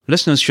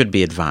Listeners should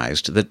be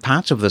advised that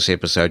parts of this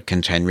episode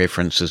contain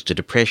references to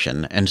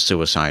depression and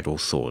suicidal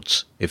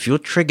thoughts. If you're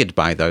triggered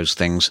by those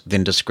things,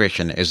 then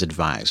discretion is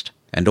advised.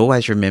 And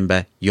always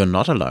remember, you're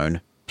not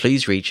alone.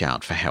 Please reach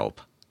out for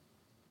help.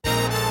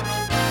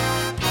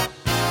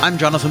 I'm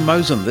Jonathan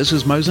Mosen. This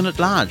is Mosen at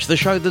Large, the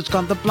show that's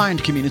got the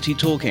blind community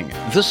talking.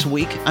 This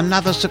week,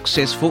 another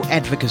successful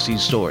advocacy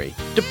story.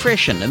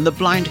 Depression in the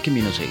blind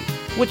community.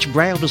 Which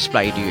Braille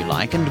display do you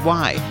like and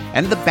why?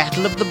 And the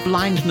battle of the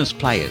blindness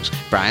players.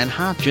 Brian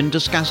Hartgen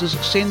discusses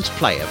Sense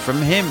Player from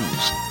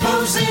Hymns.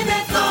 Mosen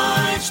at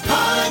Large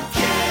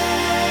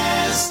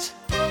Podcast.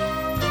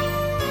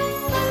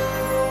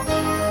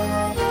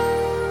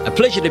 A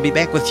pleasure to be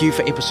back with you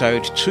for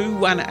episode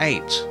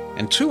 218.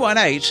 And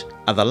 218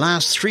 are the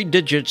last three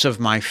digits of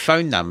my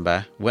phone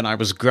number when I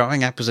was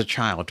growing up as a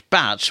child.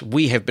 But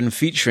we have been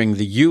featuring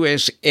the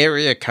US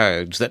area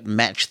codes that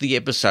match the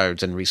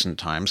episodes in recent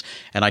times.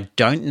 And I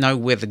don't know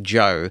whether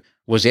Joe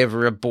was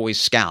ever a Boy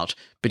Scout,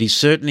 but he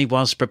certainly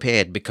was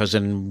prepared because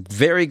in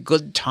very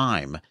good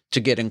time to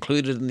get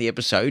included in the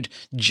episode,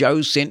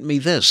 Joe sent me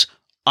this.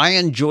 I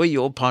enjoy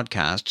your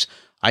podcasts.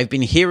 I've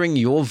been hearing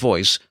your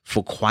voice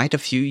for quite a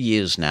few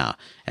years now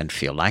and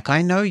feel like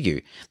I know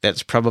you.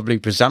 That's probably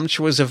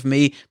presumptuous of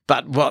me,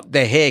 but what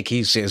the heck,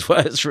 he says. Well,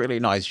 it's really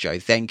nice, Joe.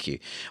 Thank you.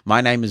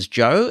 My name is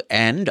Joe,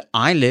 and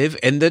I live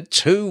in the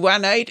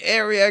 218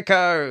 area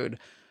code.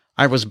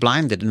 I was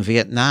blinded in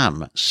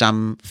Vietnam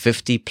some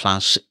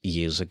 50-plus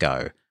years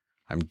ago.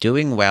 I'm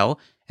doing well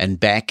and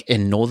back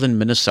in northern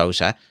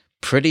Minnesota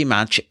pretty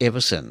much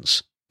ever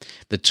since.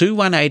 The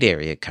 218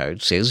 area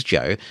code, says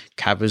Joe,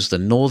 covers the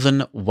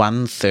northern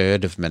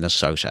one-third of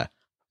Minnesota.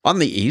 On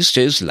the east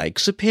is Lake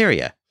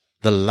Superior,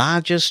 the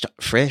largest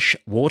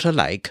freshwater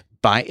lake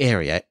by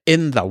area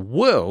in the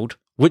world,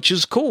 which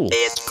is cool.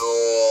 It's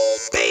cool,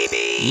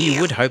 baby. You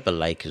would hope a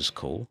lake is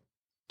cool.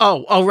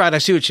 Oh, right, I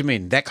see what you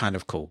mean. That kind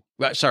of cool.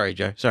 Right, sorry,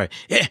 Joe, sorry.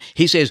 Yeah,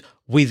 he says,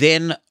 we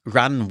then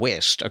run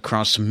west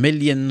across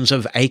millions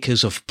of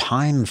acres of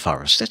pine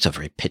forest. That's a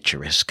very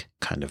picturesque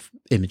kind of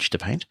image to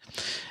paint.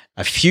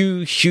 A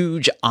few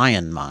huge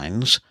iron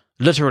mines,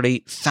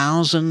 literally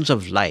thousands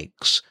of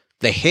lakes,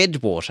 the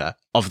headwater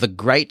of the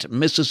great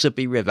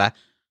Mississippi River,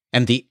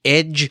 and the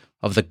edge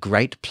of the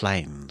Great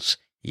Plains.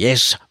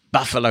 Yes,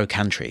 Buffalo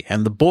Country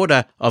and the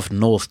border of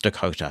North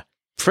Dakota.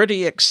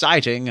 Pretty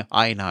exciting,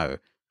 I know.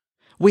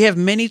 We have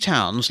many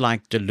towns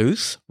like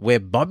Duluth, where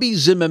Bobby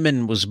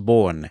Zimmerman was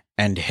born,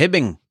 and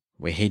Hibbing,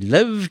 where he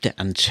lived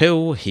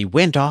until he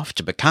went off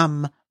to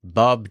become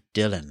Bob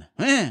Dylan.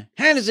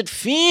 How does it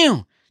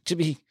feel to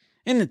be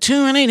in the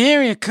 218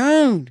 area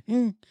code?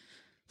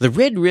 The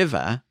Red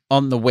River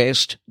on the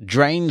west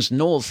drains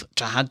north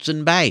to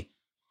Hudson Bay.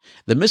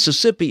 The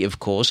Mississippi, of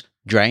course,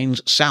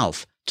 drains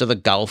south to the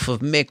Gulf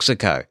of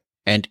Mexico,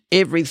 and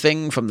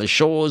everything from the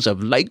shores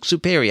of Lake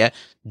Superior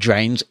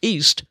drains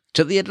east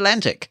to the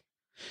Atlantic.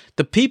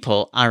 The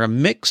people are a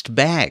mixed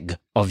bag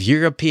of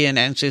European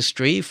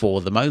ancestry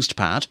for the most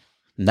part,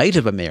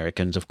 Native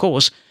Americans, of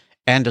course,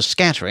 and a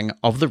scattering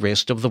of the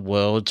rest of the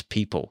world's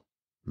people.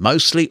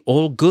 Mostly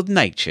all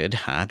good-natured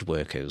hard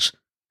workers.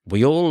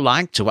 We all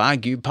like to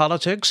argue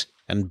politics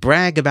and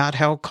brag about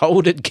how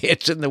cold it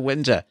gets in the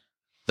winter.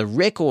 The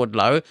record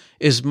low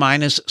is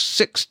minus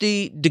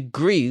 60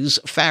 degrees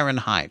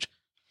Fahrenheit,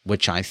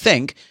 which I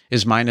think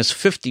is minus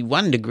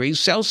 51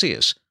 degrees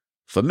Celsius.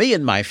 For me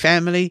and my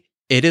family,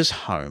 it is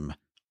home.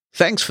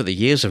 Thanks for the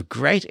years of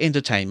great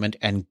entertainment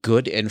and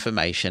good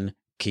information.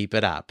 Keep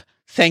it up.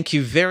 Thank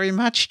you very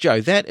much,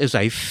 Joe. That is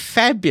a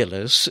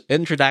fabulous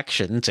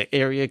introduction to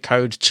Area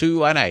Code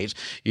 218.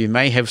 You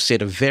may have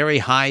set a very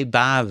high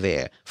bar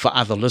there for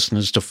other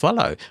listeners to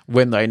follow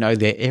when they know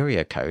their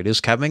area code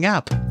is coming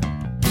up.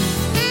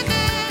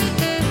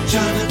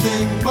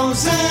 Jonathan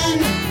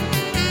Mosen.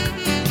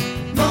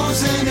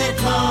 Mosen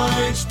at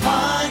Large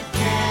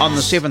Podcast. On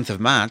the 7th of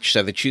March,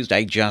 so the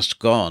Tuesday just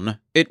gone,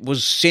 it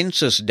was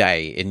Census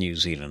Day in New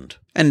Zealand.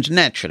 And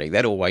naturally,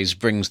 that always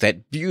brings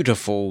that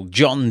beautiful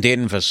John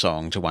Denver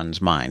song to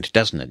one's mind,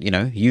 doesn't it? You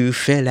know, you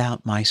fill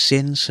out my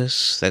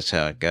census. That's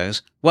how it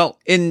goes. Well,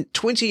 in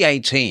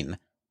 2018,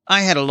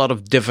 I had a lot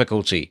of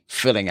difficulty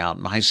filling out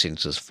my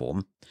census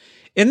form.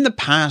 In the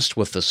past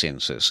with the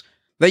census,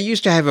 they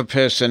used to have a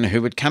person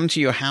who would come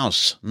to your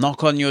house,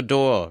 knock on your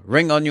door,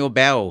 ring on your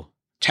bell,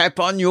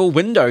 tap on your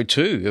window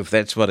too, if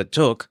that's what it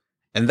took,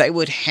 and they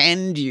would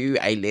hand you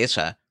a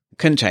letter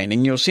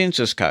containing your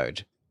census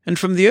code. And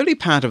from the early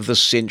part of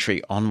this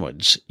century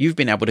onwards, you've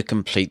been able to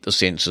complete the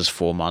census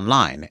form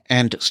online,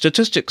 and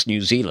Statistics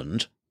New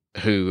Zealand,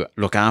 who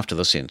look after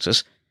the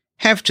census,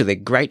 have to their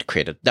great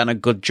credit done a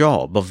good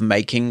job of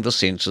making the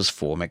census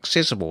form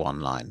accessible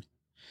online.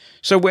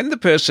 So when the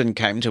person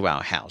came to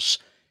our house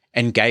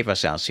and gave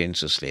us our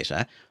census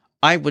letter,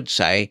 I would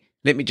say,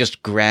 let me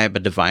just grab a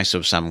device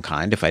of some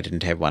kind if I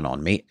didn't have one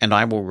on me, and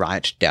I will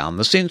write down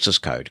the census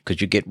code, because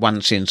you get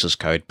one census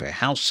code per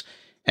house,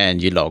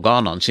 and you log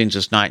on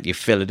census night, you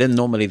fill it in.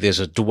 Normally there's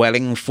a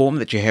dwelling form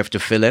that you have to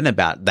fill in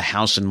about the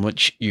house in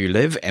which you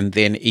live, and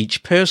then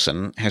each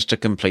person has to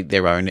complete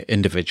their own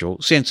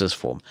individual census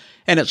form,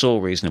 and it's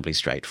all reasonably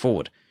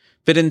straightforward.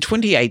 But in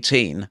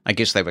 2018, I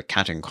guess they were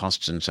cutting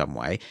costs in some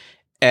way,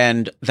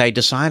 and they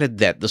decided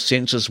that the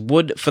census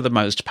would, for the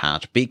most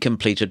part, be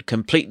completed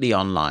completely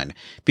online.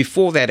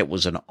 Before that, it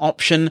was an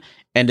option,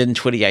 and in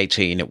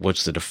 2018, it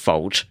was the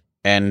default,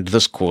 and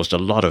this caused a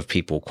lot of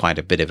people quite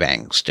a bit of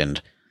angst,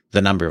 and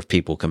the number of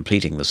people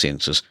completing the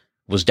census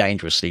was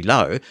dangerously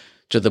low,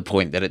 to the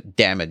point that it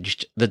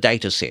damaged the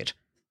data set.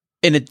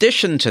 In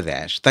addition to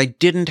that, they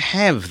didn't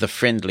have the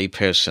friendly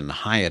person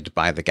hired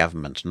by the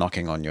government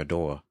knocking on your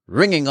door,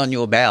 ringing on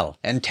your bell,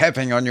 and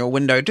tapping on your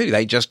window too.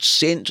 They just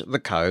sent the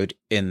code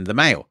in the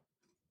mail.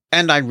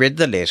 And I read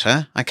the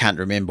letter. I can't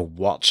remember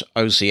what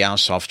OCR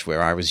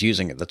software I was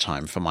using at the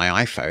time for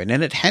my iPhone,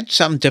 and it had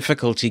some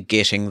difficulty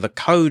getting the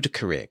code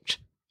correct.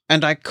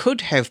 And I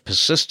could have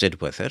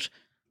persisted with it,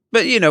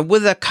 but,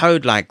 with a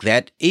code like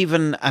that,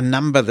 even a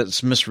number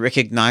that's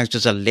misrecognized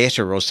as a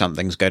letter or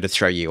something's going to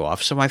throw you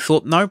off. So I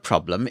thought, no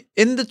problem.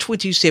 In the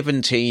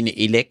 2017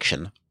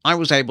 election, I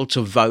was able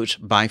to vote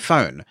by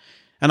phone.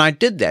 And I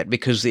did that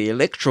because the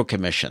Electoral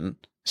Commission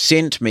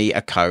sent me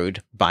a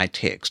code by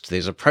text.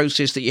 There's a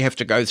process that you have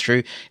to go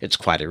through. It's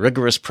quite a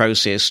rigorous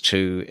process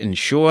to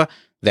ensure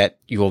that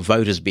your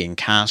vote is being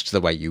cast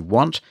the way you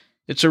want.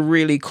 It's a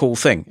really cool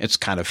thing. It's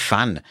kind of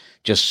fun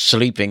just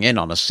sleeping in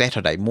on a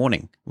Saturday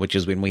morning, which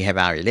is when we have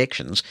our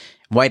elections,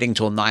 waiting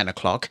till 9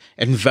 o'clock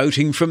and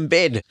voting from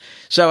bed.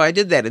 So I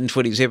did that in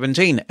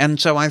 2017. And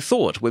so I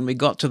thought when we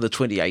got to the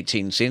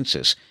 2018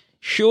 census,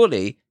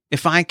 surely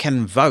if I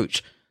can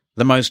vote,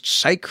 the most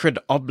sacred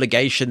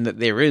obligation that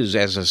there is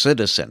as a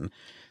citizen,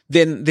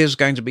 then there's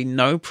going to be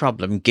no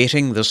problem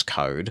getting this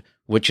code,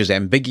 which is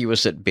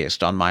ambiguous at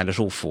best on my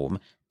little form,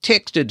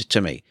 texted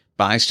to me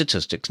by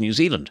Statistics New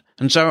Zealand.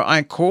 And so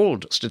I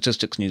called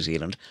Statistics New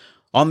Zealand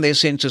on their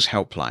census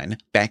helpline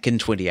back in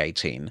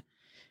 2018,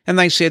 and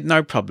they said,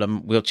 no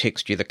problem, we'll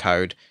text you the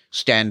code,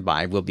 stand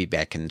by, we'll be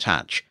back in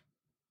touch.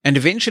 And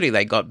eventually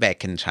they got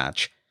back in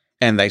touch,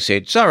 and they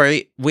said,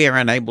 sorry, we're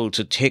unable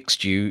to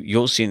text you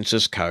your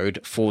census code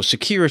for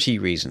security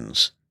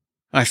reasons.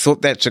 I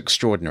thought that's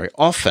extraordinary.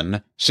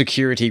 Often,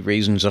 security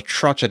reasons are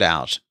trotted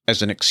out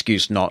as an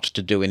excuse not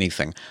to do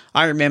anything.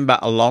 I remember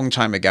a long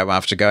time ago,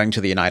 after going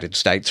to the United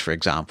States, for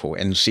example,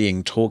 and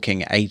seeing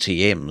talking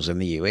ATMs in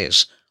the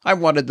US, I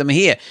wanted them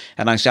here,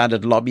 and I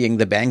started lobbying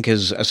the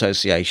Bankers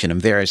Association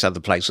and various other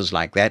places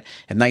like that,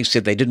 and they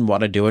said they didn't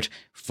want to do it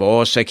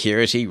for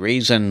security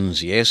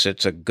reasons. Yes,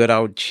 it's a good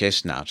old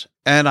chestnut.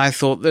 And I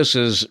thought this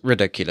is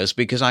ridiculous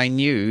because I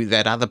knew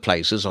that other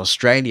places,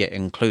 Australia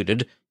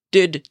included,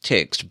 did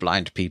text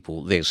blind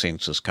people their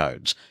census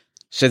codes.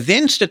 So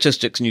then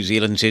Statistics New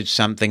Zealand said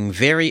something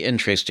very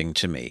interesting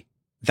to me.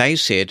 They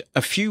said,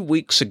 a few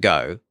weeks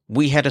ago,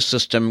 we had a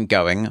system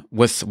going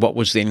with what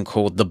was then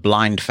called the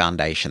Blind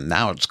Foundation.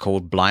 Now it's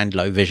called Blind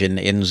Low Vision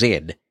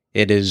NZ.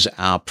 It is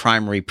our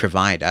primary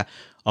provider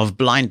of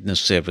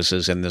blindness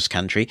services in this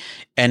country.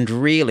 And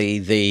really,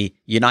 the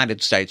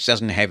United States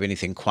doesn't have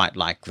anything quite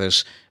like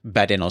this,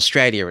 but in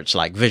Australia, it's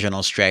like Vision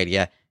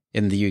Australia.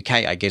 In the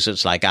UK, I guess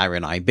it's like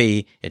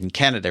RNIB. In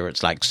Canada,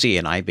 it's like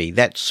CNIB,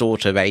 that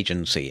sort of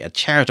agency, a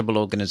charitable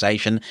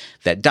organisation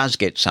that does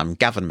get some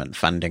government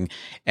funding,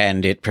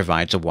 and it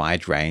provides a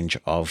wide range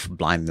of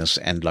blindness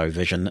and low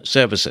vision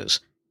services.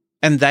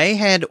 And they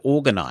had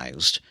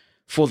organised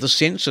for the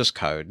census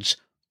codes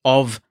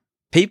of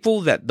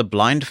people that the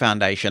Blind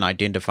Foundation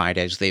identified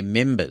as their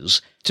members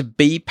to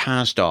be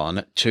passed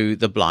on to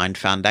the Blind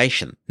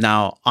Foundation.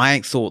 Now,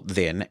 I thought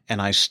then,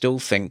 and I still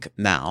think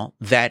now,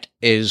 that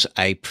is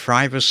a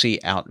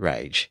privacy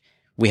outrage.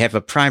 We have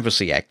a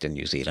Privacy Act in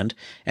New Zealand,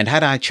 and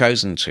had I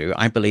chosen to,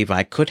 I believe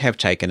I could have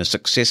taken a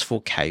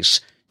successful case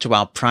to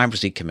our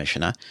Privacy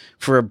Commissioner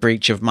for a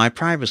breach of my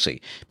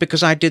privacy,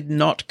 because I did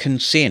not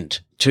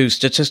consent to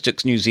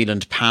Statistics New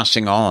Zealand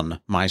passing on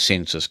my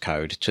census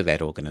code to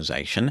that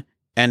organisation,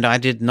 and I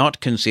did not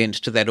consent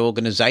to that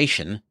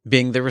organisation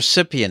being the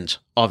recipient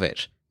of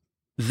it.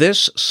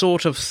 This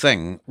sort of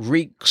thing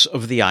reeks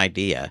of the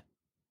idea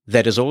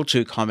that is all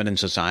too common in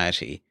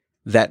society,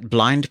 that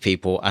blind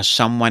people are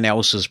someone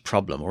else's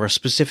problem or a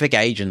specific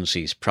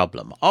agency's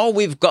problem. Oh,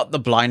 we've got the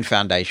Blind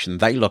Foundation.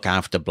 They look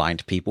after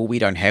blind people. We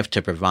don't have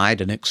to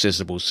provide an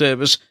accessible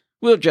service.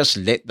 We'll just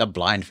let the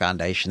Blind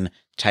Foundation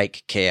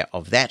take care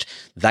of that.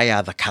 They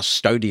are the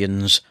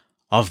custodians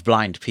of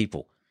blind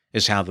people,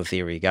 is how the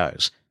theory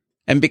goes.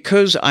 And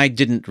because I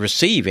didn't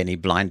receive any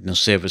blindness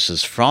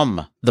services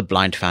from the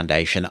Blind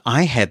Foundation,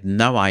 I had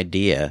no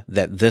idea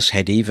that this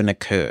had even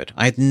occurred.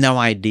 I had no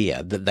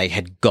idea that they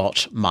had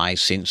got my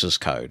census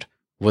code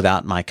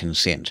without my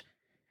consent.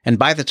 And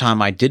by the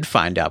time I did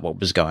find out what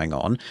was going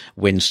on,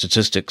 when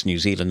Statistics New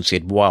Zealand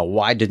said, well,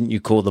 why didn't you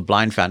call the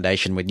Blind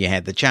Foundation when you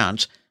had the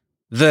chance?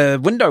 The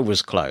window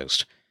was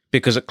closed,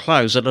 because it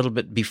closed a little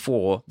bit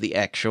before the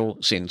actual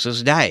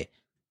census day.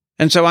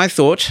 And so I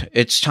thought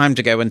it's time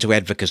to go into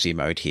advocacy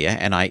mode here,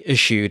 and I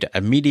issued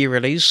a media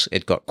release.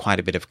 It got quite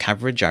a bit of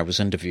coverage. I was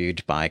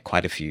interviewed by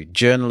quite a few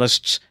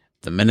journalists.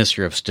 The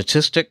Minister of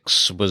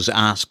Statistics was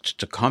asked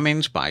to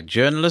comment by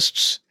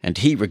journalists, and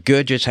he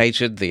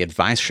regurgitated the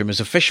advice from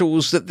his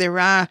officials that there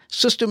are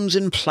systems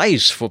in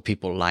place for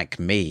people like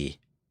me,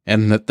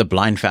 and that the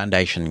Blind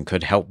Foundation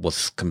could help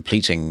with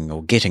completing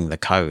or getting the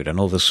code and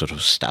all this sort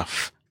of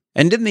stuff.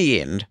 And in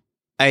the end,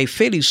 a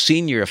fairly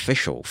senior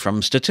official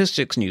from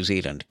Statistics New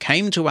Zealand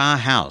came to our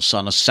house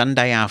on a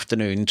Sunday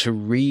afternoon to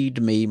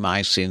read me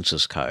my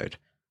census code,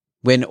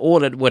 when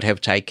all it would have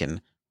taken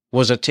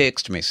was a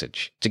text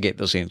message to get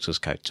the census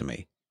code to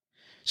me.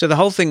 So the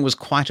whole thing was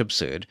quite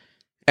absurd.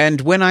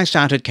 And when I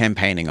started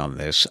campaigning on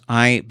this,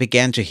 I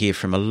began to hear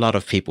from a lot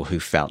of people who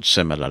felt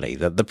similarly,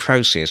 that the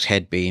process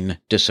had been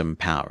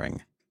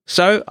disempowering.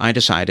 So I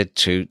decided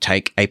to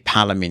take a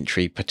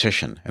parliamentary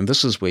petition, and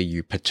this is where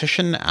you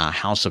petition our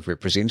House of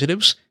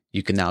Representatives.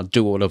 You can now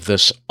do all of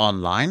this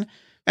online,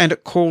 and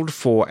it called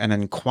for an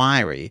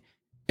inquiry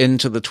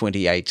into the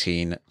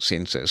 2018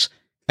 census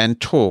and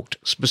talked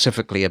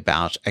specifically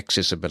about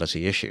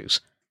accessibility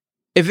issues.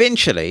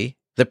 Eventually,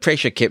 the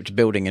pressure kept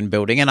building and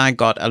building, and I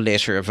got a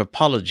letter of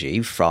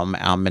apology from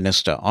our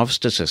Minister of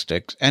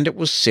Statistics, and it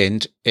was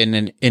sent in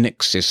an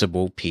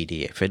inaccessible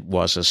PDF. It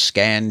was a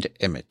scanned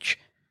image.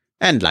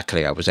 And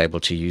luckily I was able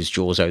to use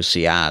JAWS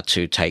OCR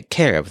to take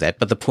care of that,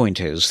 but the point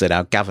is that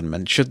our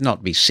government should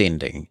not be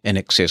sending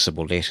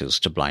inaccessible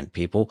letters to blind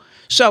people.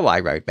 So I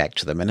wrote back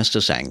to the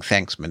Minister saying,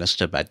 thanks,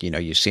 Minister, but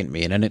you sent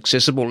me an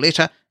inaccessible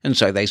letter, and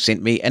so they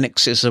sent me an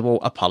accessible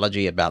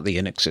apology about the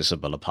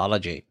inaccessible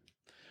apology.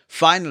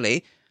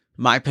 Finally,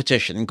 my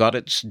petition got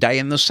its day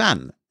in the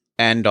sun,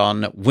 and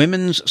on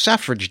Women's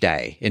Suffrage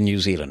Day in New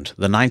Zealand,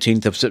 the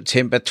 19th of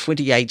September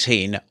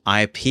 2018,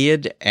 I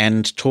appeared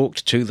and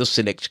talked to the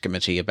Select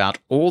Committee about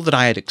all that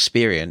I had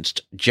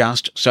experienced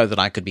just so that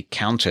I could be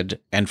counted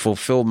and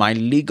fulfill my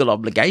legal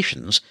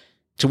obligations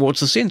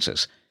towards the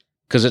census,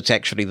 because it's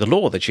actually the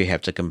law that you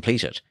have to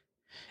complete it.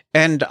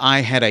 And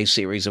I had a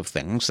series of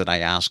things that I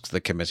asked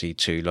the committee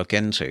to look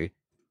into.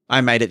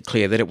 I made it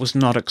clear that it was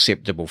not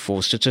acceptable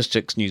for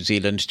Statistics New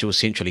Zealand to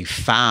essentially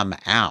farm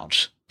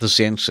out the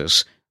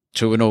census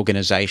to an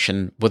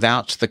organisation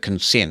without the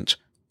consent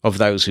of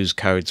those whose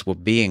codes were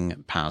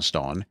being passed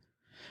on.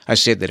 I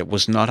said that it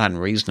was not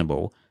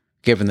unreasonable,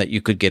 given that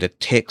you could get a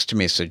text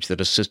message that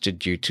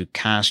assisted you to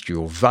cast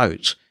your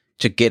vote,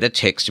 to get a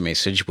text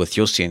message with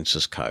your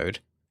census code.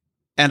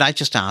 And I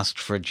just asked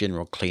for a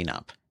general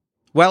clean-up.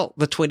 Well,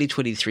 the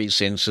 2023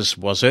 census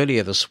was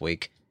earlier this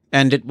week,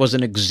 and it was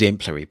an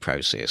exemplary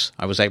process.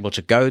 I was able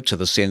to go to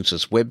the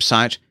census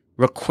website,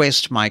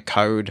 request my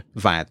code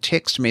via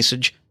text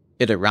message.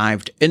 It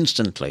arrived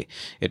instantly.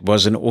 It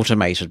was an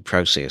automated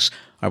process.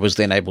 I was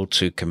then able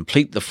to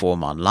complete the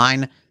form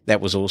online. That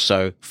was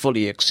also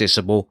fully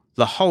accessible.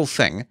 The whole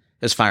thing,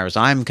 as far as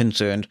I'm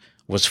concerned,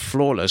 was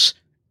flawless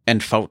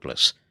and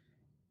faultless.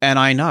 And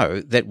I know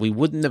that we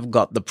wouldn't have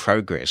got the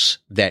progress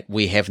that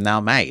we have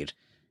now made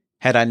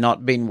had I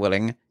not been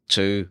willing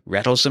to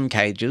rattle some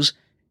cages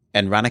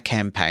and run a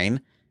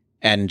campaign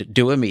and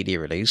do a media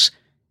release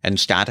and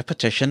start a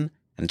petition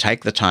and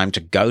take the time to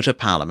go to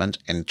Parliament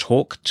and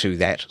talk to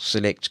that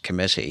select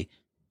committee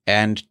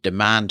and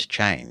demand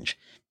change.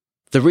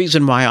 The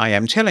reason why I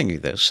am telling you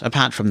this,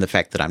 apart from the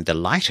fact that I'm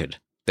delighted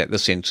that the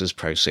census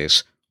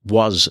process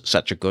was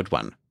such a good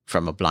one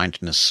from a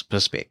blindness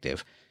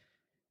perspective,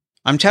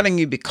 I'm telling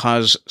you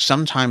because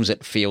sometimes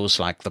it feels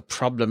like the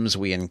problems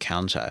we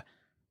encounter,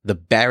 the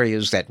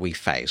barriers that we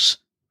face,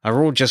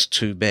 are all just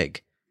too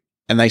big.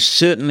 And they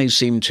certainly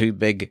seem too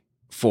big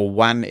for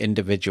one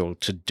individual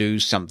to do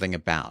something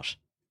about.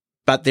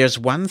 But there's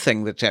one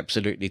thing that's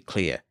absolutely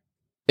clear.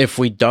 If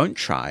we don't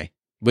try,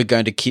 we're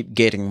going to keep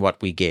getting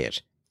what we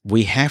get.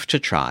 We have to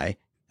try,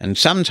 and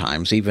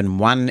sometimes even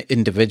one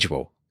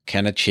individual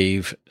can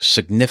achieve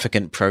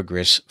significant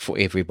progress for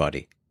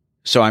everybody.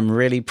 So I'm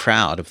really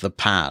proud of the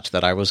part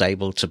that I was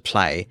able to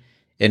play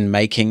in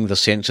making the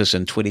census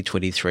in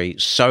 2023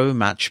 so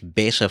much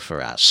better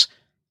for us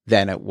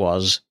than it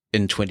was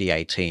in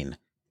 2018.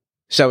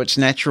 So it's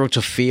natural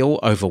to feel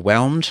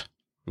overwhelmed,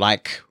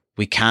 like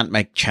we can't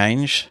make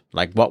change,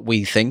 like what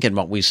we think and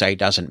what we say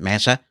doesn't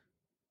matter.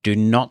 Do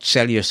not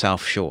sell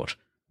yourself short.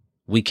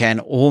 We can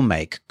all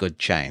make good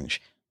change.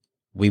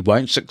 We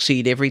won't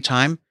succeed every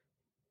time,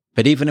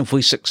 but even if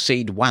we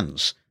succeed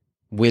once,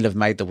 we'll have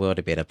made the world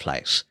a better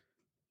place.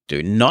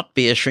 Do not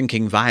be a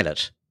shrinking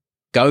violet.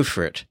 Go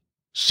for it.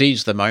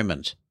 Seize the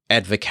moment.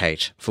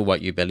 Advocate for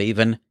what you believe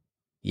in.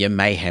 You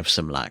may have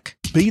some luck.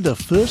 Be the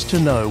first to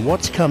know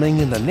what's coming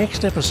in the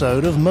next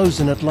episode of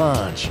Mosen at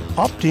Large.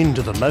 Opt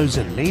into the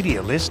Mosen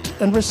media list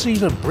and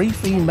receive a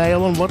brief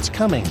email on what's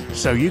coming,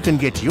 so you can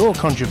get your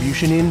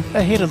contribution in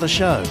ahead of the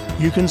show.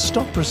 You can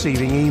stop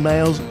receiving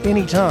emails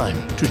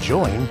anytime. To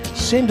join,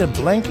 send a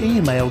blank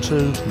email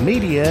to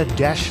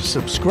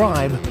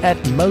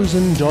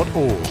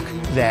media-subscribe@mosen.org.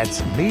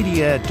 That's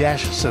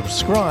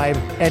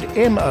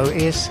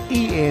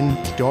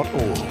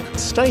media-subscribe@mosen.org.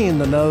 Stay in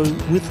the know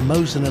with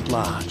Mosen at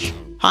Large.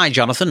 Hi,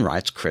 Jonathan,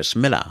 writes Chris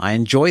Miller. I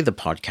enjoy the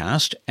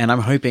podcast, and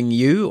I'm hoping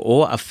you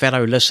or a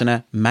fellow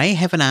listener may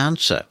have an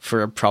answer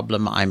for a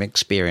problem I'm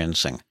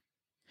experiencing.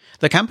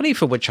 The company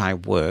for which I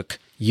work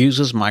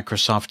uses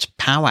Microsoft's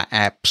Power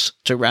Apps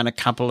to run a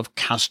couple of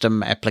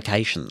custom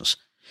applications.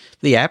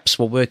 The apps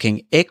were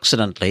working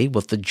excellently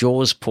with the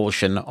JAWS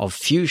portion of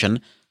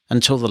Fusion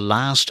until the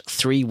last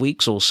 3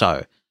 weeks or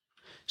so.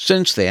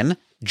 Since then,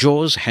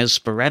 JAWS has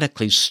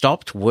sporadically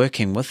stopped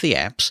working with the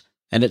apps,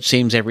 and it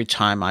seems every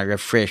time I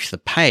refresh the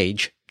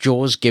page,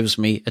 JAWS gives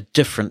me a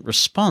different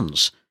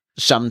response.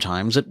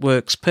 Sometimes it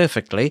works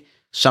perfectly,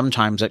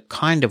 sometimes it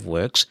kind of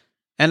works,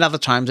 and other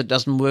times it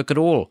doesn't work at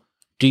all.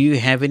 Do you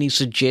have any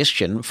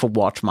suggestion for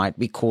what might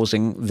be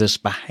causing this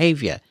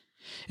behavior?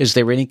 Is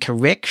there any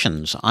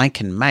corrections I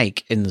can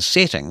make in the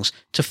settings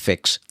to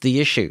fix the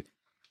issue?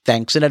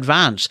 Thanks in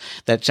advance.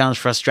 That sounds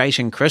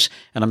frustrating, Chris,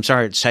 and I'm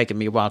sorry it's taken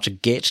me a while to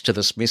get to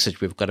this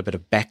message. We've got a bit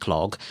of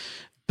backlog.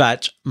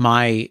 But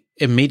my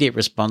immediate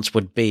response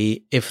would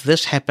be, if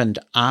this happened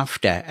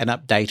after an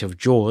update of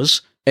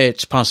JAWS,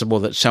 it's possible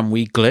that some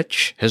wee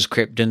glitch has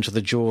crept into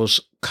the JAWS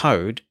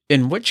code,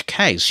 in which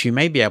case you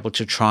may be able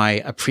to try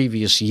a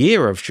previous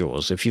year of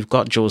JAWS. If you've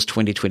got JAWS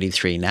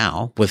 2023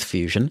 now with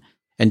Fusion,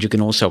 and you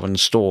can also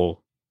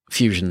install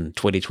Fusion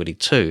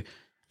 2022,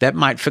 that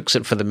might fix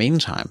it for the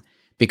meantime,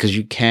 because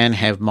you can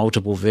have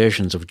multiple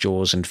versions of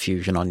JAWS and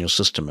Fusion on your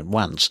system at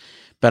once.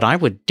 But I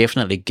would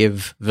definitely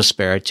give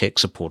Vispero Tech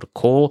Support a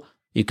call.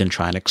 You can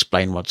try and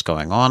explain what's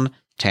going on,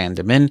 tan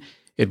them in.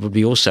 It would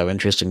be also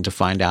interesting to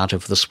find out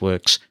if this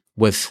works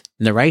with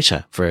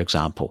Narrator, for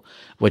example,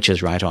 which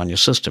is right on your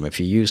system. If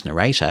you use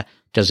Narrator,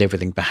 does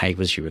everything behave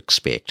as you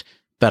expect?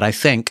 But I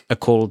think a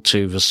call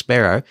to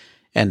Vispero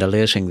and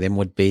alerting them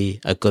would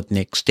be a good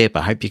next step.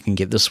 I hope you can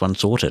get this one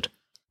sorted.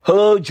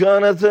 Hello,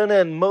 Jonathan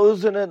and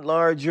Mosen at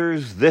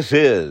Largers. This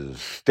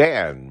is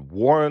Stan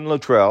Warren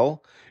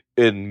Luttrell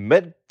in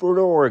Medford,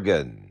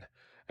 Oregon.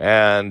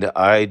 And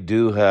I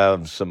do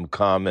have some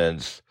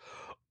comments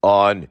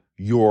on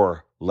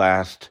your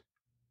last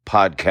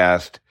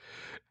podcast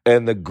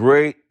and the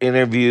great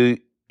interview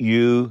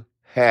you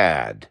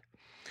had.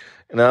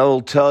 And I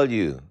will tell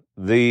you,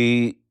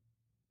 the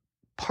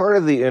part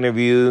of the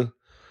interview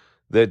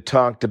that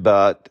talked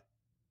about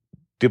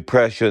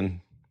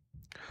depression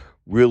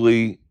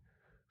really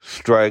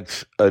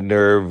strikes a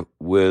nerve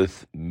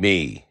with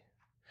me.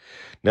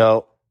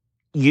 Now,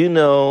 you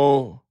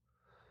know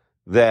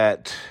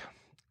that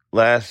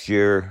last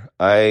year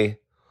I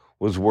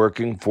was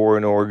working for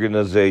an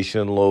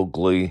organization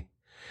locally,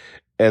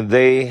 and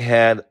they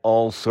had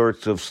all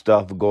sorts of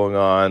stuff going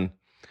on,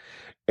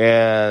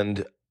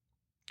 and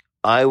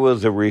I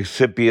was a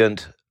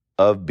recipient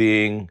of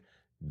being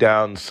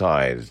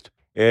downsized.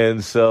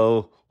 And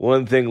so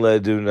one thing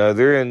led to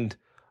another, and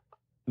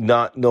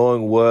not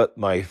knowing what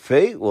my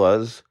fate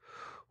was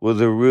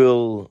a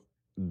real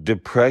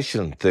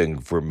depression thing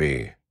for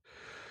me.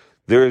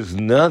 There's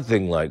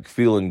nothing like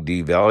feeling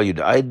devalued.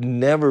 I'd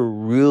never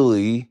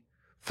really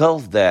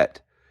felt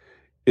that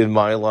in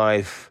my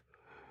life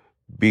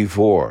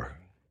before.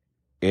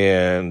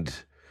 And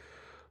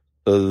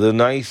the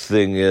nice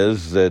thing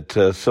is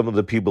that some of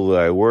the people that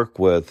I work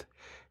with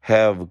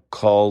have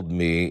called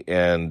me,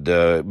 and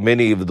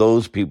many of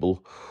those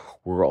people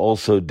were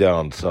also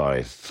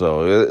downsized.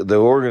 So the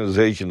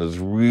organization is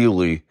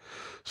really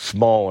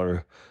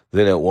smaller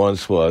than it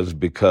once was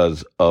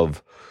because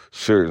of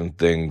certain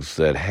things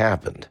that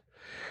happened.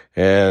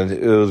 And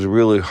it was a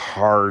really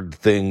hard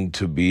thing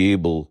to be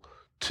able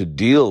to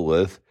deal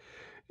with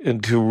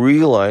and to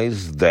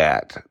realize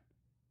that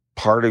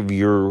part of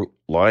your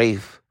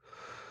life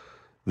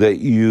that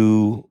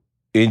you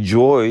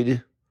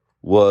enjoyed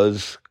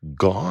was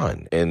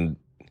gone. And,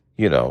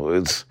 you know,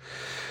 it's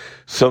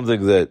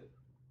something that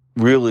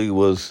really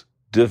was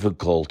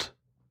difficult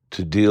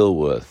to deal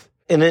with.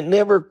 And it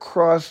never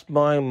crossed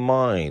my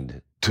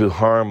mind to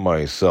harm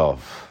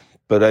myself.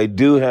 But I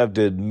do have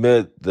to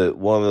admit that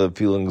one of the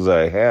feelings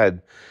I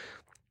had,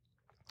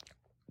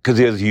 because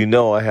as you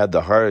know, I had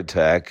the heart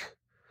attack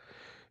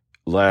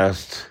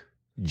last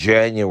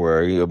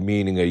January,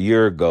 meaning a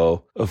year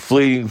ago. A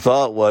fleeting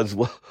thought was,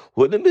 well,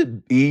 wouldn't it have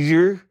been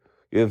easier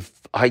if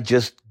I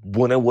just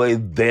went away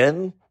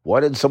then? Why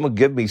didn't someone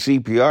give me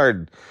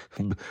CPR?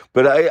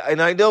 But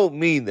I don't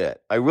mean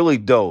that. I really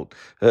don't.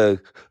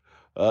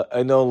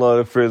 I know a lot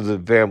of friends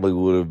and family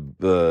would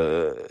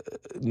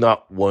have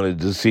not wanted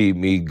to see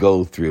me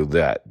go through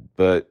that.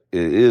 But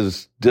it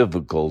is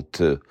difficult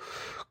to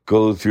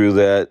go through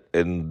that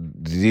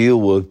and deal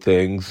with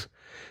things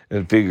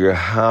and figure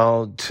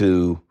how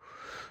to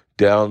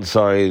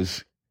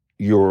downsize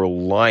your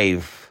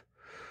life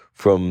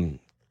from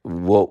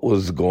what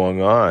was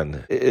going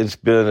on. It's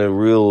been a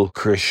real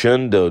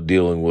crescendo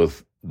dealing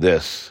with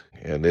this.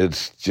 And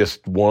it's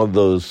just one of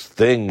those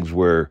things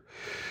where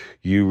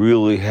you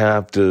really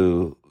have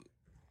to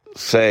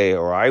say,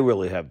 or I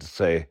really have to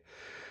say,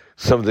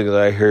 something that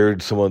I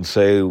heard someone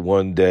say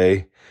one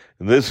day.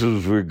 And this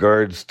was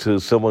regards to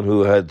someone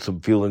who had some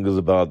feelings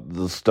about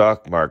the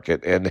stock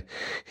market. And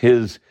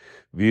his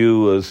view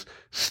was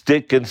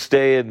stick and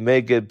stay and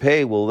make it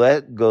pay. Well,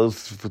 that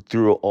goes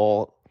through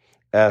all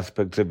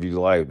aspects of your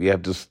life. You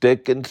have to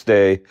stick and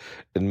stay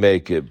and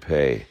make it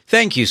pay.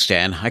 Thank you,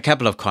 Stan. A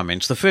couple of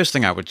comments. The first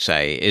thing I would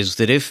say is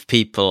that if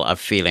people are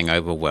feeling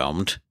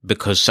overwhelmed,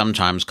 because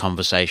sometimes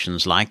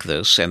conversations like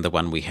this and the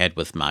one we had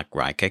with Mark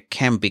Riker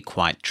can be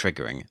quite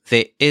triggering,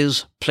 there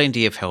is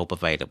plenty of help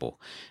available.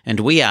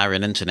 And we are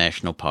an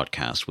international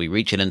podcast. We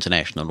reach an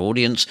international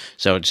audience,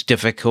 so it's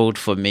difficult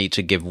for me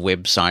to give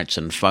websites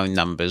and phone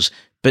numbers,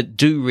 but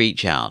do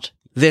reach out.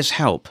 There's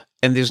help.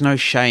 And there's no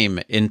shame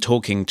in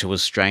talking to a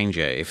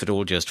stranger if it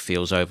all just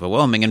feels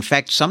overwhelming. In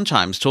fact,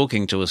 sometimes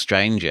talking to a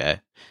stranger,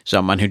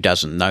 someone who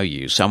doesn't know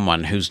you,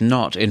 someone who's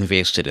not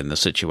invested in the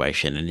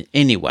situation in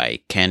any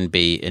way, can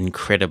be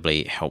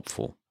incredibly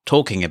helpful.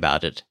 Talking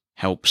about it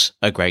helps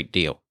a great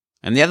deal.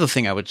 And the other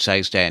thing I would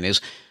say, Stan,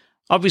 is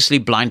obviously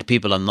blind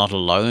people are not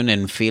alone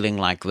in feeling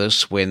like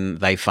this when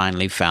they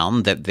finally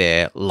found that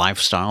their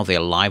lifestyle, their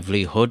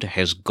livelihood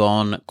has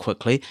gone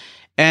quickly.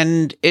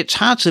 And it's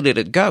hard to let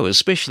it go,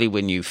 especially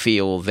when you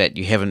feel that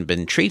you haven't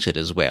been treated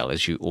as well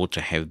as you ought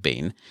to have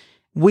been.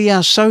 We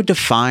are so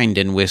defined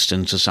in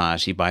Western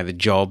society by the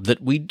job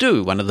that we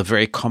do. One of the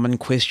very common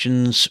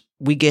questions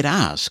we get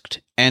asked,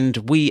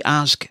 and we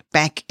ask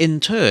back in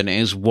turn,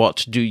 is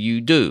what do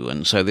you do?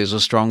 And so there's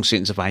a strong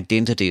sense of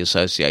identity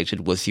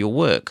associated with your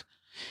work.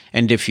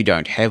 And if you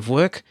don't have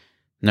work,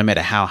 no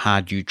matter how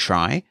hard you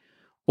try,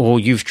 or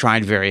you've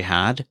tried very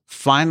hard,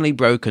 finally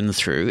broken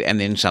through, and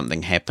then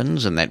something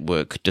happens and that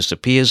work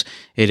disappears,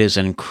 it is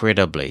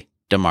incredibly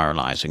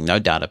demoralizing, no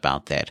doubt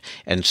about that.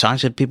 And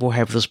sighted people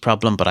have this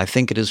problem, but I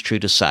think it is true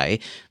to say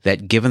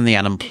that given the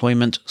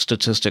unemployment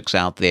statistics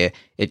out there,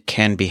 it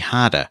can be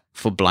harder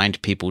for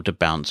blind people to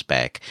bounce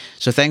back.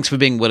 So thanks for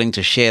being willing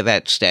to share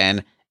that,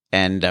 Stan,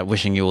 and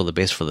wishing you all the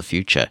best for the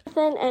future.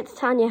 Then it's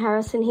Tanya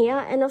Harrison here,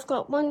 and I've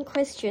got one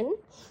question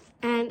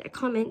and a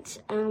comment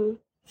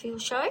for your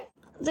show.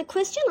 The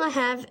question I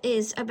have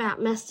is about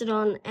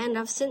Mastodon, and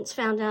I've since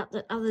found out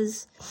that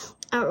others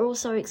are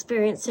also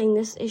experiencing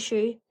this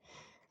issue.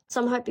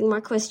 So I'm hoping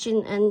my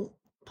question and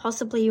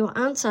possibly your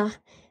answer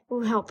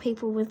will help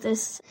people with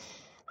this.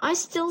 I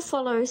still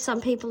follow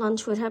some people on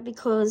Twitter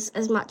because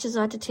as much as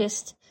I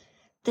detest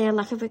their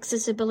lack of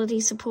accessibility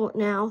support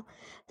now,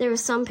 there are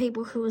some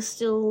people who are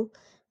still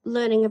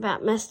learning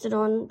about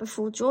Mastodon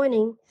before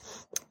joining.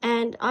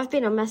 And I've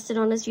been on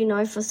Mastodon, as you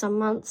know, for some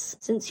months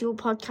since your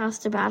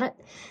podcast about it.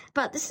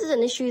 But this is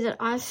an issue that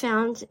I've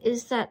found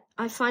is that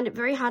I find it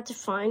very hard to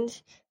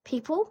find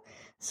people.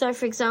 So,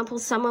 for example,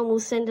 someone will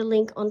send a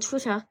link on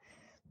Twitter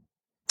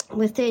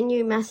with their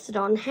new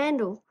Mastodon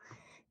handle.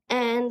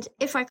 And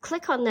if I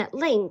click on that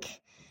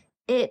link,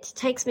 it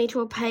takes me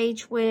to a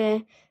page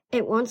where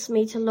it wants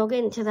me to log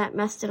into that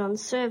Mastodon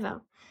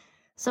server.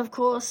 So, of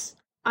course,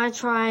 I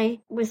try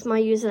with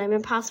my username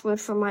and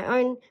password from my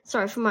own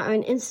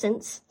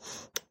instance,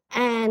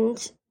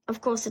 and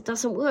of course it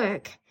doesn't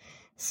work.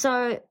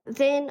 So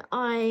then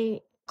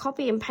I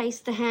copy and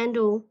paste the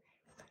handle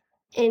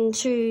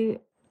into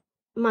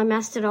my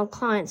Mastodon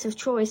clients of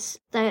choice.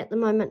 They at the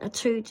moment are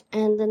Toot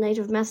and the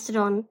native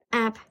Mastodon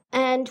app.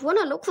 And when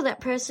I look for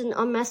that person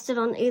on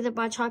Mastodon, either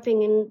by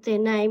typing in their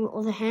name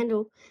or the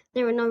handle,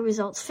 there are no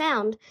results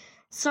found.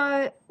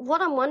 So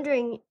what I'm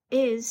wondering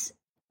is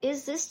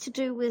this to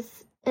do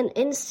with an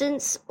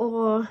instance,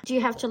 or do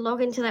you have to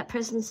log into that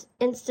person's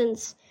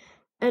instance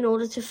in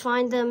order to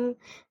find them?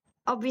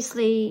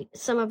 Obviously,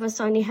 some of us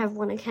only have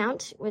one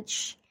account,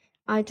 which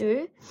I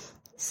do.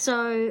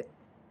 So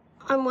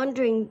I'm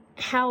wondering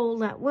how all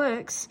that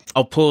works.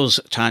 I'll pause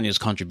Tanya's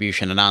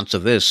contribution and answer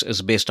this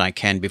as best I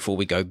can before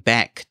we go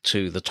back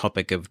to the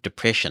topic of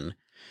depression.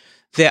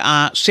 There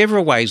are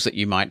several ways that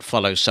you might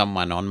follow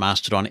someone on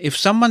Mastodon. If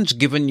someone's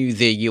given you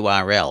their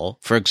URL,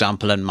 for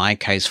example, in my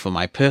case for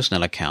my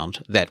personal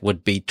account, that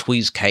would be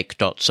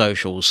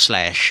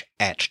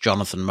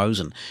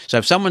tweezcake.social/@JonathanMosen. So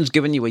if someone's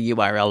given you a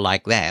URL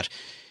like that,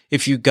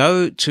 if you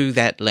go to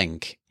that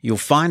link, you'll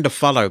find a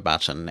follow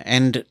button,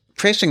 and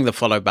pressing the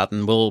follow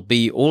button will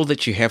be all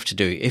that you have to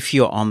do if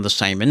you're on the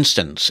same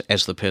instance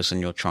as the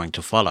person you're trying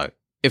to follow.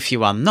 If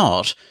you are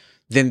not,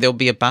 then there'll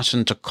be a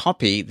button to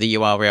copy the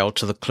URL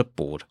to the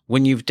clipboard.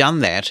 When you've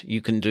done that,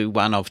 you can do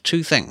one of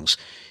two things.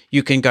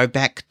 You can go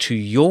back to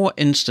your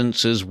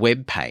instance's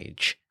web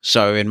page.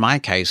 So in my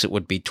case, it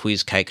would be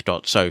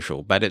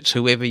tweezcake.social, but it's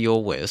whoever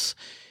you're with.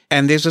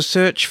 And there's a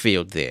search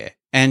field there.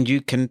 And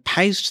you can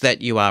paste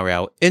that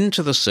URL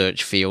into the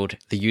search field.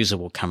 The user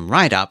will come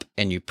right up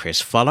and you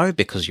press follow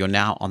because you're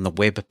now on the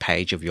web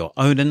page of your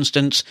own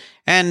instance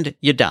and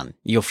you're done.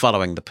 You're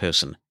following the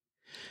person.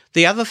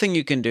 The other thing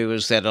you can do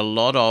is that a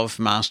lot of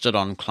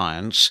Mastodon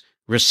clients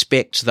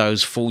respect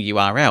those full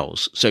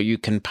URLs, so you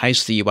can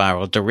paste the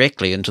URL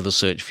directly into the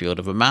search field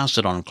of a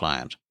Mastodon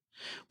client.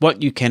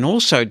 What you can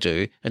also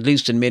do, at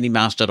least in many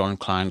Mastodon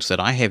clients that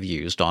I have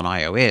used on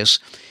iOS,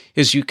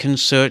 is you can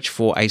search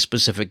for a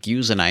specific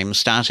username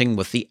starting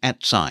with the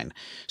 @ sign.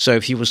 So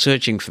if you were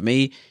searching for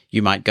me,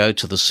 you might go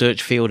to the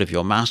search field of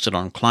your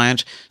Mastodon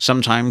client.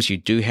 Sometimes you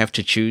do have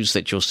to choose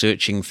that you're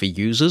searching for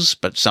users,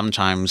 but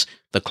sometimes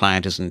the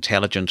client is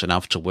intelligent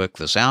enough to work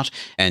this out,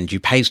 and you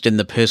paste in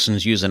the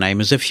person's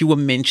username as if you were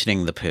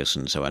mentioning the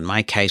person. So in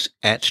my case,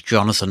 at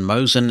Jonathan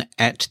Mosen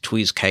at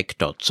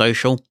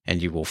tweezcake.social,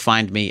 and you will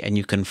find me and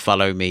you can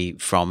follow me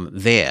from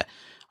there.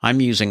 I'm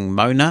using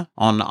Mona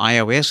on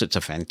iOS. It's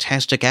a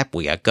fantastic app.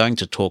 We are going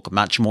to talk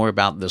much more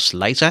about this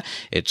later.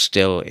 It's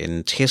still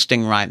in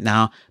testing right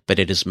now, but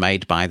it is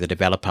made by the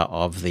developer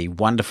of the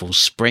wonderful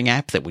Spring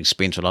app that we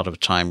spent a lot of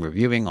time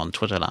reviewing on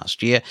Twitter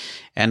last year.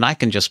 And I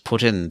can just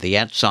put in the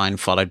 @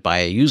 followed by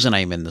a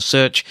username in the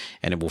search,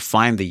 and it will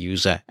find the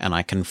user, and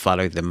I can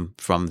follow them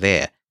from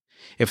there.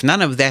 If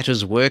none of that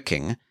is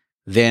working,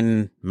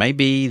 then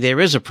maybe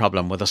there is a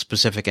problem with a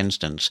specific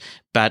instance,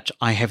 but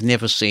I have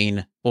never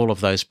seen all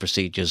of those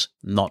procedures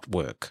not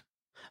work.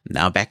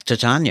 Now back to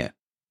Tanya.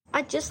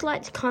 I'd just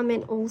like to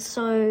comment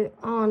also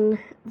on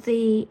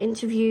the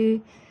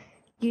interview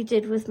you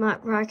did with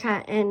Mark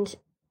Riker and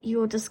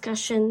your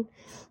discussion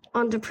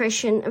on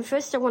depression. And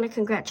first I want to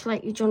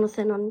congratulate you,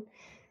 Jonathan, on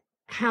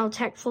how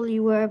tactful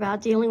you were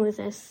about dealing with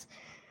this.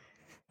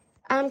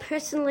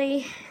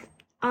 Personally,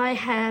 I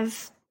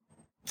have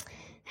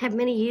had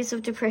many years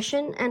of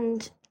depression,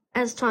 and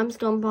as time's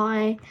gone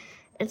by,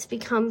 it's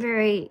become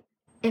very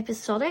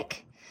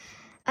episodic.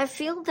 I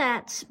feel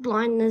that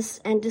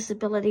blindness and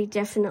disability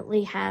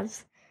definitely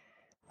have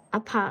a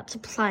part to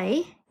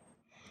play.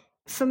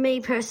 For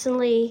me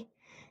personally,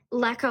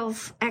 lack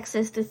of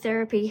access to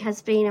therapy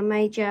has been a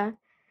major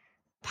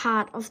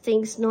part of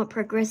things not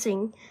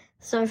progressing.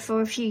 So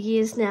for a few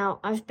years now,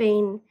 I've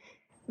been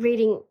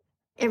reading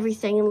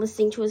everything and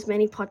listening to as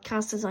many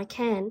podcasts as I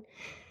can.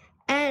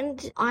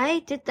 And I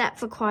did that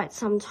for quite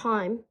some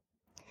time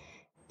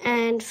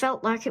and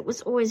felt like it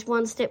was always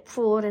one step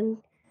forward and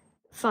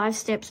 5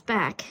 steps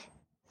back.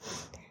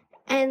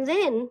 And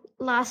then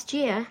last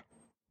year,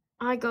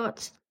 I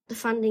got the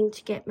funding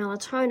to get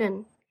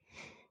melatonin.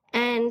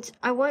 And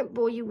I won't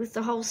bore you with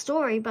the whole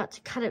story, but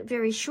to cut it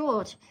very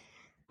short,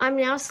 I'm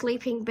now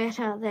sleeping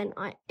better than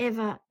I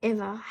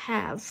ever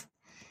have.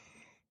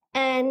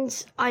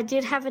 And I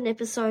did have an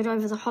episode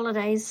over the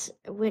holidays,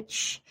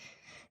 which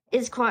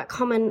is quite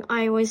common.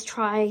 I always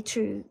try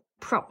to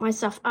prop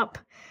myself up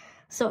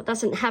so it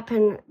doesn't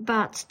happen,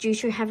 but due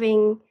to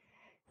having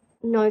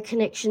no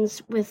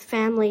connections with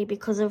family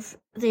because of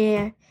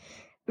their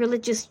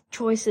religious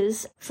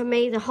choices, for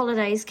me the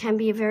holidays can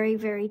be a very,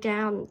 very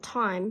down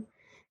time.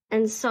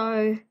 And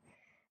so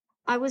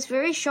I was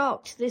very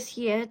shocked this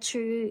year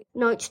to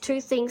note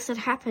 2 things that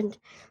happened.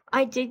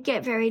 I did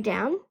get very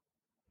down,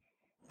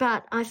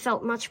 but I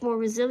felt much more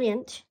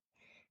resilient.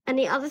 And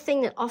the other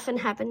thing that often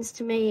happens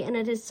to me, and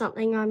it is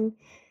something I'm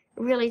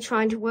really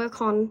trying to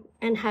work on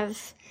and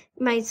have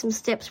made some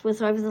steps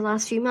with over the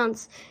last few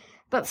months,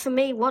 but for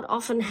me, what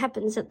often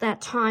happens at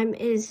that time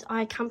is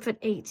I comfort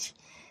eat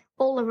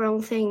all the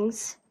wrong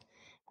things.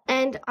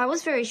 And I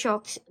was very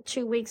shocked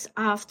 2 weeks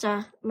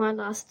after my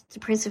last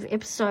depressive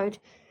episode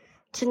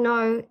to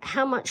know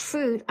how much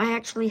food I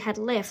actually had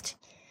left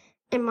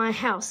in my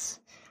house.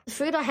 The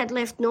food I had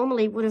left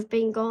normally would have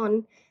been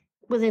gone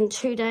within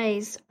 2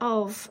 days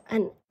of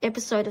an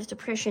episode of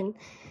depression.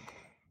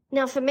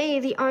 Now, for me,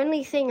 the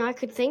only thing I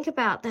could think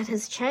about that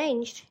has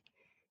changed,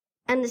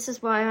 and this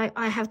is why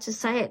I have to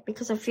say it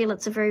because I feel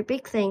it's a very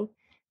big thing,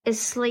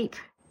 is sleep.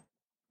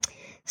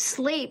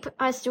 Sleep,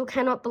 I still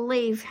cannot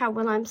believe how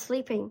well I'm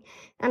sleeping.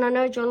 And I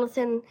know,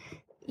 Jonathan,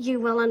 you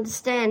will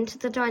understand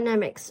the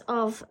dynamics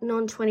of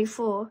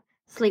non-24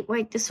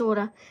 sleep-wake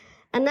disorder.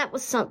 And that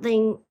was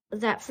something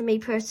that, for me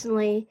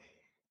personally,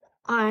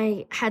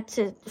 I had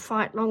to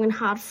fight long and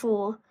hard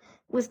for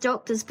with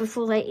doctors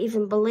before they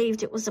even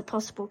believed it was a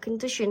possible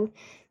condition.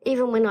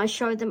 Even when I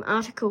showed them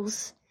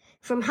articles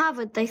from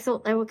Harvard, they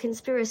thought they were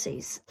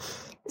conspiracies.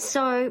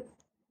 So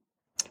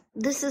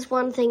this is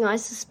one thing I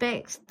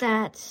suspect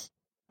that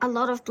a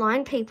lot of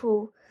blind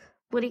people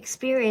would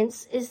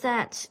experience, is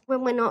that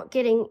when we're not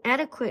getting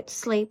adequate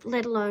sleep,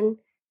 let alone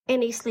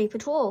any sleep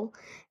at all,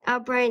 our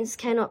brains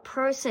cannot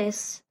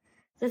process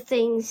the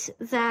things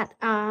that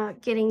are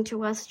getting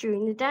to us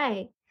during the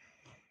day.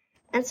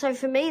 And so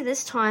for me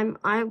this time,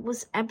 I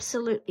was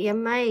absolutely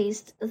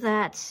amazed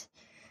that,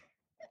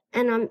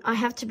 and I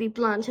have to be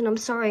blunt, and I'm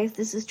sorry if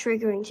this is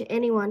triggering to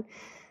anyone,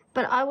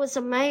 but I was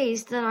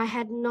amazed that I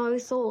had no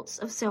thoughts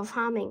of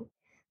self-harming.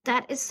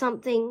 That is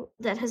something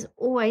that has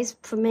always,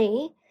 for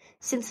me,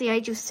 since the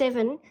age of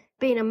 7,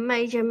 been a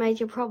major,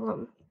 major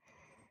problem.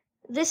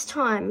 This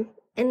time,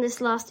 in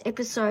this last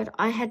episode,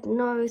 I had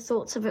no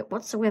thoughts of it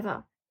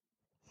whatsoever.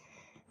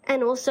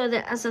 And also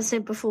that, as I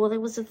said before,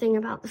 there was a thing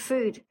about the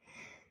food.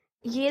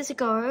 Years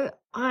ago,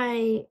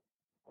 I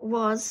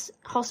was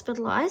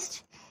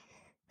hospitalized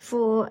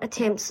for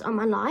attempts on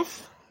my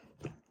life.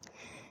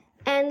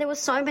 And there were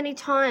so many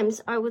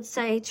times I would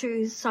say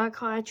to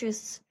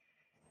psychiatrists,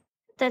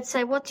 they'd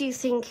say, what do you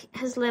think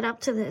has led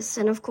up to this?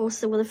 And of course,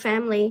 there was the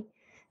family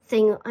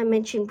thing I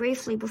mentioned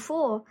briefly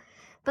before.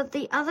 But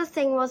the other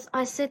thing was,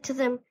 I said to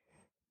them,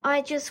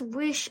 I just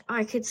wish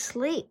I could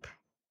sleep.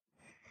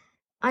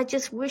 I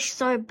just wish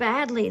so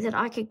badly that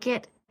I could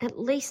get at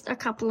least a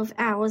couple of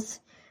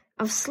hours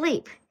of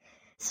sleep.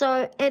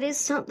 So it is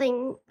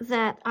something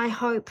that I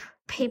hope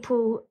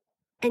people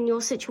in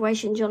your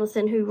situation,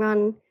 Jonathan, who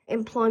run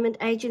employment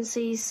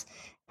agencies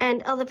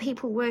and other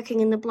people working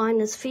in the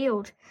blindness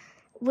field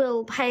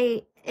will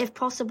pay, if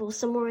possible,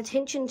 some more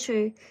attention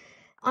to.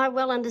 I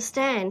well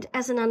understand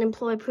as an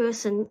unemployed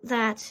person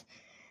that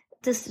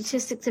the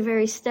statistics are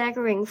very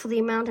staggering for the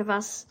amount of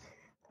us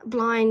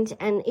blind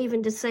and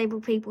even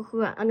disabled people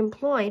who are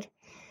unemployed.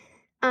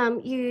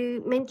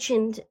 You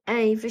mentioned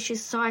a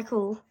vicious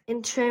cycle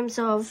in terms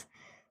of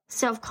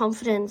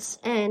self-confidence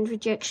and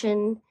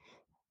rejection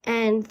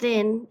and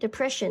then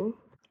depression.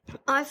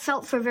 I've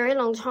felt for a very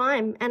long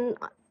time, and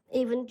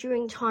even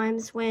during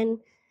times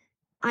when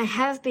I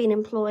have been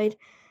employed,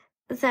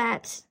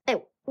 that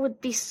it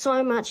would be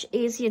so much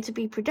easier to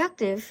be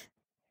productive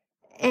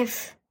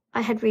if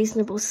I had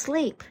reasonable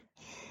sleep.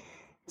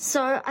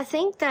 So I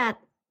think that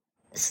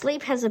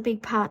sleep has a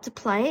big part to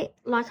play.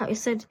 Like I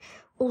said,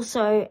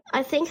 also,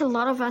 I think a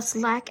lot of us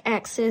lack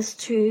access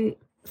to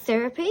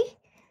therapy,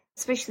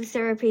 especially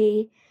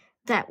therapy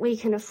that we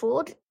can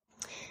afford.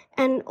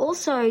 And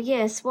also,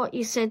 yes, what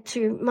you said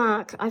to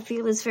Mark, I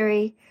feel is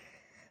very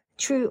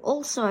true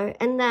also,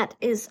 and that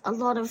is a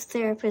lot of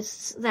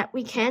therapists that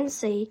we can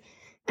see,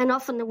 and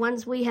often the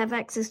ones we have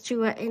access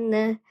to are in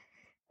the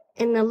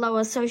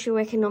lower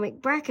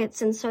socioeconomic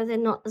brackets, and so they're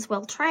not as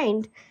well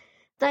trained.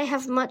 They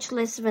have much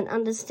less of an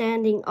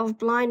understanding of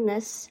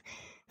blindness.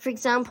 For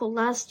example,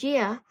 last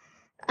year,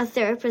 a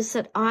therapist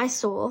that I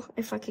saw,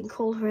 if I can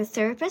call her a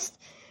therapist,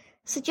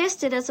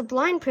 suggested as a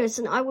blind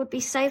person I would be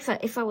safer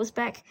if I was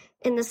back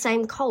in the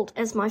same cult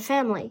as my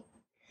family.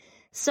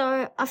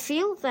 So I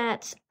feel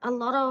that a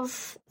lot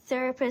of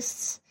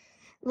therapists,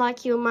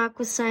 like you and Mark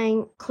was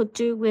saying, could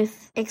do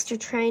with extra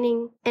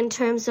training in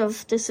terms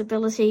of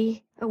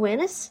disability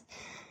awareness.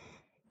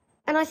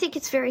 And I think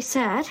it's very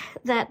sad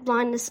that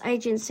blindness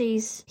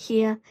agencies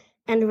here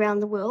and around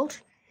the world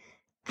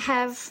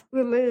have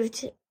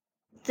removed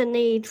the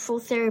need for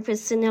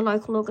therapists in their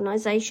local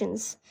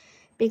organisations,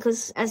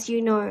 because as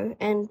you know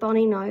and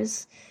Bonnie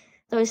knows,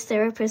 those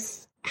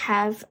therapists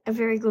have a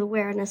very good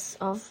awareness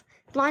of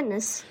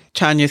blindness.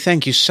 Tanya,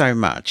 thank you so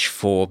much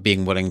for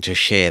being willing to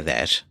share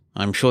that.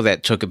 I'm sure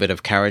that took a bit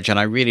of courage, and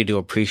I really do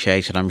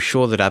appreciate it. I'm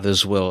sure that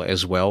others will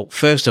as well.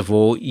 First of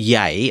all,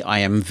 yay, I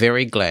am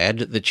very glad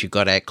that you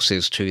got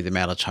access to the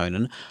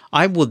melatonin.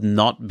 I would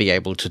not be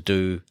able to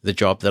do the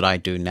job that I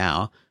do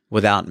now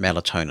without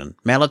melatonin.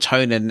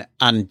 Melatonin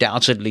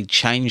undoubtedly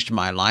changed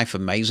my life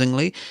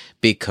amazingly,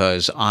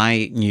 because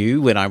I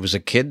knew when I was a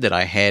kid that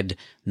I had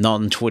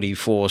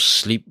non-24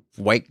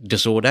 sleep-wake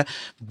disorder,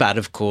 but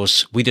of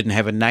course we didn't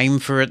have a name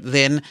for it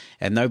then,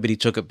 and nobody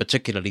took it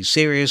particularly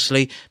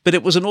seriously, but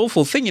it was an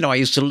awful thing. You know, I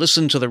used to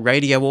listen to the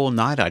radio all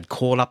night. I'd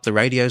call up the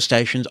radio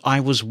stations. I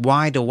was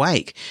wide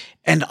awake,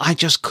 and I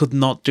just could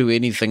not do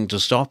anything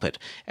to stop it.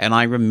 And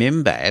I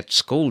remember at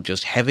school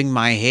just having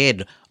my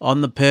head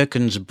on the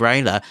Perkins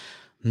Brailler,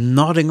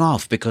 nodding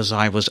off because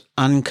I was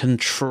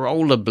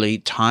uncontrollably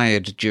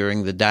tired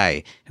during the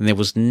day, and there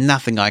was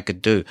nothing I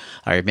could do.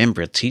 I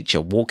remember a teacher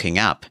walking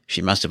up,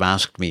 she must have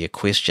asked me a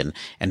question,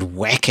 and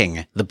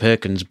whacking the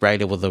Perkins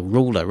Brailler with a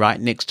ruler right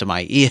next to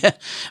my ear,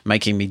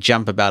 making me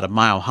jump about a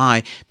mile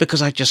high,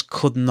 because I just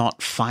could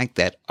not fight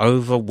that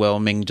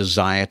overwhelming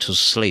desire to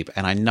sleep.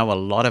 And I know a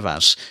lot of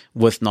us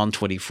with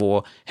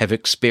non-24 have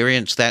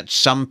experienced that.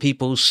 Some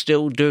people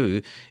still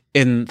do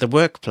in the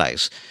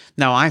workplace.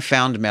 Now, I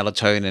found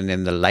melatonin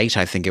in the late,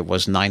 I think it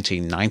was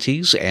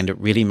 1990s, and it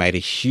really made a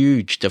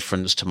huge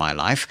difference to my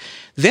life.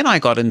 Then I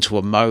got into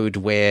a mode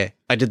where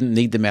I didn't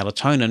need the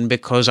melatonin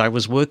because I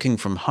was working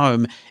from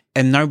home,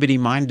 and nobody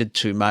minded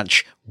too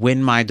much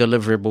when my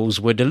deliverables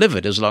were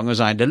delivered, as long as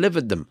I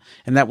delivered them.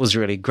 And that was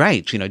really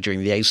great, you know,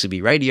 during the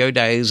ACB radio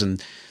days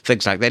and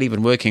things like that,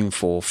 even working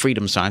for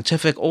Freedom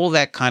Scientific, all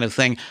that kind of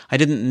thing. I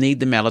didn't need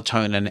the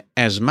melatonin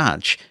as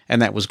much, and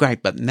that was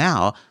great. But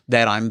now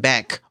that I'm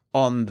back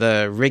on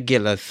the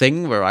regular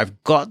thing where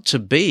I've got to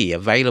be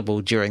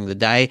available during the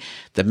day,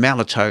 the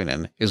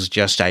melatonin is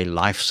just a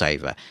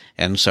lifesaver.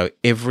 And so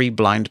every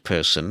blind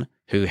person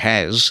who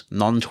has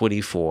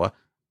non-24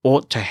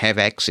 ought to have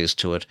access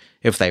to it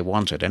if they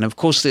want it. And of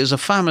course, there's a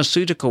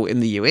pharmaceutical in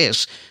the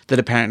US that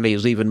apparently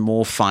is even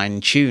more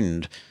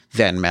fine-tuned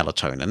than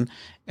melatonin,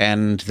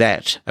 and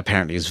that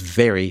apparently is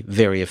very,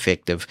 very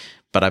effective.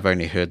 But I've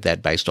only heard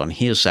that based on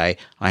hearsay.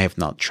 I have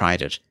not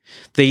tried it.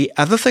 The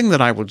other thing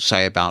that I would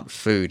say about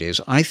food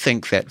is I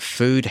think that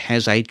food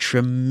has a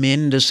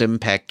tremendous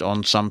impact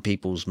on some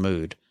people's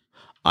mood.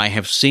 I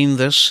have seen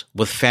this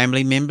with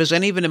family members,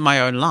 and even in my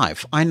own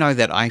life. I know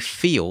that I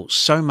feel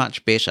so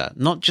much better,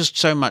 not just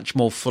so much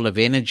more full of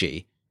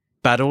energy,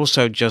 but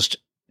also just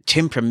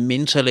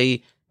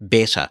temperamentally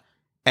better,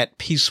 at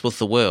peace with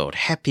the world,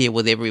 happier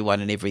with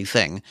everyone and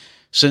everything,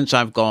 since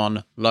I've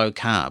gone low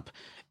carb.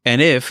 And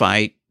if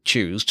I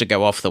choose to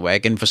go off the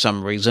wagon for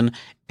some reason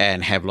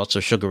and have lots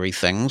of sugary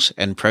things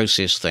and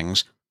processed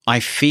things,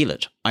 I feel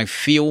it. I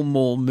feel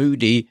more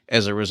moody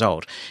as a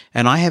result.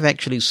 And I have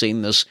actually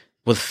seen this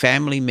with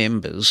family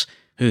members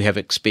who have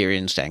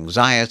experienced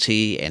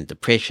anxiety and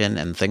depression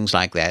and things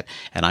like that.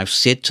 And I've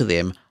said to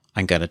them,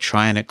 I'm going to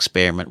try an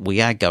experiment.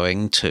 We are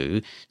going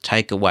to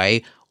take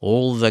away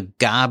all the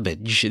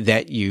garbage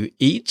that you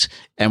eat,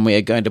 and we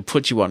are going to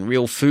put you on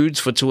real foods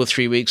for 2 or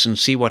 3 weeks and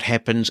see what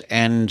happens.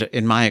 And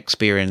in my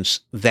experience,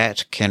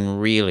 that can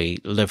really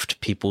lift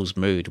people's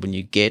mood when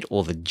you get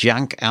all the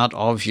junk out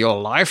of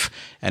your life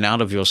and out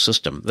of your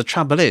system. The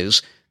trouble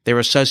is, there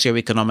are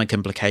socioeconomic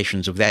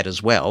implications of that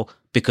as well,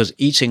 because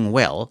eating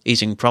well,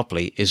 eating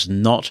properly, is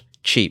not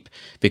cheap,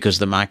 because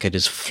the market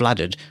is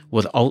flooded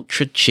with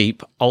ultra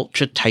cheap,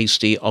 ultra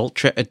tasty,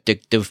 ultra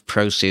addictive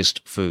processed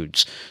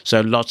foods.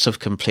 So lots of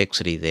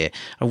complexity there.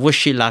 I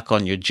wish you luck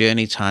on your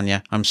journey,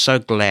 Tanya. I'm so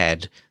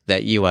glad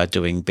that you are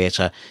doing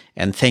better,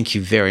 and thank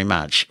you very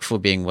much for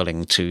being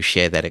willing to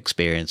share that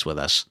experience with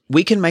us.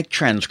 We can make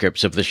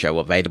transcripts of the show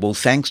available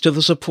thanks to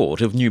the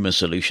support of Numa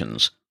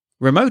Solutions.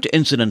 Remote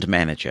Incident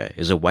Manager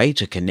is a way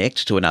to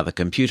connect to another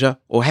computer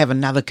or have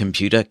another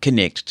computer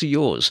connect to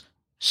yours.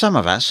 Some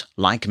of us,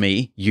 like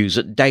me, use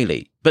it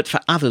daily, but for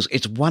others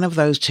it's one of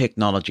those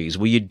technologies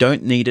where you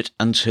don't need it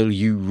until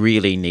you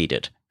really need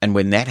it, and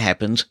when that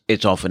happens,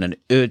 it's often an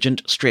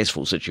urgent,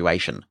 stressful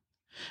situation.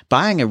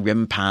 Buying a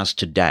RIM pass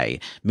today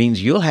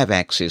means you'll have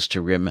access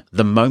to RIM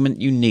the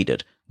moment you need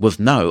it, with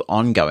no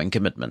ongoing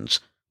commitments.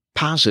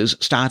 Passes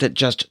start at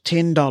just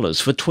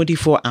 $10 for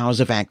 24 hours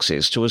of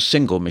access to a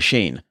single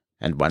machine,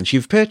 and once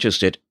you've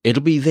purchased it,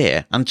 it'll be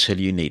there until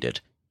you need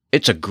it.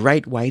 It's a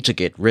great way to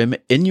get RIM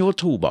in your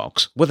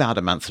toolbox without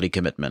a monthly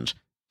commitment.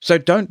 So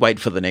don't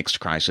wait for the next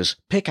crisis.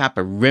 Pick up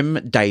a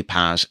RIM Day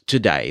Pass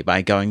today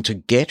by going to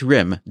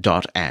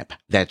getrim.app.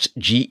 That's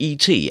GETRIM.app.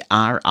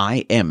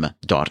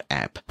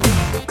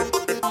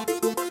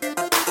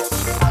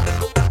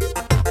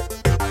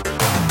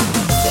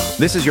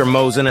 This is your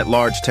Mosen at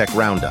Large Tech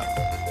Roundup.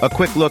 A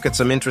quick look at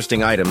some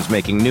interesting items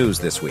making news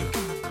this week.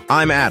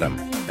 I'm Adam,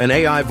 an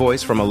AI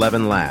voice from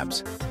 11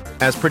 Labs.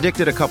 As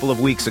predicted a couple of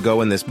weeks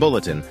ago in this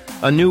bulletin,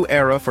 a new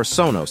era for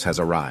Sonos has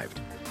arrived.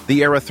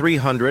 The Era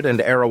 300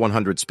 and Era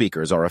 100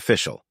 speakers are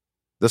official.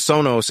 The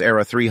Sonos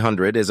Era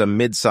 300 is a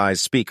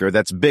mid-size speaker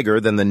that's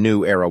bigger than the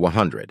new Era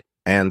 100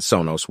 and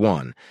Sonos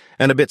One,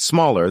 and a bit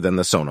smaller than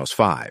the Sonos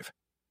 5.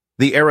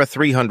 The Era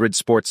 300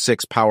 sports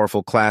 6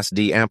 powerful Class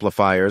D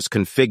amplifiers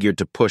configured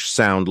to push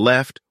sound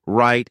left,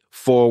 right,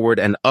 forward,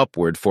 and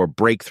upward for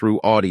breakthrough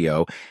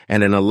audio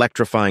and an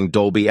electrifying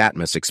Dolby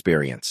Atmos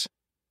experience.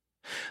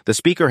 The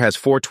speaker has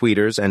 4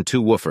 tweeters and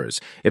 2 woofers.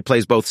 It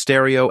plays both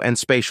stereo and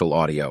spatial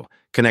audio.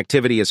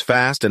 Connectivity is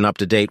fast and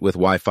up-to-date with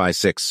Wi-Fi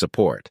 6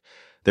 support.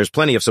 There's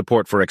plenty of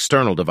support for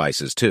external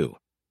devices, too.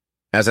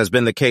 As has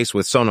been the case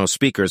with Sonos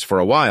speakers for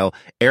a while,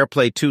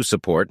 AirPlay 2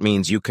 support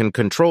means you can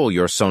control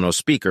your Sonos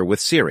speaker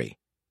with Siri.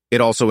 It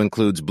also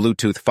includes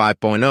Bluetooth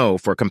 5.0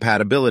 for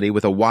compatibility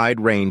with a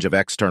wide range of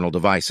external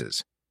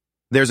devices.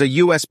 There's a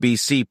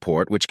USB-C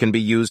port which can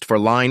be used for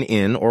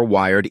line-in or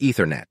wired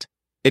Ethernet.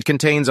 It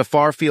contains a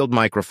far-field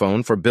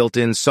microphone for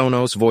built-in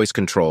Sonos voice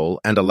control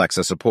and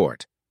Alexa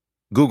support.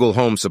 Google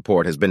Home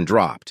support has been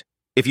dropped.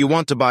 If you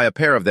want to buy a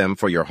pair of them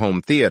for your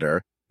home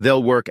theater,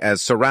 they'll work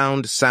as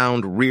surround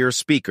sound rear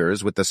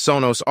speakers with the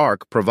Sonos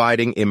Arc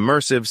providing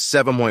immersive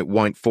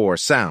 7.1.4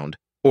 sound,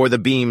 or the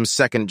Beam's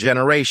second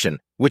generation,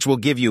 which will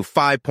give you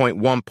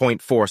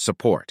 5.1.4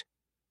 support.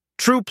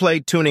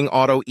 TruePlay Tuning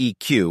Auto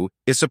EQ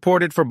is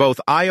supported for both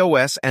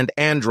iOS and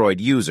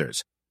Android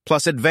users,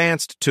 plus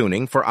advanced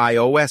tuning for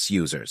iOS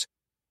users.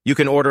 You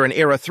can order an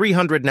Era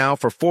 300 now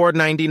for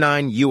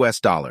 $499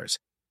 US.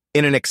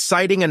 In an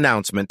exciting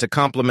announcement to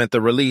complement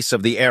the release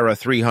of the Era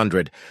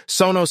 300,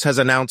 Sonos has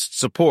announced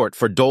support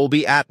for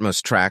Dolby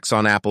Atmos tracks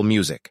on Apple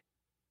Music.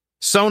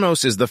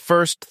 Sonos is the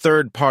first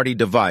third-party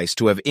device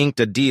to have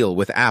inked a deal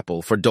with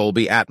Apple for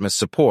Dolby Atmos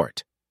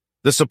support.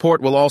 The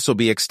support will also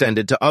be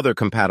extended to other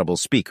compatible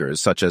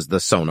speakers, such as the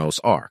Sonos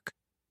Arc.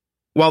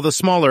 While the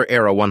smaller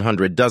Era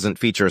 100 doesn't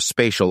feature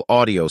spatial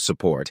audio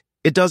support,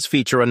 it does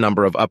feature a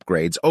number of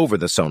upgrades over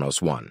the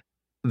Sonos One.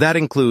 That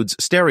includes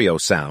stereo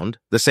sound,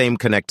 the same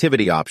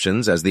connectivity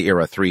options as the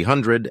Era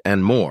 300,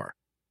 and more.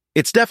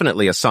 It's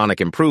definitely a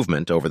sonic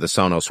improvement over the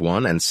Sonos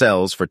One and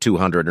sells for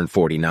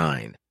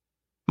 $249.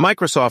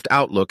 Microsoft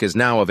Outlook is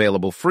now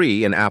available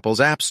free in Apple's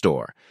App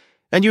Store,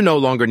 and you no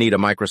longer need a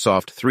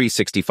Microsoft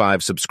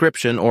 365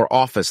 subscription or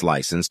Office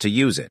license to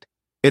use it.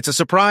 It's a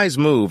surprise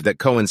move that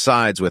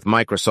coincides with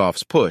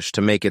Microsoft's push to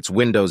make its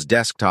Windows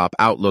desktop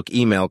Outlook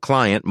email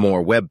client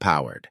more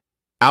web-powered.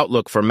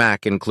 Outlook for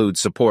Mac includes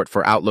support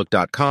for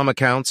Outlook.com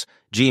accounts,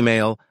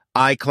 Gmail,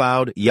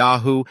 iCloud,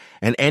 Yahoo,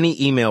 and any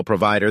email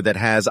provider that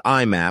has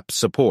IMAP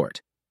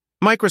support.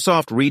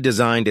 Microsoft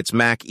redesigned its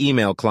Mac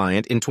email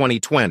client in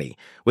 2020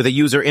 with a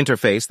user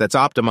interface that's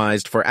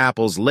optimized for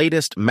Apple's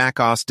latest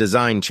macOS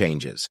design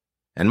changes.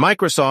 And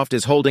Microsoft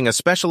is holding a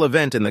special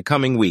event in the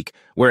coming week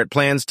where it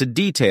plans to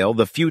detail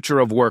the future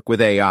of work with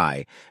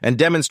AI and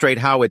demonstrate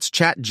how its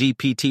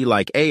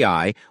ChatGPT-like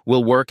AI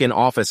will work in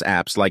Office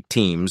apps like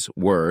Teams,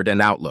 Word,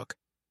 and Outlook.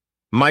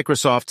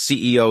 Microsoft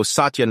CEO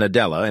Satya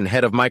Nadella and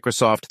head of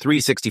Microsoft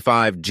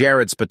 365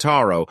 Jared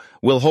Spataro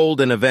will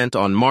hold an event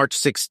on March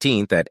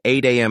 16th at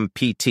 8 a.m.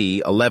 PT,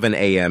 11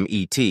 a.m.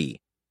 ET.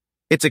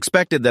 It's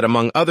expected that,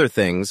 among other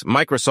things,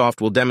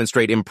 Microsoft will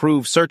demonstrate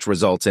improved search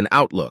results in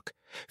Outlook,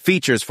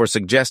 features for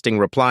suggesting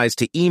replies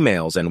to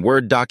emails, and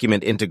Word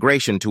document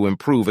integration to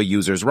improve a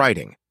user's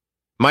writing.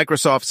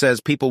 Microsoft says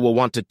people will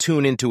want to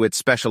tune into its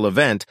special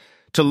event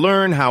to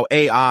learn how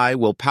AI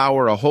will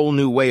power a whole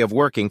new way of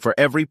working for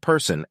every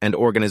person and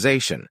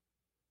organization.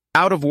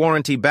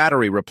 Out-of-warranty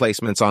battery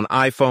replacements on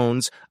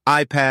iPhones,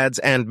 iPads,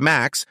 and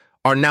Macs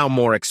are now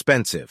more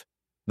expensive.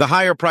 The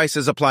higher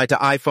prices apply to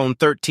iPhone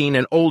 13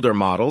 and older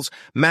models,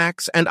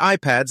 Macs, and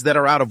iPads that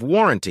are out of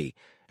warranty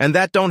and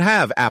that don't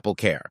have Apple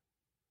Care.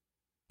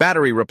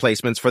 Battery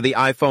replacements for the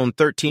iPhone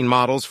 13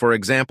 models, for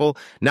example,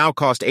 now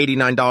cost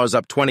 $89,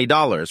 up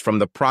 $20 from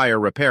the prior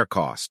repair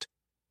cost.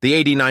 The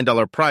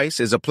 $89 price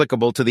is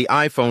applicable to the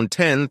iPhone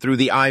 10 through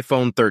the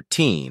iPhone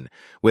 13,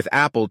 with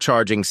Apple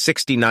charging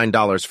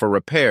 $69 for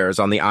repairs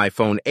on the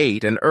iPhone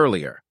 8 and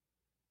earlier.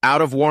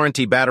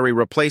 Out-of-warranty battery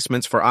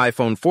replacements for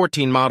iPhone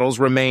 14 models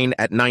remain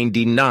at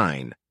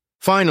 $99.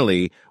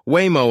 Finally,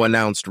 Waymo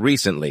announced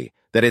recently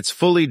that its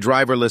fully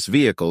driverless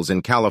vehicles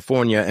in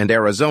California and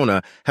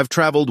Arizona have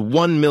traveled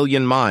 1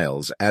 million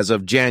miles as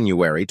of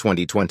January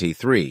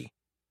 2023.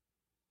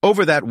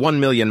 Over that 1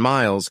 million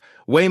miles,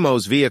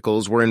 Waymo's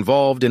vehicles were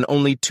involved in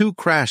only 2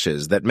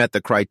 crashes that met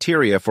the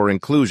criteria for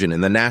inclusion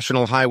in the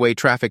National Highway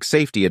Traffic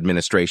Safety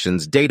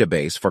Administration's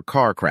database for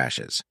car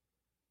crashes.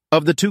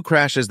 Of the 2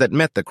 crashes that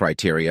met the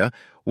criteria,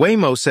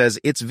 Waymo says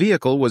its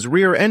vehicle was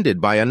rear-ended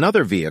by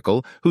another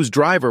vehicle whose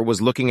driver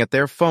was looking at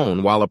their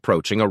phone while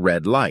approaching a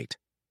red light.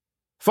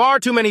 Far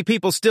too many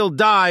people still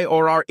die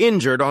or are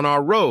injured on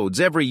our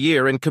roads every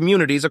year in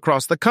communities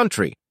across the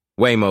country,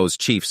 Waymo's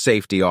chief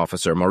safety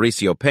officer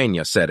Mauricio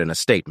Peña said in a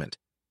statement.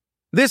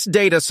 This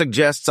data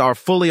suggests our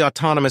fully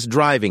autonomous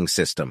driving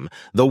system,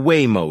 the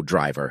Waymo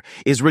Driver,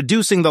 is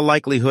reducing the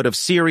likelihood of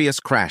serious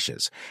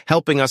crashes,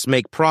 helping us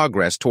make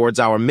progress towards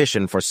our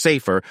mission for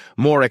safer,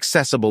 more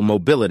accessible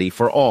mobility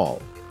for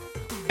all.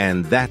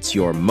 And that's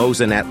your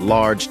Mosen at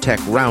Large Tech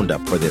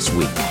Roundup for this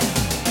week.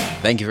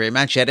 Thank you very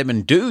much, Adam.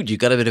 And dude, you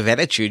got a bit of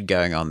attitude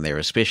going on there,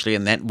 especially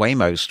in that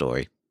Waymo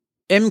story.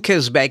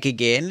 Imka's back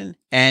again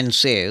and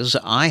says,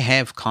 I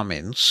have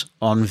comments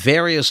on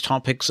various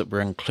topics that were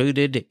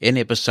included in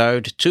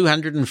episode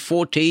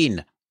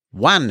 214.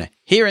 1.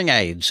 Hearing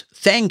aids.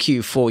 Thank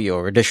you for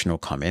your additional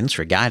comments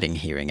regarding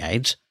hearing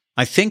aids.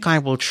 I think I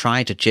will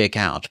try to check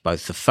out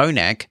both the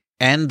Phonak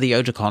and the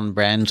Oticon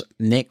brands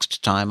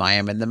next time I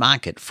am in the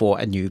market for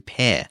a new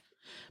pair.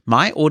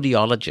 My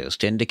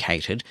audiologist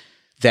indicated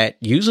that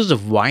users of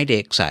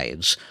Widex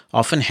aids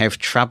often have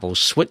trouble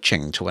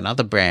switching to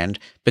another brand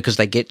because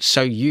they get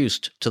so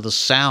used to the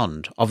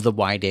sound of the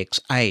Widex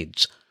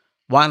aids.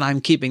 While I'm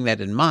keeping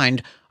that in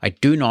mind, I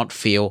do not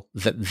feel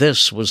that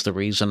this was the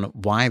reason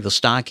why the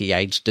Starkey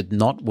aids did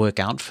not work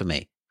out for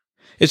me.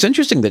 It's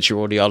interesting that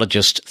your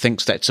audiologist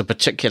thinks that's a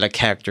particular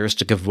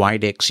characteristic of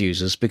Widex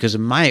users, because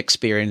in my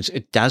experience,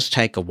 it does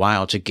take a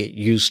while to get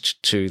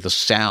used to the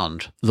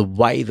sound, the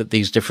way that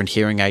these different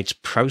hearing aids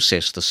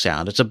process the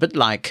sound. It's a bit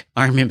like,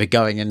 I remember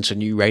going into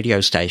new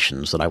radio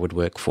stations that I would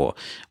work for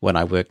when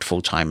I worked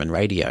full-time in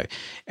radio,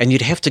 and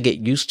you'd have to get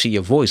used to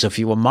your voice. If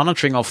you were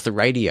monitoring off the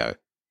radio,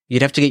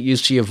 you'd have to get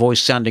used to your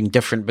voice sounding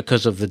different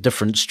because of the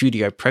different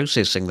studio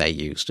processing they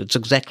used. It's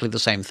exactly the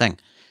same thing.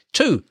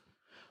 2.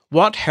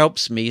 What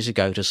helps me to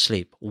go to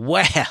sleep?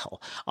 Well,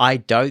 I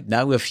don't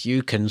know if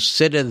you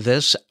consider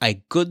this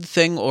a good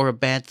thing or a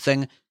bad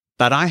thing,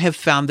 but I have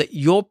found that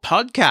your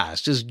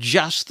podcast is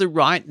just the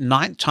right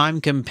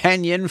nighttime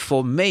companion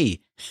for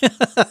me.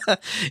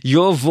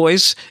 Your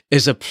voice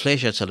is a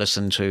pleasure to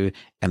listen to,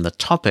 and the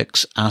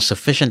topics are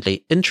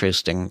sufficiently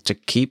interesting to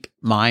keep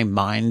my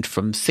mind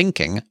from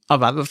thinking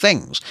of other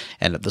things,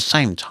 and at the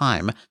same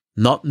time,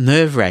 not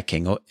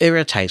nerve-wracking or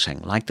irritating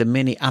like the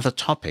many other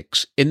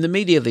topics in the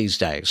media these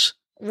days.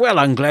 Well,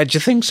 I'm glad you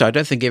think so. I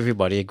don't think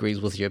everybody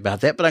agrees with you about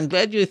that, but I'm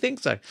glad you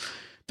think so.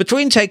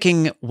 Between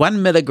taking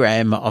 1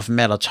 milligram of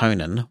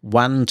melatonin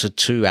 1 to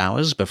 2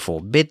 hours before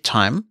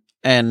bedtime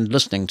and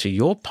listening to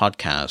your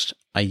podcast,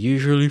 I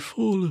usually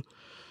fall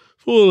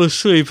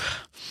asleep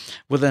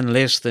within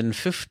less than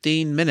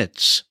 15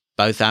 minutes,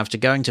 both after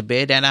going to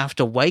bed and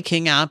after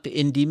waking up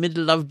in the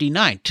middle of the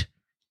night.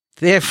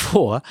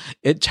 Therefore,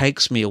 it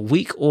takes me a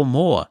week or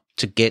more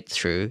to get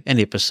through an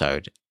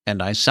episode, and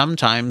I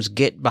sometimes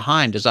get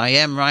behind, as I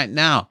am right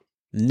now.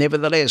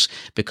 Nevertheless,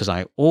 because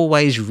I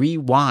always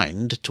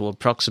rewind to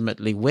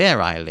approximately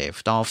where I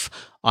left off,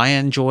 I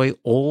enjoy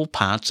all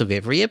parts of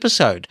every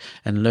episode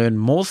and learn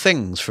more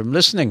things from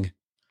listening.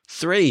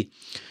 3.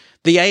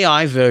 The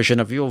AI version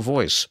of your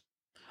voice.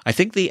 I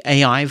think the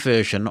AI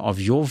version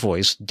of your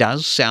voice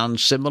does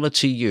sound similar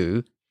to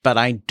you, but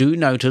I do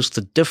notice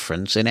the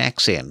difference in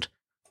accent.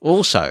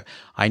 Also,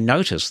 I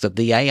notice that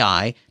the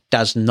AI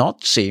does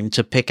not seem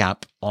to pick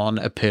up on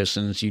a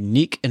person's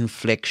unique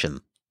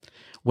inflection.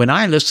 when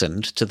I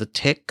listened to the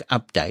tech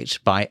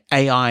update by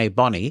AI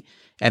Bonnie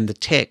and the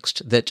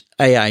text that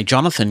AI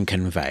Jonathan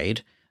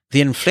conveyed,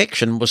 the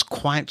inflection was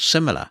quite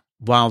similar,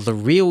 while the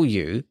real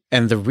you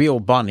and the real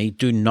Bonnie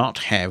do not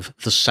have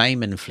the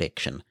same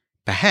inflection.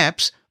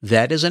 Perhaps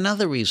that is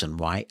another reason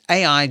why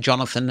AI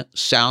Jonathan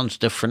sounds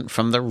different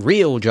from the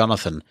real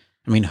Jonathan.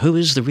 I mean, who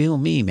is the real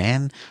me,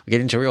 man? We're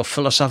getting into real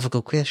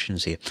philosophical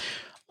questions here.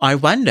 I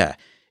wonder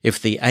if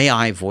the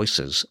AI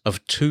voices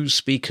of two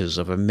speakers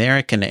of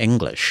American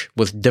English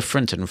with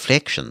different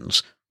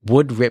inflections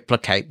would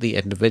replicate the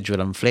individual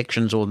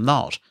inflections or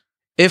not.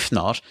 If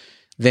not,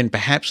 then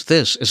perhaps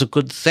this is a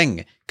good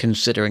thing,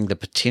 considering the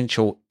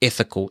potential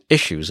ethical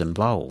issues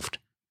involved.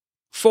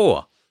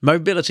 4.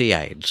 Mobility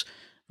aids.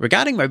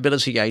 Regarding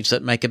mobility aids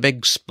that make a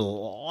big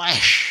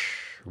splash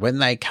when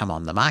they come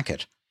on the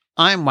market,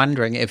 I'm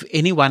wondering if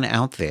anyone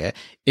out there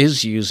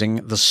is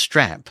using the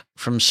Strap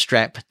from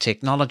Strap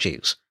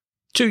Technologies.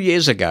 2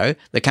 years ago,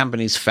 the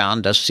company's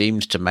founder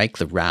seemed to make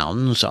the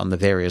rounds on the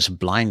various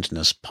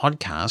blindness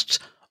podcasts,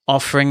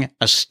 offering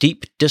a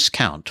steep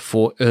discount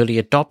for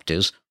early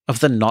adopters of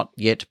the not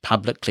yet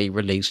publicly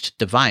released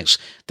device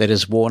that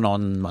is worn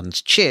on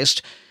one's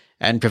chest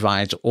and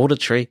provides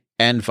auditory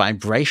and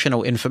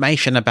vibrational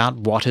information about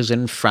what is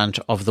in front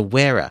of the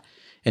wearer,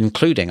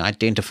 including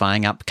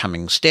identifying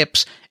upcoming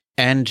steps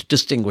and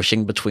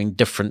distinguishing between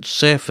different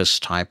surface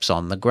types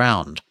on the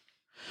ground.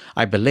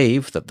 I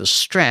believe that the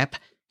Strap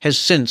has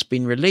since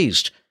been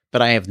released,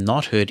 but I have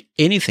not heard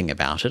anything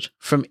about it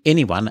from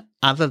anyone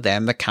other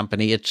than the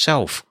company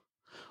itself.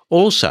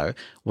 Also,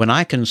 when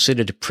I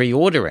considered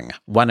pre-ordering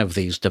one of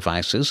these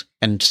devices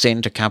and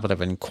sent a couple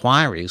of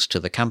inquiries to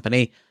the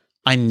company,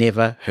 I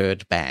never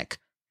heard back.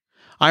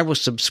 I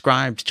was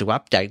subscribed to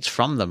updates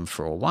from them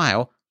for a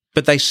while,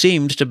 but they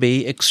seemed to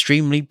be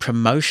extremely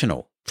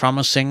promotional,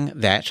 promising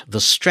that the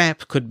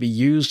Strap could be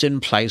used in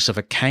place of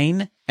a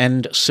cane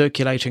and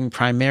circulating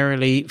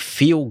primarily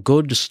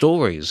feel-good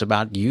stories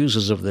about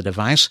users of the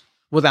device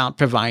without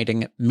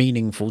providing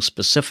meaningful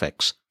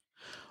specifics.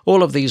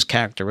 All of these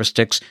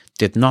characteristics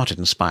did not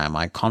inspire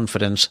my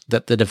confidence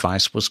that the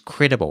device was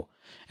credible,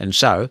 and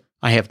so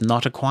I have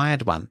not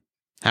acquired one.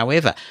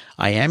 However,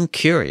 I am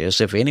curious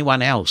if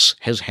anyone else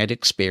has had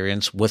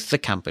experience with the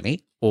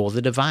company or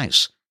the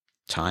device.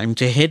 Time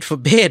to head for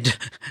bed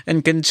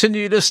and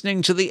continue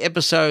listening to the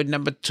episode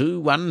number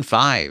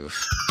 215.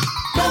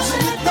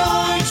 Mosen at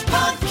Large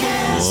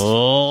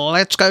Podcast.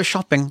 Let's go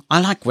shopping.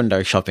 I like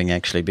window shopping,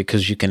 actually,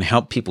 because you can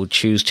help people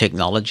choose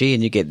technology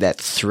and you get that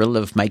thrill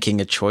of making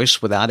a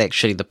choice without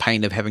actually the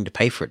pain of having to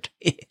pay for it.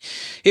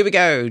 Here we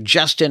go.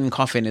 Justin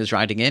Coffin is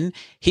writing in.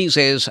 He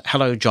says,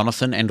 "Hello,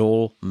 Jonathan and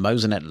all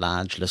Mosen at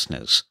Large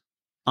listeners.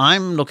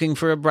 I'm looking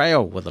for a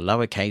Braille with a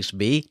lowercase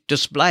b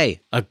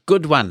display, a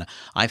good one.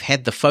 I've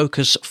had the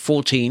Focus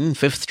 14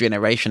 5th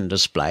generation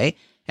display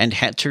and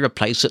had to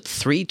replace it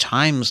 3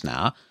 times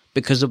now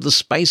because of the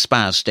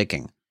spacebar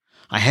sticking.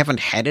 I haven't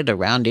had it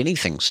around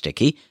anything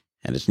sticky,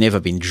 and it's never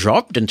been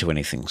dropped into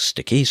anything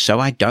sticky, so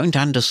I don't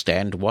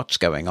understand what's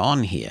going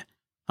on here.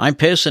 I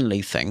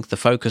personally think the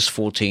Focus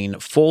 14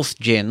 4th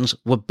gens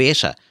were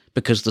better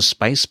because the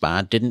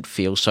spacebar didn't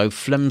feel so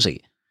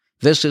flimsy.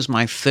 This is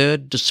my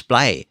 3rd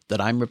display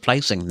that I'm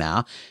replacing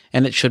now,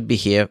 and it should be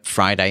here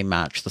Friday,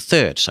 March the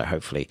 3rd, so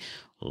hopefully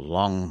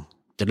long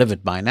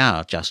delivered by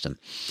now, Justin.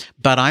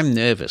 But I'm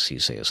nervous," he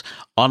says.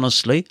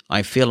 "Honestly,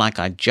 I feel like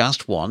I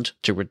just want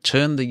to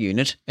return the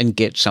unit and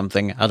get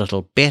something a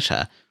little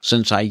better,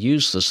 since I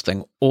use this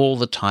thing all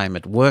the time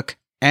at work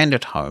and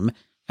at home,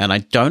 and I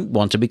don't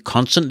want to be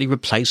constantly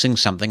replacing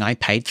something I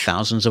paid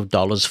thousands of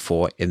dollars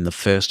for in the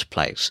first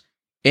place.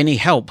 Any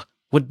help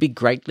would be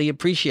greatly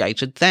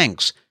appreciated.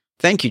 Thanks."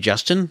 Thank you,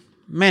 Justin.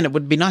 Man, it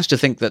would be nice to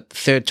think that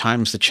 3rd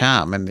time's the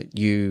charm and that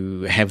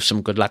you have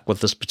some good luck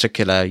with this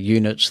particular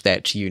unit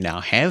that you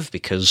now have,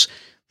 because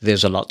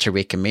there's a lot to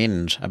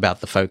recommend about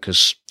the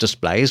Focus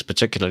displays,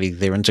 particularly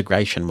their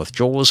integration with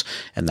JAWS,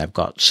 and they've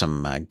got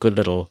some good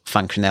little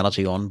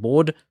functionality on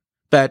board.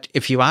 But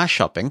if you are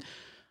shopping,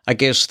 I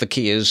guess the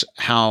key is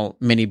how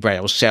many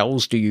Braille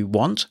cells do you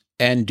want,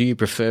 and do you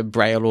prefer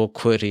Braille or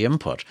QWERTY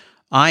input?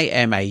 I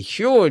am a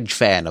huge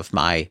fan of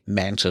my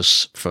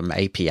Mantis from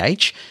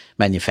APH,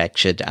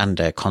 manufactured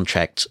under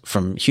contract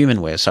from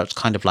Humanware, so it's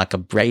kind of like a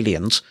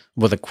Brailliant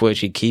with a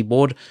QWERTY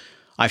keyboard.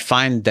 I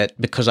find that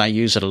because I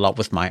use it a lot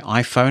with my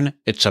iPhone,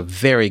 it's a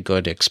very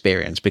good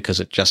experience because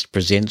it just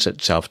presents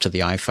itself to the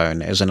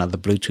iPhone as another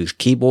Bluetooth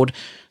keyboard,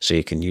 so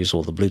you can use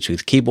all the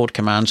Bluetooth keyboard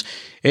commands.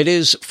 It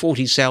is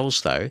 40 cells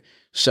though,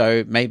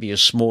 so maybe a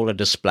smaller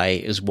display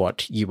is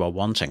what you are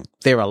wanting.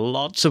 There are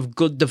lots of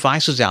good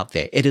devices out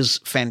there. It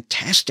is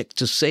fantastic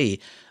to see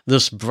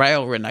this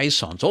Braille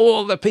renaissance.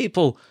 All the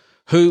people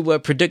who were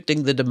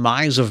predicting the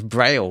demise of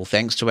Braille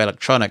thanks to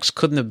electronics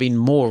couldn't have been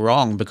more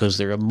wrong, because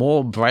there are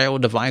more Braille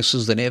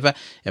devices than ever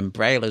and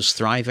Braille is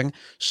thriving.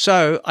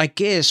 So I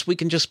guess we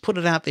can just put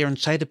it out there and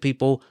say to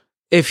people,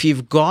 if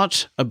you've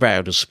got a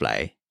Braille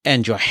display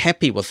and you're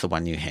happy with the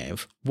one you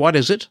have, what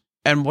is it?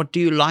 And what do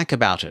you like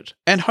about it?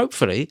 And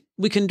hopefully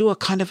we can do a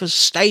kind of a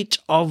state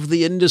of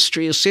the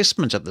industry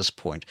assessment at this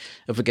point.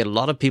 If we get a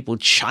lot of people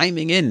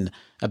chiming in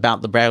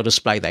about the Braille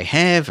display they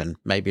have, and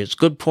maybe its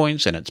good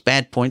points and its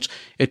bad points,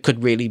 it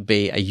could really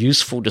be a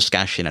useful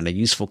discussion and a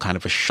useful kind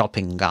of a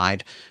shopping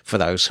guide for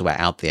those who are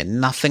out there.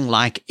 Nothing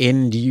like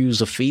end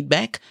user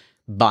feedback,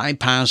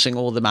 bypassing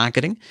all the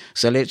marketing.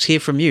 So let's hear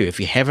from you.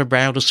 If you have a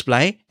Braille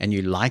display and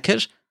you like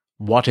it,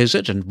 what is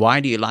it and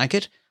why do you like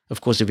it? Of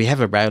course, if you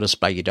have a Braille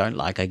display you don't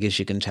like, I guess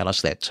you can tell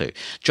us that too.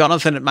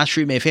 Jonathan at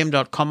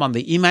mushroomfm.com on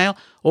the email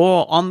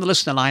or on the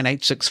listener line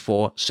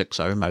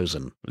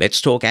 864-60-MOSEN.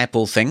 Let's talk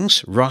Apple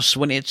things. Ross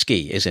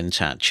Winetsky is in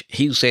touch.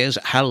 He says,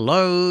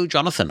 "Hello,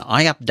 Jonathan.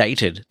 I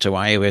updated to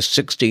iOS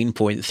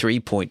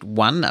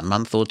 16.3.1 a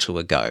month or two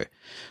ago.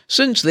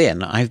 Since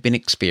then, I've been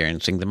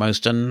experiencing the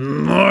most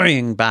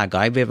annoying bug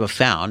I've ever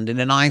found in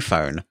an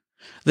iPhone.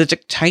 The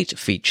dictate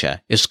feature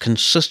is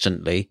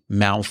consistently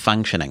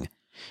malfunctioning.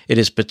 It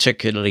is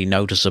particularly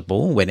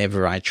noticeable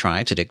whenever I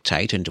try to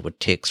dictate into a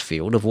text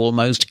field of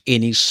almost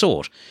any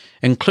sort,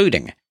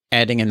 including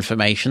adding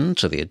information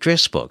to the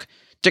address book,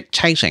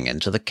 dictating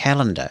into the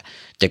calendar,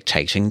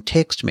 dictating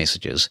text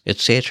messages,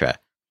 etc.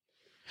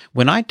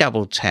 When I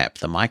double-tap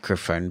the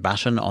microphone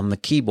button on the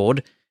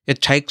keyboard,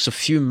 it takes a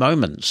few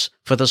moments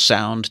for the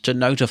sound to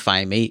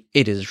notify me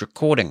it is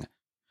recording.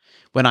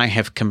 When I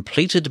have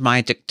completed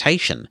my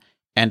dictation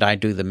and I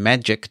do the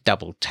magic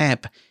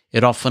double-tap,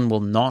 it often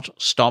will not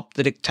stop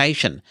the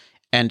dictation,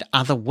 and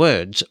other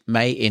words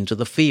may enter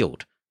the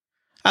field.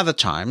 Other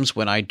times,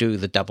 when I do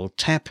the double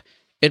tap,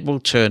 it will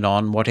turn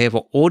on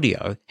whatever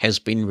audio has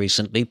been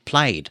recently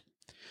played.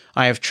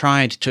 I have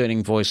tried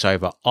turning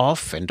VoiceOver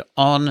off and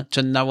on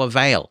to no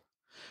avail.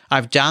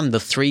 I've done the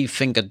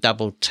 3-finger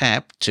double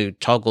tap to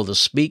toggle the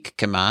speak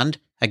command,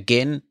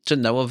 again to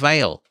no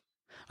avail.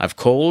 I've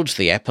called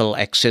the Apple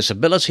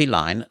accessibility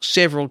line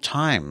several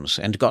times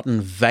and gotten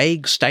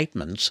vague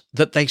statements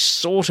that they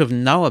sort of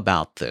know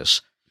about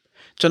this.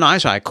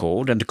 Tonight I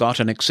called and got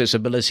an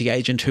accessibility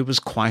agent who was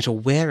quite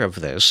aware of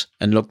this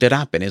and looked it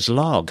up in his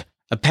log.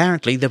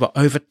 Apparently there were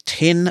over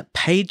 10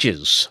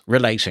 pages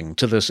relating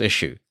to this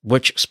issue,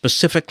 which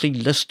specifically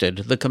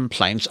listed the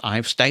complaints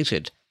I've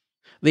stated.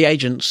 The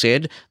agent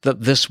said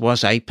that this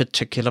was a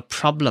particular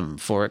problem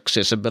for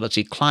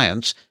accessibility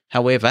clients.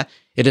 However,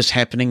 it is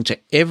happening to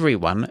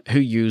everyone who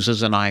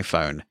uses an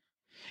iPhone.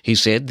 He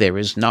said there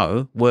is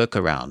no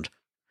workaround.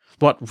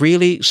 What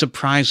really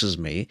surprises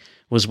me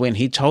was when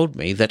he told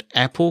me that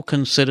Apple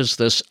considers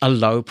this a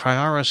low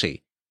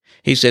priority.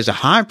 He says a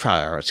high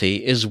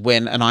priority is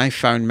when an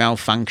iPhone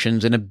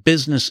malfunctions in a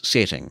business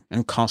setting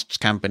and costs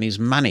companies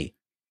money.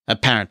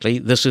 Apparently,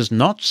 this is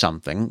not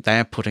something they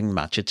are putting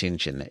much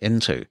attention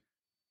into.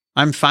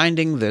 I'm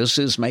finding this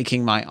is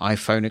making my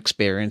iPhone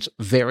experience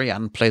very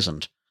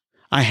unpleasant.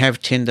 I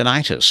have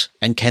tendinitis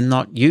and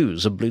cannot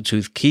use a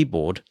Bluetooth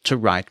keyboard to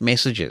write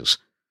messages.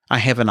 I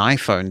have an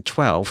iPhone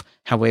 12,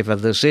 however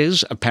this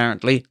is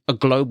apparently a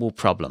global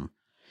problem.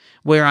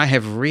 Where I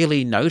have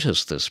really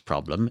noticed this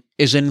problem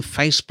is in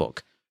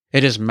Facebook.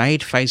 It has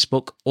made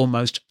Facebook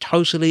almost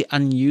totally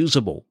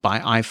unusable by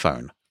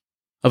iPhone.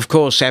 Of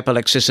course, Apple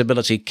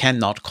Accessibility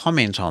cannot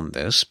comment on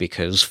this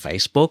because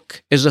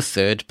Facebook is a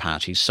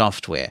third-party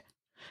software.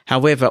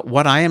 However,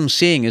 what I am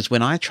seeing is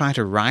when I try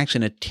to write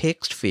in a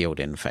text field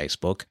in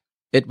Facebook,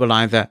 it will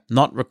either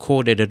not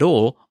record it at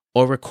all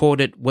or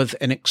record it with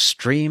an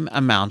extreme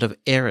amount of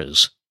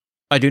errors.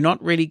 I do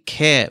not really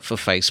care for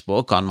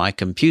Facebook on my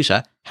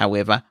computer.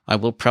 However, I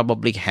will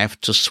probably have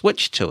to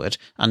switch to it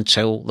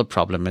until the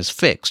problem is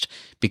fixed,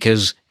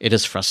 because it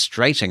is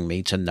frustrating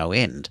me to no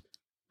end.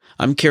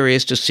 I'm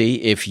curious to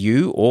see if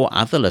you or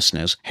other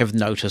listeners have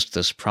noticed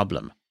this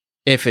problem.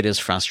 If it is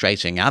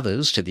frustrating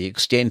others to the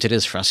extent it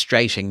is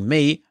frustrating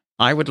me,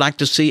 I would like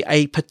to see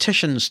a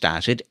petition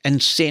started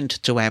and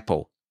sent to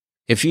Apple.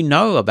 If you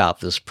know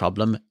about this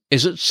problem,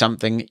 is it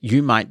something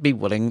you might be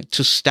willing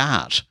to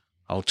start?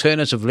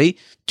 Alternatively,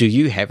 do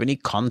you have any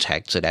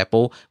contacts at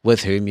Apple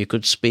with whom you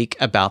could speak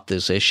about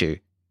this issue?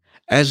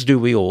 As do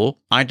we all,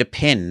 I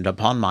depend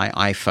upon my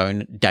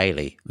iPhone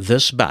daily.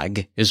 This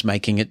bug is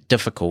making it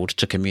difficult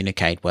to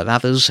communicate with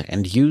others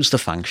and use the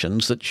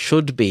functions that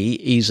should be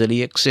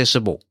easily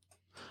accessible.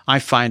 I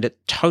find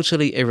it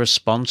totally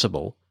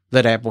irresponsible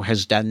that Apple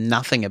has done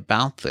nothing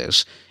about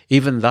this,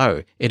 even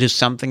though it is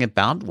something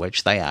about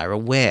which they are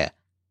aware.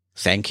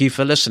 Thank you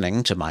for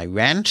listening to my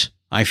rant.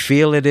 I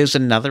feel it is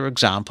another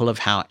example of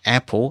how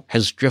Apple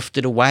has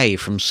drifted away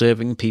from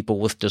serving people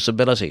with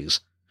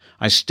disabilities.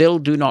 I still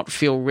do not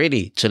feel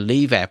ready to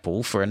leave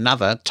Apple for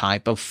another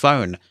type of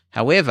phone.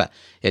 However,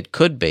 it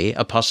could be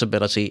a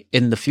possibility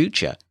in the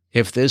future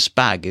if this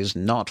bug is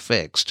not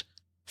fixed.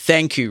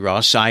 Thank you,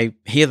 Ross. I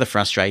hear the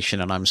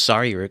frustration and I'm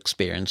sorry you're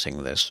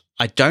experiencing this.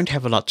 I don't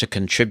have a lot to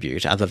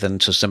contribute other than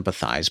to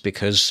sympathize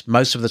because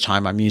most of the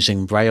time I'm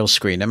using Braille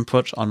screen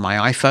input on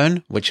my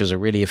iPhone, which is a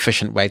really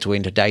efficient way to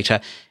enter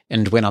data.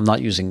 And when I'm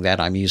not using that,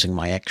 I'm using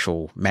my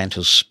actual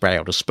Mantis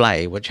Braille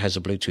display, which has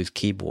a Bluetooth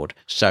keyboard.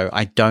 So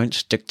I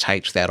don't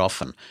dictate that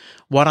often.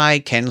 What I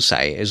can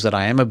say is that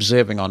I am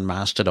observing on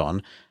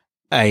Mastodon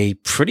a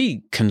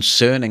pretty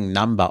concerning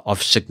number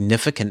of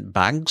significant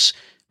bugs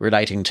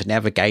relating to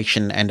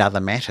navigation and other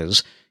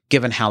matters,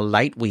 given how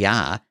late we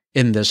are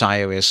in this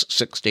iOS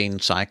 16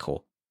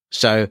 cycle.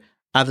 So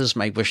others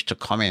may wish to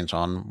comment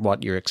on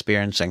what you're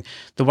experiencing.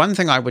 The one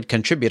thing I would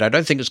contribute, I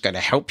don't think it's going to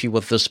help you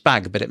with this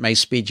bug, but it may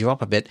speed you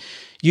up a bit.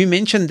 You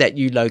mentioned that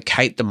you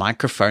locate the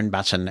microphone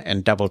button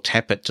and double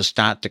tap it to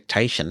start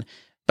dictation,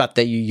 but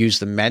that you use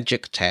the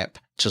magic tap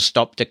to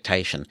stop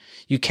dictation.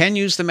 You can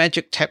use the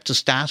magic tap to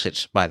start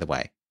it, by the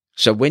way.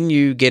 So when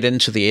you get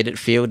into the edit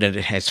field and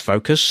it has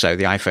focus, so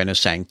the iPhone is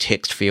saying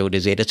text field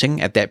is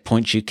editing, at that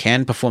point you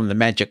can perform the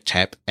magic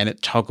tap and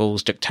it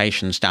toggles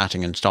dictation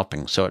starting and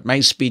stopping. So it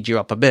may speed you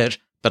up a bit,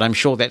 but I'm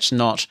sure that's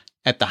not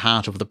at the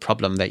heart of the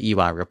problem that you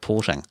are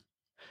reporting.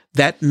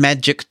 That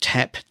magic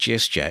tap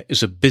gesture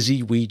is a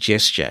busy wee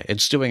gesture.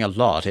 It's doing a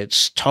lot.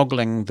 It's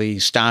toggling the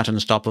start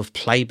and stop of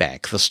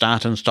playback, the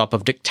start and stop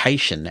of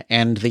dictation,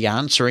 and the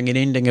answering and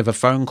ending of a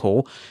phone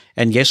call.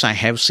 And yes, I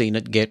have seen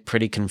it get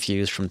pretty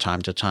confused from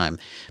time to time.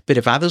 But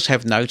if others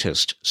have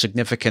noticed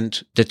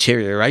significant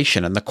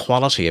deterioration in the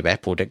quality of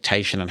Apple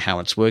dictation and how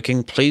it's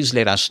working, please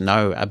let us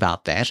know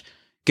about that.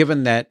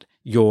 Given that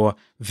your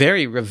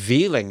very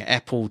revealing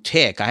Apple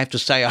tech, I have to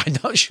say I'm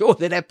not sure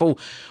that Apple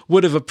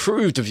would have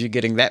approved of you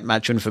getting that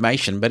much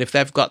information, but if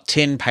they've got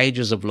 10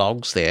 pages of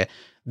logs there,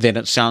 then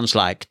it sounds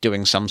like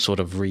doing some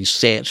sort of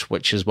reset,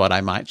 which is what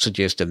I might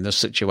suggest in this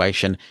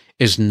situation,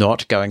 is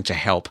not going to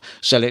help.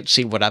 So let's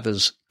see what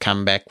others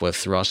come back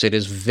with, Ross. It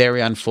is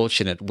very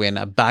unfortunate when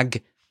a bug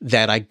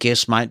that I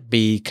guess might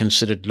be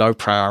considered low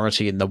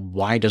priority in the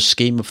wider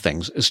scheme of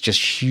things is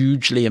just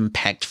hugely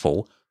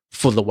impactful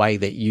for the way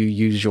that you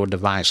use your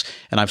device.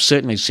 And I've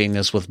certainly seen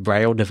this with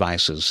Braille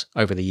devices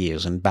over the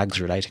years and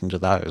bugs relating to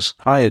those.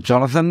 Hi,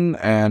 Jonathan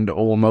and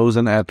all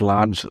Mosen at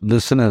Large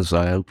listeners.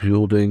 I hope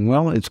you're doing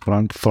well. It's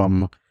Grant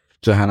from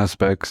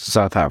Johannesburg,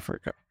 South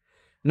Africa.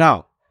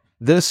 Now,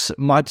 this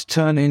might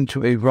turn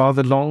into a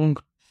rather long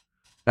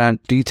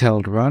and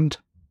detailed rant,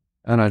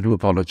 and I do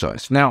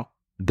apologize. Now,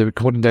 the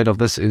recording date of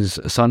this is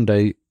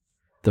Sunday,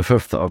 the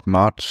 5th of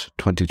March,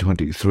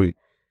 2023.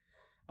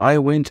 I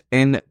went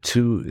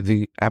into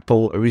the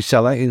Apple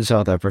reseller in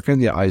South Africa,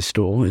 the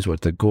iStore is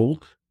what they're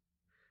called,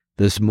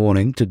 this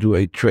morning to do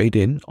a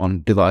trade-in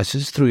on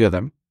devices, 3 of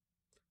them.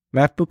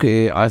 MacBook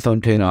Air,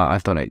 iPhone XR,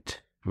 iPhone 8,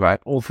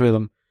 right? All 3 of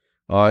them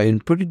are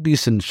in pretty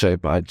decent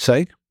shape, I'd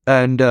say.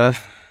 And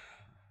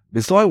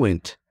before I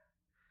went,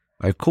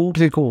 I called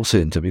the call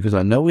center because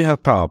I know we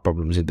have power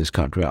problems in this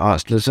country. I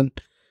asked, listen,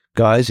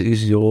 guys,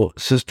 is your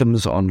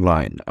systems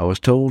online? I was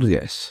told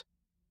yes.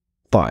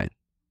 Fine.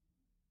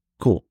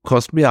 Cool.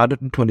 Cost me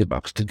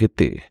 $120 to get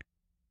there.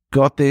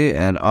 Got there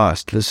and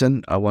asked,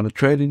 listen, I want to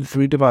trade in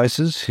 3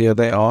 devices. Here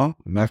they are.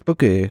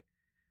 MacBook Air,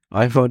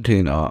 iPhone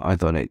XR,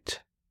 iPhone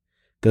 8.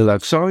 They're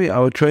like, sorry,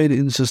 our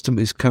trade-in system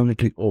is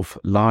currently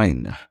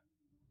offline.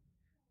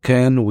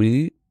 Can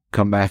we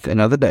come back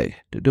another day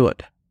to do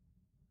it?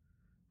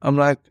 I'm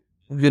like,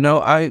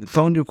 I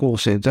phoned your call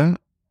center.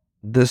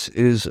 This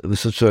is the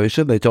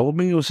situation. They told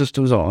me your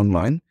systems are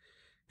online.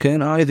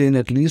 Can I then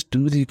at least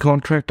do the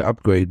contract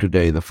upgrade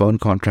today, the phone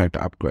contract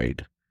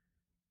upgrade,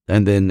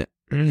 and then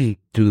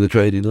do the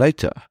trade-in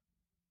later,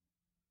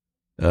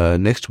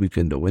 next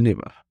weekend or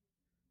whenever?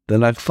 They're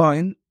like,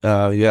 fine,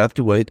 you have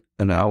to wait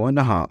an hour and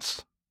a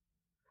half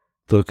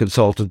for a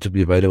consultant to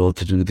be available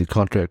to do the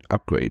contract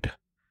upgrade.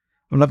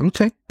 I'm like,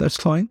 okay, that's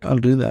fine, I'll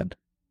do that.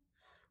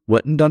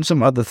 Went and done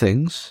some other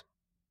things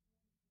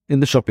in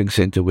the shopping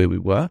center where we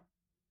were.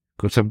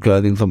 Got some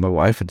clothing for my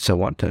wife and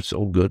so on. That's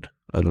all good,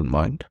 I don't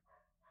mind.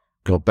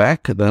 Got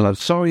back, and then I'm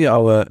sorry,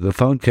 the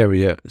phone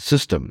carrier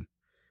system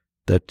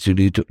that you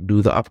need to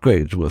do the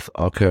upgrades with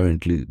are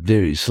currently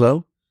very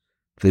slow.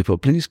 Therefore,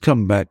 please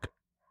come back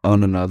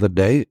on another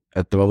day.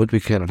 At the moment,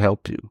 we cannot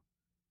help you.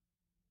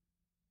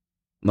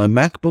 My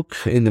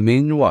MacBook, in the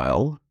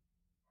meanwhile,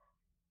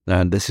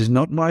 and this is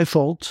not my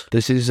fault,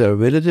 this is a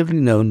relatively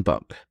known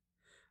bug.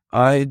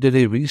 I did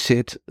a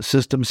reset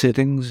system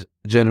settings,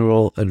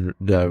 general, and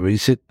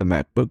reset the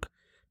MacBook.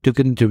 Took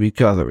it into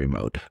recovery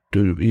mode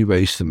to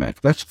erase the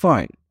Mac. That's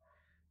fine.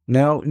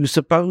 Now, you're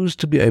supposed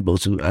to be able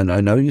to, and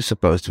I know you're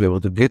supposed to be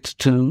able to get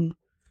to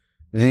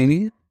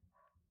the,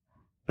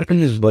 what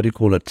do you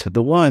call it, the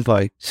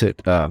Wi-Fi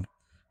set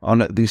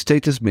on the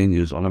status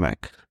menus on a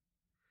Mac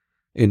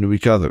in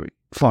recovery.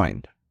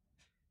 Fine.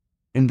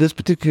 In this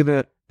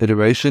particular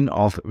iteration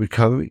of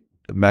recovery,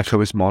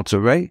 macOS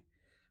Monterey,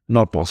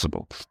 not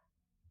possible.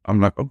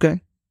 I'm like,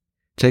 okay,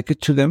 take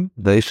it to them.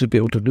 They should be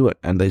able to do it.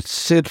 And they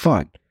said,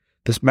 fine.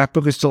 This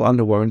MacBook is still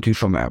under warranty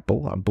from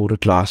Apple. I bought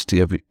it last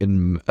year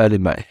in early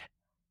May.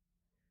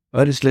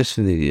 It is less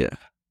than a year.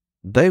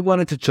 They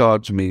wanted to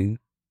charge me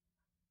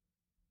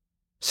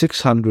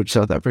 600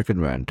 South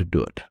African Rand to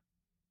do it.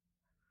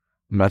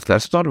 I'm like,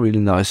 that's not really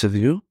nice of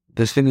you.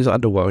 This thing is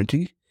under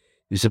warranty.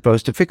 You're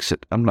supposed to fix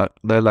it.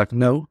 They're like,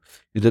 no,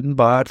 you didn't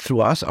buy it through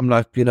us. I'm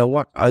like, you know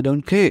what? I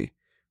don't care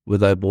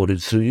whether I bought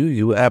it through you.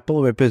 You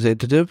Apple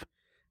representative.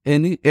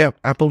 Any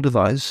Apple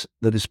device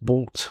that is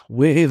bought,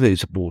 wherever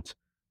it's bought,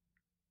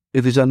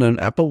 it is under an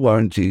Apple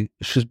warranty,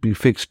 should be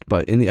fixed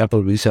by any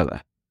Apple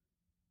reseller,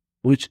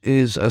 which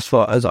is, as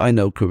far as I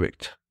know,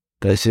 correct.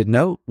 They said,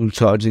 no, we're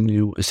charging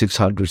you a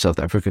 600 South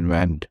African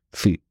Rand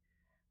fee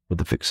for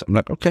the fix. I'm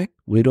like, okay,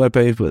 where do I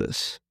pay for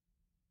this?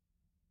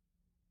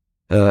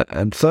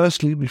 And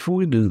firstly, before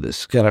we do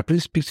this, can I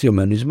please speak to your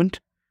management?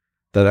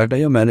 That I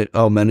know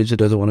our manager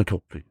doesn't want to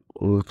talk to you,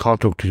 or can't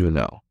talk to you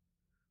now.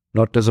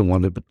 Not doesn't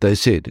want to, but they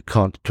said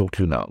can't talk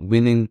to you now,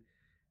 meaning,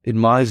 in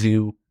my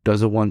view,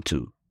 doesn't want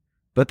to.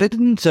 But they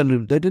didn't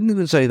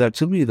even say that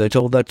to me. They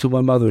told that to my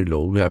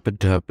mother-in-law, who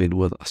happened to have been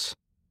with us.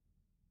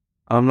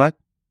 I'm like,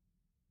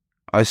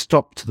 I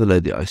stopped the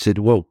lady. I said,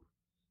 whoa,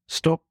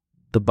 stop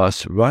the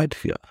bus right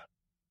here.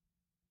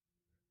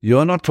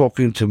 You're not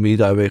talking to me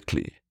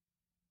directly.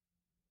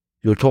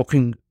 You're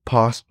talking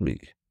past me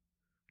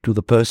to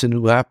the person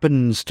who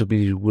happens to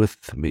be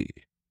with me.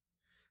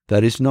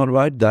 That is not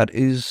right. That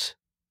is,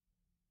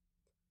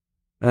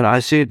 and I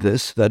said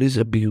this, that is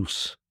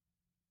abuse.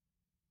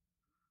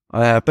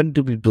 I happen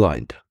to be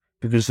blind,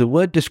 because the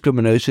word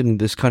discrimination in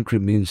this country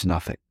means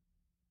nothing.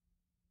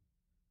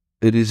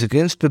 It is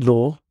against the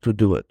law to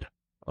do it,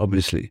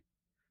 obviously,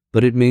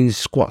 but it means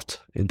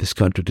squat in this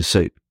country to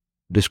say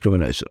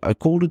discrimination. I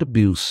called it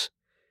abuse,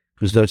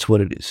 because that's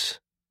what it is,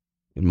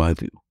 in my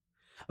view.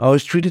 I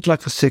was treated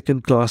like a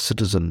second-class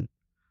citizen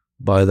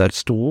by that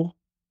store.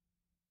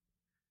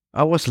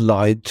 I was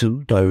lied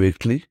to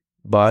directly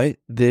by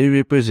their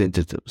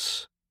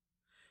representatives.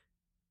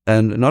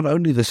 And not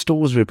only the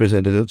store's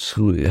representatives,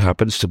 who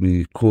happens to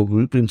be Core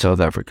Group in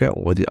South Africa,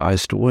 or the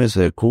iStore as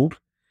they're called,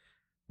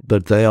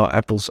 but they are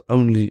Apple's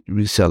only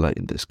reseller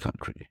in this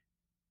country.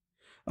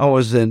 I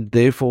was then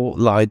therefore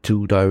lied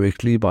to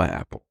directly by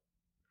Apple,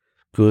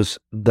 because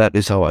that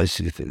is how I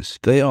see things.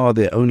 They are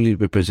their only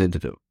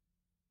representative.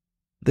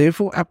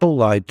 Therefore, Apple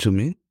lied to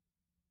me.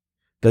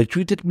 They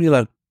treated me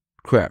like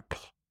crap.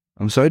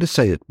 I'm sorry to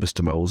say it,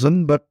 Mr.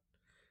 Molson, but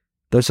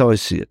that's how I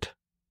see it.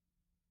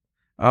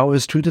 I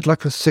was treated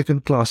like a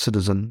second-class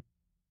citizen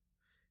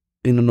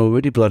in an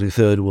already bloody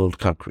third-world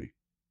country.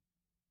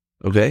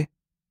 Okay?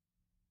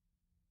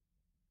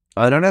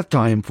 I don't have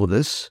time for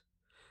this.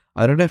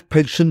 I don't have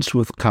patience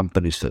with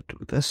companies that do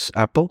this.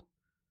 Apple,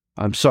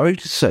 I'm sorry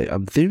to say,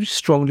 I'm very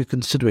strongly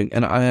considering,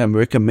 and I am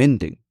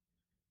recommending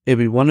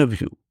every one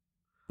of you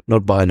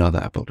not buy another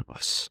Apple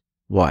device.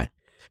 Why?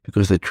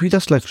 Because they treat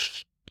us like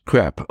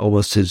crap.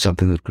 Almost said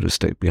something that could have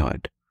stayed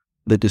behind.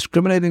 They're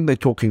discriminating. They're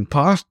talking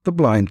past the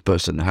blind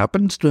person.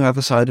 Happens to have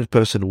a sighted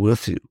person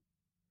with you.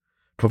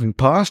 Talking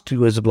past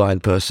you as a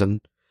blind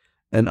person.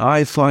 And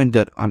I find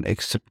that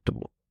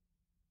unacceptable.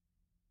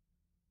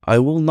 I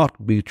will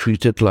not be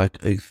treated like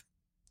a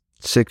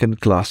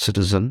second-class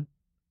citizen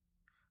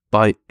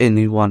by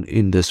anyone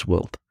in this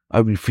world. I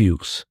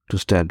refuse to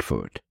stand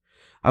for it.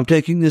 I'm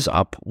taking this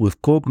up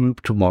with Core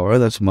Group tomorrow.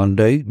 That's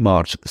Monday,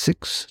 March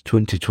 6,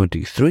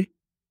 2023.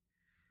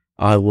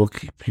 I will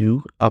keep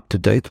you up to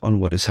date on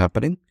what is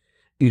happening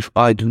if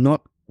I do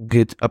not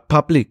get a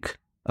public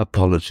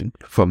apology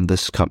from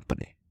this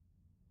company.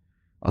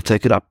 I'll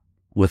take it up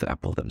with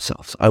Apple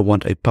themselves. I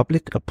want a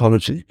public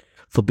apology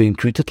for being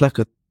treated like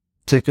a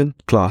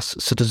second-class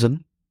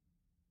citizen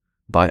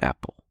by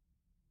Apple.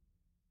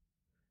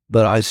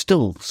 But I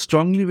still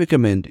strongly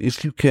recommend,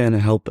 if you can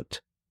help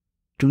it,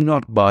 do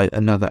not buy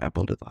another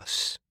Apple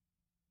device.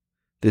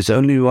 There's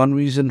only one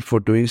reason for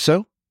doing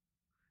so,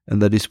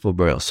 and that is for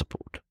Braille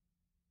support.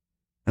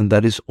 And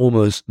that is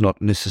almost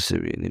not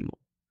necessary anymore.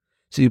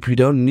 So if you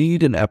don't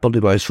need an Apple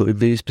device for a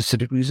very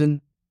specific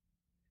reason,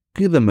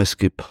 give them a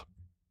skip.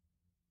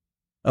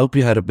 I hope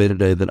you had a better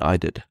day than I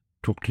did.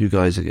 Talk to you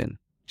guys again.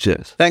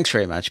 Cheers. Thanks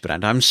very much,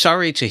 Brent. I'm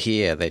sorry to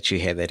hear that you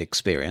had that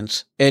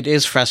experience. It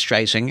is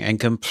frustrating and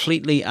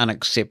completely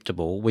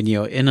unacceptable when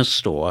you're in a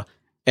store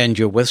and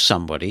you're with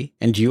somebody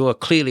and you are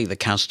clearly the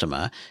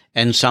customer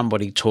and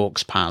somebody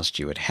talks past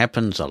you. It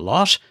happens a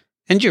lot,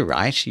 and you're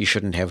right, you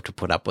shouldn't have to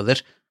put up with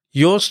it.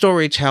 Your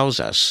story tells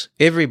us,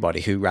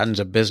 everybody who runs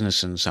a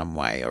business in some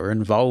way or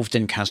involved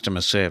in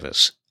customer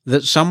service,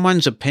 that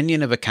someone's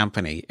opinion of a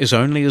company is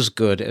only as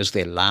good as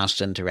their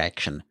last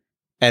interaction,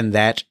 and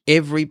that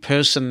every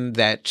person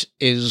that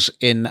is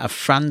in a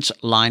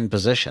front-line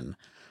position,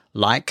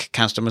 like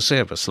customer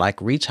service,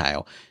 like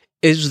retail,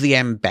 is the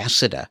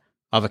ambassador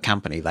of a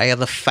company. They are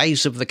the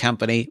face of the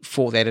company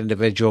for that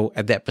individual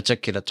at that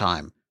particular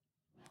time.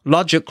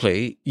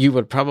 Logically, you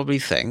would probably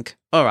think,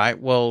 all right,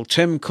 well,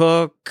 Tim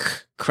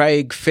Cook,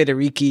 Craig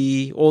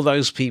Federighi, all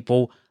those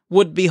people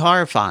would be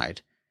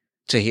horrified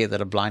to hear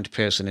that a blind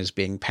person is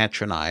being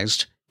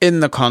patronized in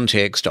the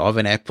context of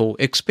an Apple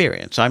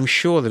experience. I'm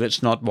sure that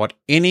it's not what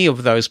any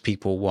of those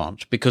people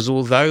want, because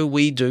although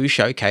we do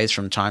showcase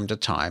from time to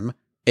time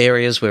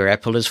areas where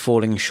Apple is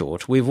falling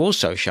short, we've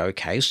also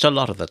showcased a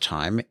lot of the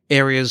time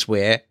areas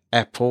where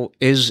Apple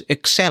is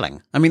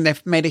excelling. I mean,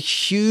 they've made a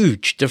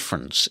huge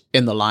difference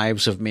in the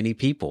lives of many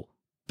people.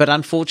 But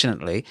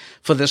unfortunately,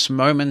 for this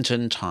moment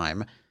in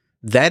time,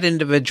 that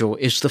individual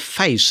is the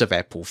face of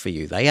Apple for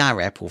you. They are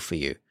Apple for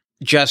you.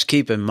 Just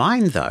keep in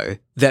mind, though,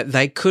 that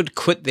they could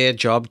quit their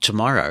job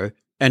tomorrow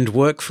and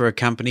work for a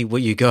company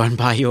where you go and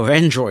buy your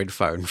Android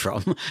phone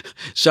from.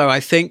 So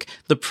I think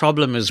the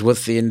problem is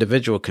with the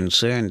individual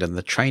concerned and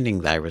the training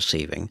they're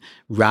receiving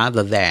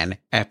rather than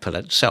Apple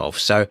itself.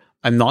 So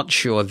I'm not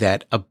sure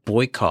that a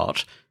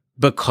boycott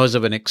because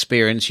of an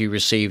experience you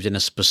received in a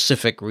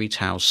specific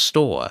retail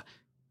store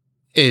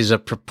is a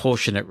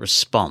proportionate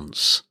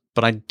response.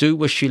 But I do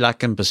wish you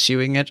luck in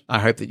pursuing it. I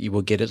hope that you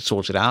will get it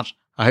sorted out.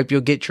 I hope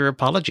you'll get your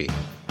apology.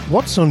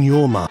 What's on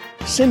your mind?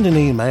 Send an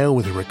email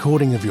with a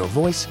recording of your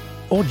voice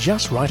or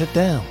just write it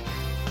down.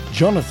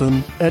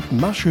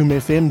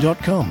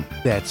 Jonathan@mushroomfm.com.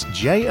 That's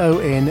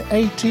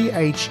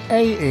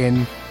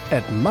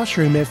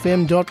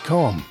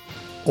JONATHAN@mushroomfm.com.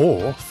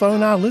 Or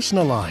phone our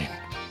listener line.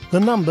 The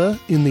number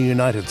in the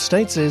United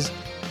States is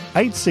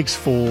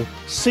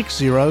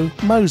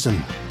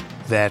 864-60-MOSEN.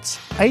 That's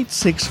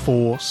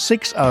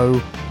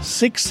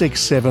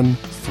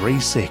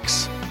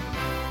 864-60-66736.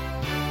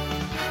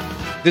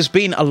 There's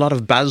been a lot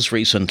of buzz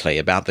recently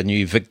about the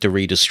new Victor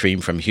Reader Stream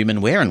from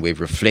Humanware, and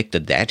we've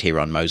reflected that here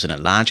on Mosen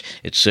at Large.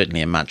 It's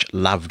certainly a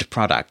much-loved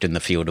product in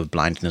the field of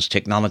blindness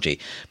technology.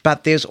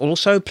 But there's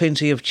also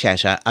plenty of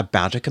chatter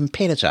about a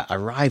competitor, a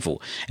rival,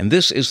 and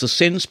this is the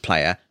Sense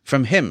Player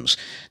from HIMS.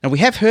 Now, we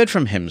have heard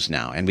from HIMS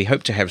now, and we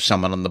hope to have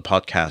someone on the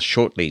podcast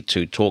shortly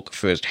to talk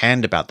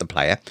firsthand about the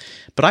player.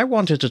 But I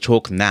wanted to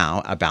talk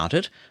now about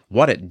it,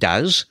 what it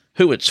does,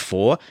 who it's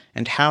for,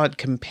 and how it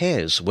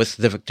compares with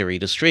the Victor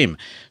Reader Stream.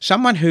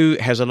 Someone who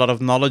has a lot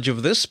of knowledge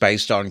of this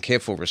based on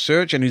careful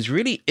research and who's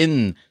really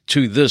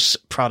into this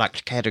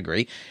product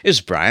category is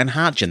Brian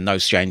Hartgen, no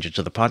stranger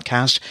to the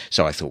podcast.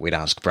 So I thought we'd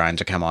ask Brian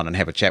to come on and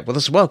have a chat with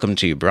us. Welcome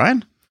to you,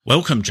 Brian.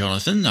 Welcome,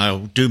 Jonathan.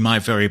 I'll do my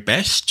very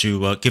best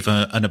to give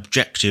an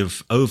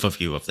objective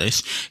overview of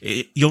this.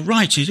 You're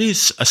right, it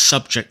is a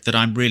subject that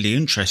I'm really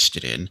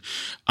interested in.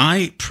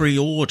 I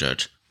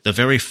pre-ordered the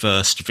very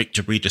first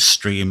Victor Reader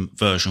Stream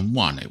version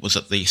 1. It was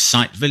at the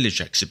Sight Village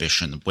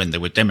exhibition when they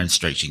were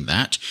demonstrating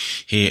that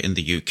here in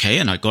the UK,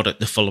 and I got it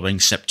the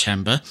following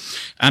September.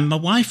 And my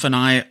wife and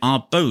I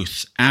are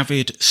both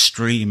avid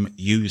Stream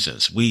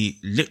users. We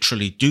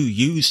literally do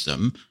use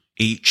them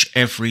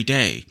every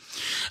day.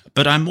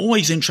 But I'm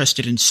always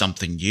interested in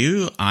something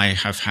new. I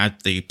have had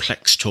the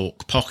Plex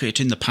Talk Pocket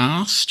in the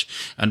past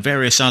and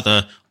various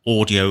other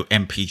audio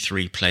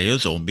MP3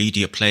 players or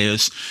media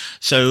players.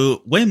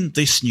 So when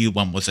this new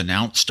one was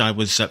announced, I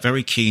was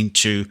very keen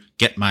to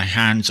get my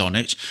hands on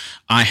it.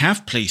 I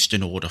have placed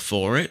an order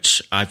for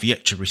it. I've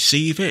yet to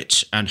receive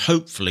it, and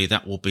hopefully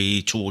that will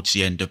be towards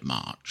the end of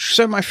March.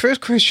 So my first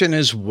question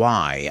is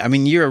why? I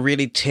mean, you're a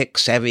really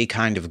tech-savvy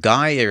kind of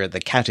guy. You're at the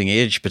cutting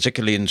edge,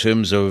 particularly in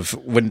terms of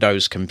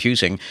Windows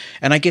computing.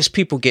 And I guess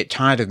people get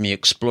tired of me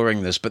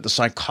exploring this, but the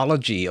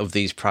psychology of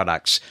these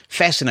products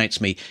fascinates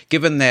me,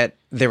 given that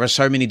there are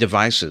so many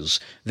devices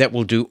that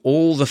will do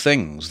all the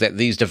things that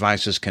these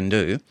devices can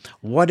do.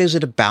 What is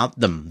it about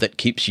them that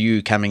keeps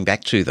you coming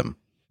back to them?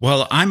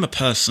 Well, I'm a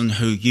person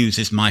who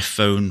uses my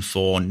phone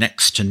for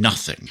next to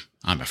nothing,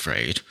 I'm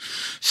afraid.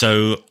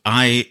 So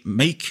I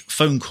make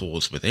phone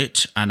calls with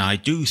it, and I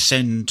do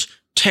send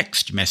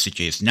text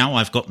messages. Now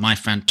I've got my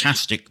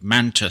fantastic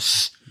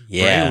Mantis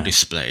Braille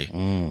display.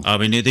 I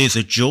mean, it is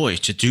a joy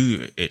to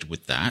do it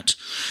with that.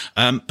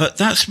 But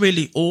that's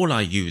really all I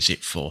use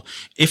it for.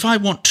 If I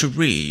want to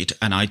read,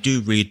 and I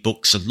do read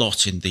books a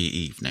lot in the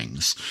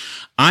evenings,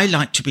 I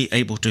like to be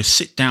able to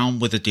sit down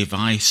with a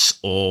device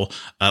or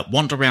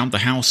wander around the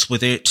house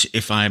with it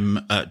if I'm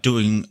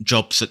doing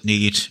jobs that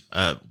need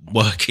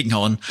working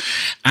on,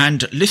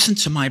 and listen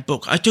to my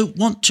book. I don't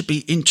want to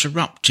be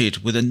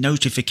interrupted with a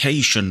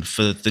notification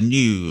for the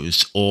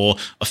news or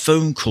a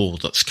phone call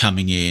that's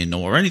coming in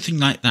or anything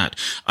like that.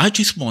 I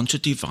just want a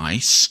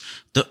device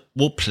that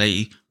will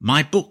play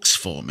my books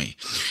for me.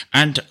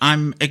 And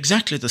I'm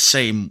exactly the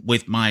same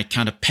with my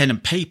kind of pen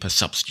and paper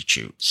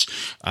substitutes.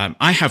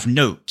 I have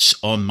notes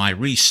on my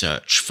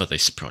research for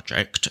this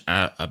project,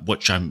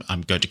 which I'm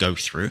going to go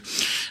through.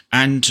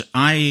 And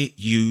I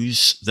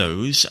use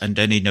those and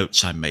any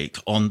notes I make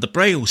on the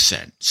Braille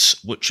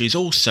Sense, which is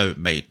also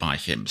made by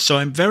him. So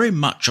I'm very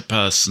much a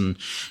person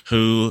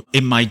who,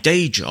 in my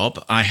day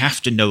job, I have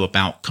to know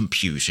about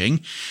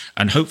computing,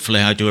 and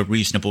hopefully I do a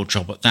reasonable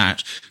job at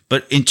that.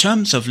 But in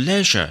terms of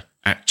leisure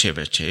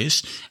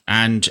activities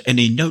and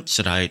any notes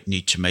that I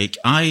need to make,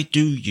 I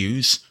do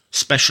use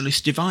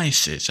specialist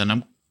devices, and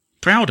I'm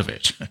proud of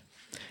it.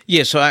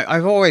 Yeah, so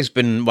I've always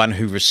been one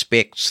who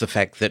respects the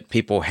fact that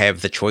people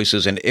have the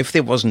choices, and if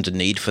there wasn't a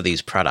need for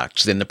these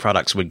products, then the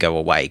products would go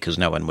away because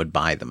no one would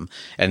buy them.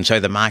 And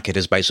so the market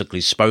has basically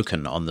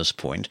spoken on this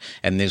point,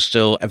 and there's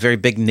still a very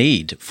big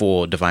need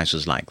for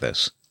devices like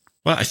this.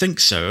 Well, I think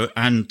so.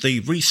 And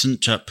the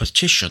recent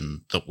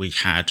petition that we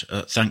had,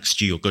 thanks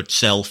to your good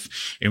self,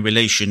 in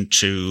relation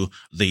to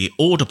the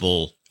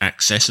Audible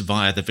access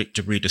via the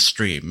Victor Reader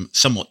Stream,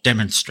 somewhat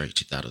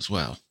demonstrated that as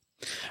well.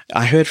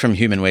 I heard from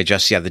Humanware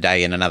just the other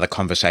day in another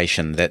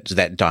conversation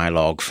that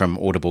dialogue from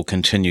Audible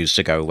continues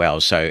to go well,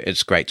 so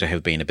it's great to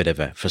have been a bit of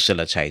a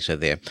facilitator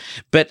there.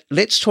 But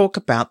let's talk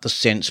about the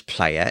Sense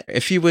Player.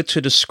 If you were to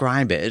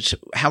describe it,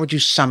 how would you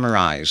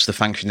summarize the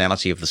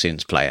functionality of the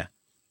Sense Player?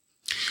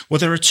 Well,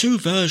 there are two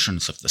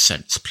versions of the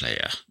Sense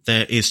Player.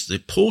 There is the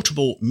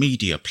Portable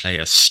Media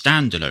Player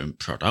standalone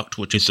product,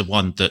 which is the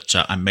one that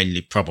I'm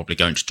mainly probably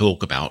going to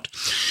talk about.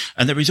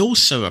 And there is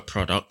also a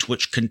product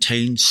which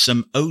contains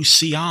some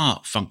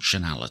OCR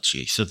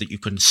functionality so that you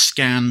can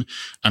scan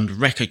and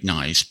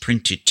recognize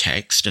printed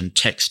text and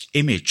text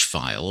image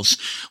files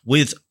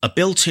with a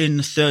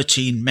built-in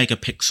 13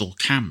 megapixel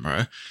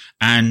camera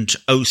and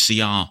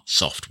OCR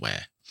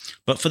software.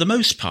 But for the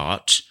most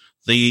part,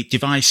 the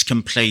device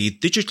can play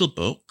digital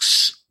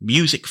books,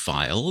 music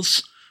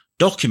files,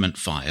 document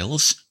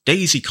files,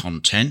 DAISY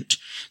content.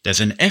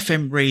 There's an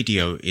FM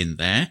radio in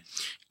there,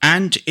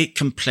 and it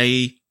can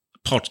play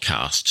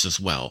podcasts as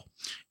well.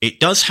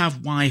 It does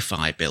have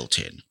Wi-Fi built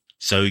in,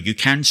 so you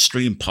can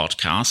stream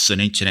podcasts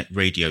and internet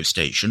radio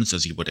stations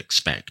as you would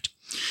expect.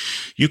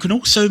 You can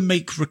also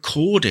make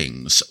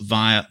recordings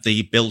via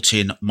the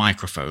built-in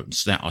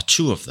microphones. There are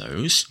two of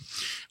those.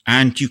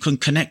 And you can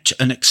connect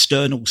an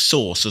external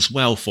source as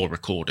well for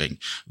recording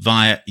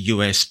via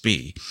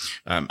USB.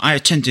 I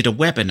attended a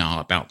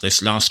webinar about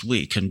this last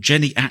week, and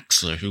Jenny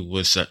Axler, who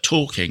was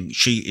talking,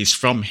 she is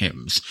from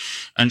HIMSS,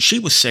 and she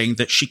was saying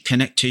that she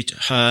connected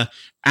her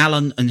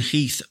Allen and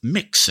Heath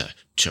mixer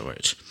to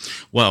it.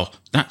 Well,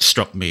 that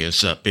struck me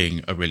as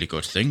being a really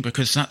good thing,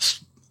 because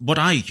that's what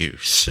I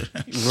use.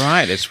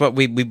 Right. It's what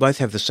we both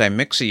have the same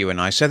mixer, you and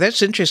I. So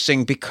that's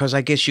interesting, because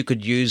I guess you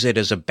could use it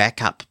as a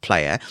backup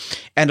player.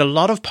 And a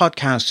lot of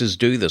podcasters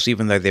do this,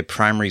 even though their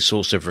primary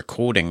source of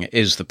recording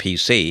is the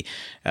PC.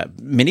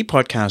 Many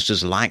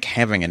podcasters like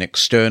having an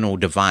external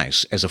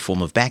device as a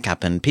form of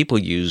backup, and people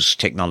use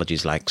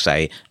technologies like,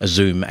 say, a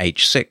Zoom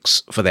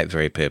H6 for that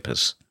very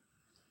purpose.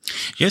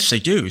 Yes, they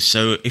do.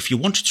 So if you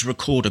wanted to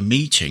record a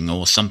meeting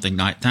or something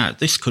like that,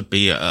 this could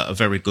be a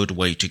very good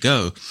way to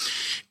go.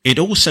 It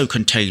also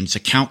contains a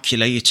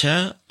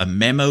calculator, a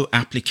memo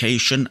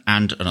application,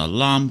 and an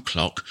alarm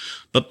clock.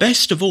 But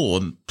best of all,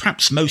 and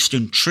perhaps most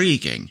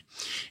intriguing,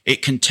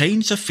 it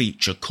contains a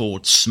feature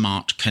called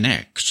Smart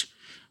Connect.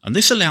 And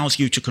this allows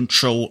you to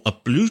control a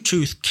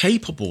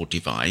Bluetooth-capable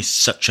device,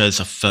 such as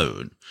a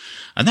phone.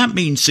 And that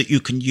means that you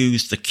can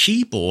use the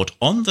keyboard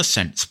on the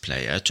Sense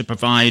Player to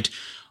provide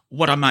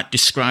what I might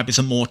describe as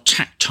a more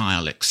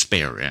tactile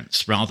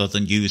experience rather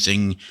than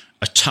using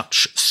a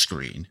touch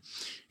screen.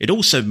 It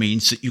also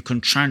means that you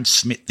can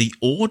transmit the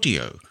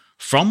audio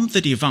from the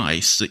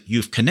device that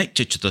you've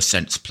connected to the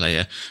Sense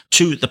Player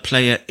to the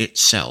player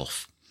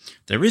itself.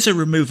 There is a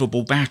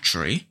removable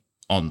battery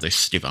on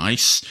this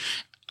device.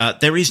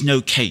 There is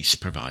no case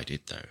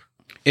provided, though.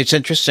 It's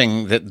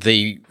interesting that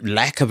the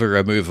lack of a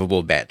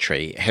removable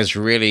battery has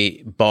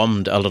really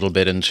bombed a little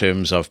bit in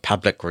terms of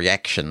public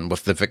reaction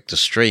with the Victor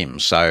Stream.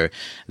 So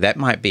that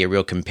might be a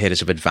real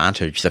competitive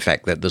advantage, the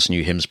fact that this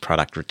new HIMSS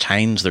product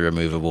retains the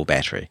removable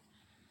battery.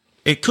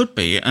 It could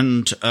be,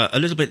 and a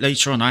little bit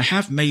later on, I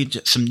have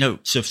made some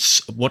notes of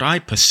what I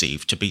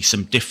perceive to be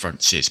some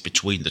differences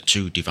between the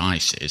two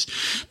devices.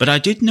 But I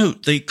did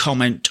note the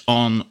comment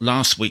on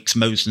last week's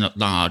Mosen at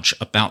Large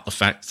about the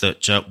fact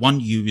that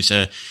one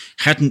user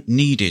hadn't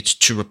needed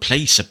to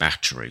replace a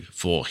battery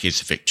for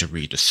his Victor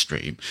Reader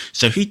Stream.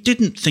 So he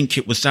didn't think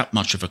it was that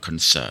much of a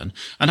concern.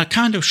 And I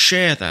kind of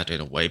share that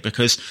in a way,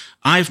 because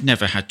I've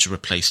never had to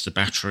replace the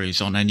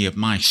batteries on any of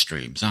my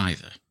streams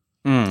either.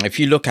 If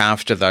you look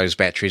after those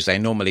batteries, they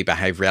normally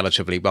behave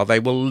relatively well.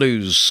 They will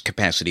lose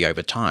capacity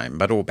over time,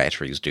 but all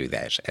batteries do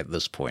that at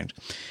this point.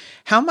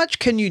 How much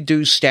can you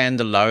do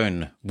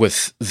standalone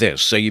with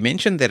this? So you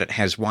mentioned that it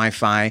has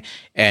Wi-Fi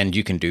and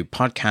you can do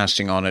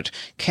podcasting on it.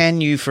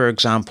 Can you, for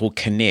example,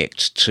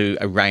 connect to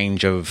a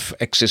range of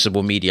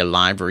accessible media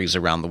libraries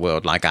around the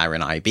world, like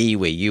RNIB,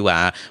 where you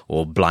are,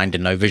 or Blind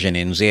and No Vision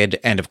NZ,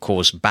 and of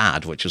course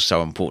BARD, which is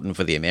so important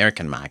for the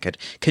American market?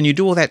 Can you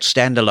do all that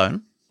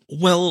standalone?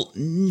 Well,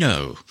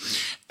 no.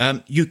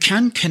 You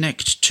can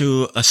connect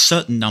to a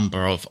certain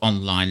number of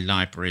online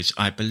libraries,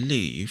 I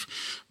believe,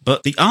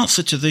 but the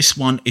answer to this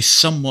one is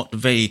somewhat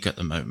vague at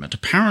the moment.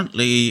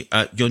 Apparently,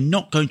 you're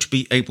not going to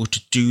be able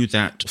to do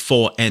that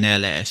for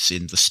NLS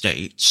in the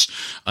States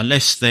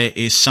unless there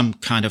is some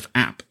kind of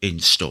app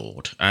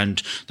installed.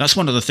 And that's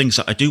one of the things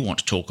that I do want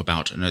to talk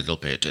about in a little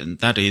bit, and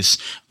that is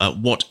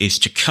what is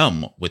to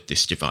come with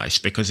this device,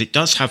 because it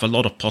does have a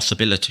lot of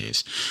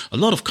possibilities, a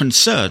lot of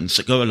concerns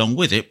that go along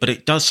with it, but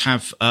it does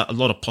have a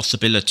lot of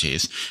possibilities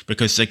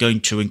because they're going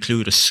to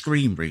include a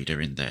screen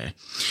reader in there.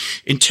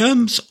 In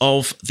terms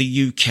of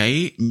the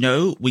UK,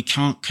 no, we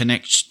can't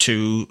connect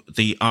to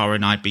the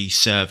RNIB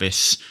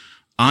service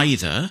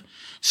either.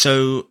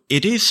 So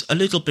it is a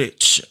little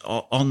bit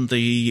on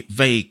the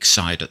vague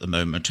side at the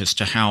moment as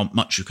to how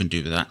much you can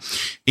do with that.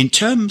 In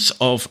terms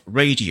of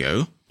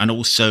radio and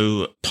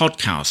also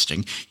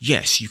podcasting,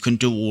 yes, you can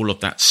do all of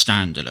that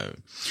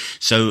standalone.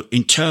 So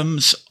in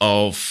terms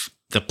of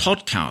The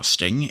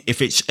podcasting,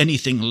 if it's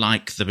anything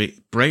like the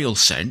Braille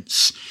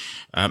Sense,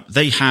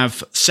 they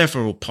have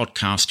several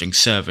podcasting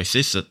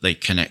services that they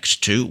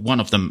connect to. One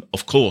of them,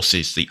 of course,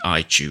 is the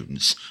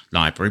iTunes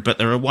library, but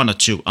there are one or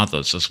two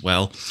others as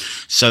well.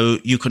 So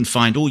you can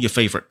find all your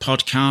favorite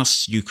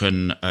podcasts. You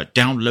can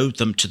download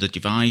them to the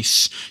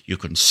device. You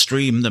can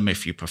stream them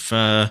if you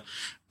prefer.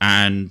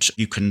 And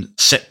you can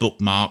set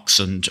bookmarks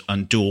and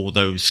do all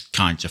those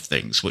kinds of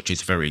things, which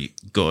is very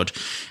good.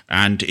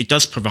 And it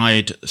does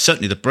provide,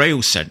 certainly the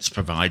Braille Sense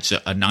provides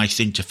a nice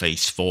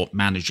interface for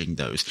managing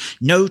those.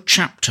 No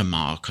chapter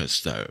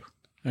markers, though.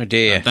 Oh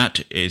dear.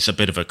 That is a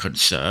bit of a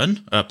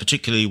concern,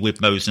 particularly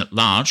with Mosen at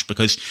Large,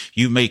 because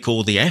you make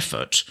all the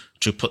effort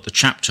to put the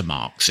chapter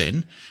marks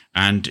in,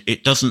 and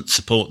it doesn't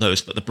support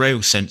those, but the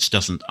Braille Sense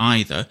doesn't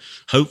either.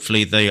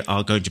 Hopefully they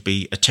are going to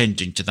be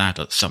attending to that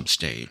at some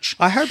stage.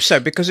 I hope so,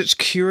 because it's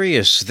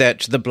curious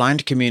that the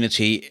blind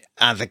community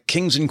are the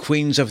kings and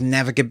queens of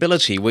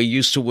navigability. We're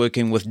used to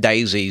working with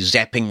Daisy,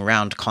 zapping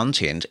around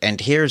content,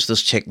 and here's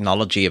this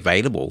technology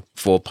available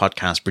for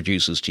podcast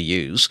producers to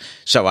use,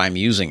 so I'm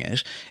using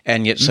it,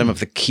 and yet some of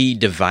the key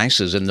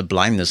devices in the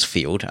blindness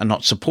field are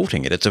not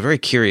supporting it. It's a very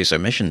curious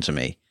omission to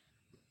me.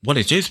 Well,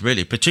 it is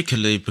really,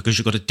 particularly because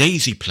you've got a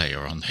Daisy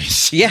player on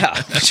this.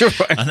 Yeah, that's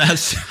right. And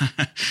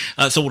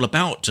that's all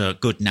about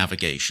good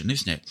navigation,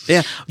 isn't it?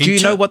 Yeah. Do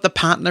you know what the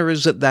partner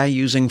is that they're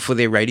using for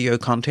their radio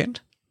content?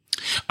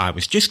 I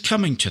was just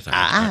coming to that,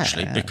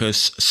 actually,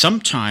 because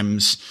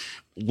sometimes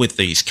with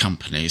these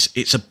companies,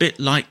 it's a bit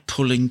like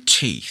pulling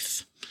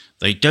teeth.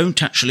 They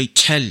don't actually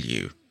tell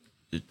you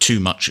too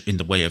much in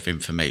the way of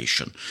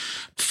information.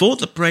 For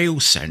the Braille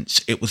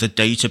Sense, it was a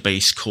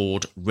database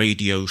called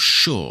Radio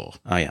Sure.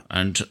 Oh, yeah.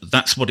 And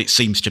that's what it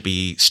seems to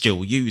be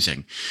still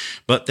using.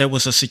 But there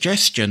was a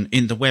suggestion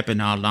in the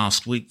webinar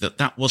last week that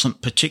that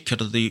wasn't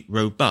particularly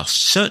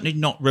robust, certainly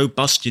not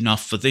robust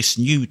enough for this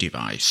new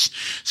device.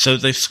 So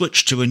they've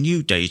switched to a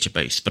new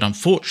database. But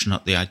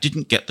unfortunately, I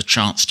didn't get the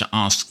chance to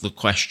ask the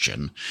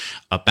question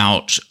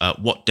about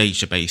what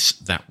database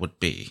that would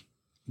be.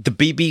 The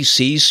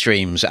BBC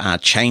streams are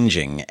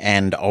changing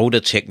and older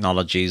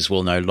technologies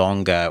will no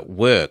longer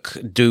work.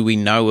 Do we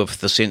know if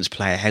the Sense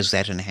Player has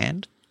that in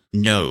hand?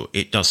 No,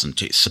 it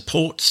doesn't. It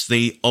supports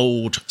the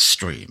old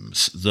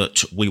streams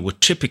that we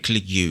would typically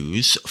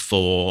use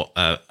for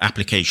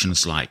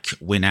applications like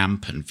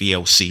Winamp and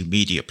VLC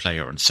Media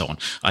Player and so on.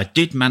 I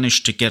did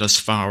manage to get as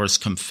far as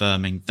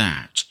confirming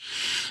that.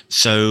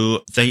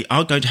 So they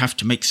are going to have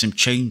to make some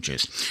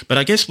changes. But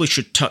I guess we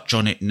should touch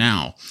on it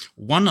now.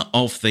 One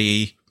of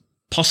the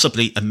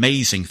possibly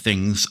amazing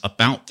things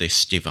about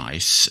this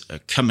device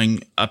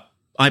coming up,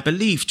 I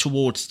believe,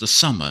 towards the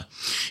summer,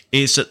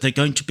 is that they're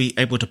going to be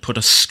able to put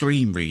a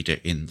screen reader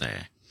in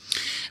there.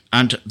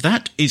 And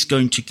that is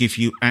going to give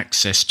you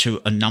access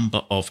to a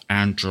number of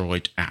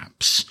Android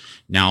apps.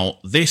 Now,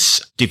 this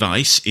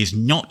device is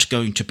not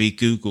going to be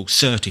Google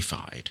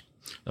certified.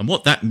 And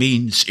what that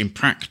means in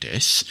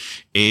practice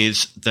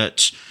is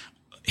that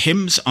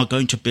HIMS are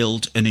going to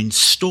build an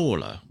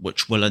installer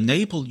which will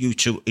enable you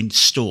to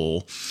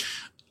install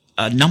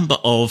a number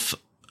of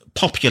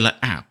popular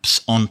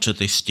apps onto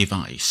this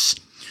device.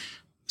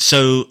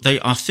 So they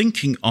are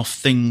thinking of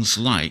things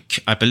like,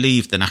 I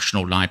believe, the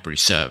National Library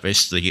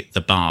Service,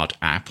 the Bard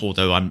app,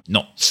 although I'm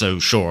not so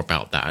sure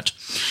about that.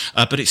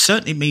 But it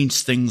certainly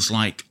means things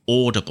like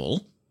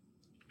Audible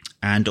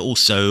and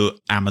also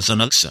Amazon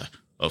Alexa,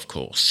 of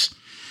course.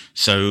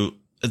 So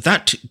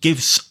that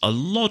gives a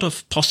lot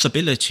of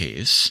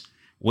possibilities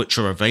which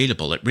are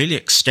available. It really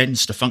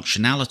extends the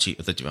functionality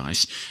of the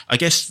device. I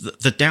guess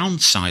the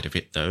downside of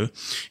it, though,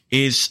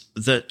 is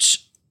that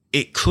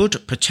it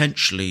could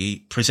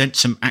potentially present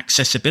some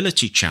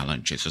accessibility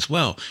challenges as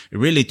well. It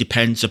really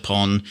depends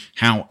upon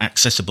how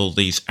accessible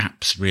these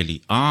apps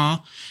really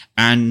are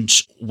and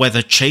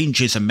whether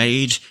changes are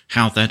made,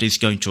 how that is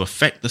going to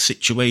affect the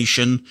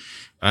situation.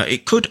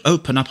 It could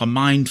open up a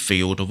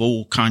minefield of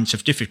all kinds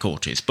of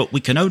difficulties, but we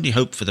can only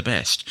hope for the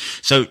best.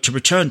 So to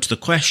return to the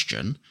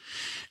question,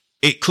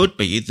 it could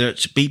be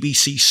that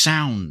BBC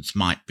Sounds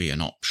might be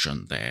an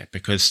option there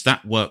because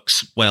that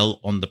works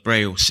well on the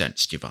Braille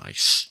Sense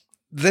device.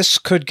 This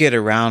could get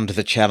around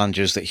the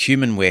challenges that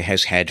HumanWare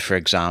has had, for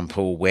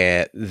example,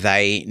 where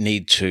they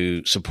need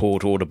to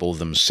support Audible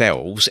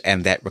themselves,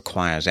 and that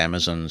requires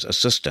Amazon's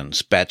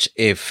assistance. But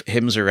if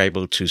HIMS are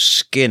able to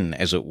skin,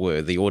 as it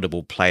were, the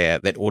Audible player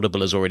that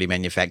Audible is already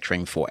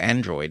manufacturing for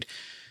Android,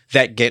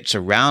 that gets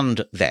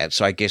around that,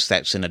 so I guess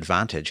that's an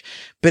advantage.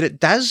 But it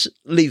does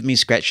leave me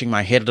scratching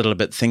my head a little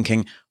bit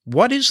thinking,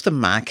 what is the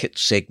market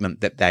segment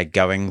that they're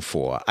going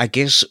for? I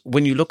guess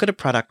when you look at a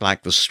product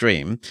like the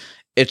Stream,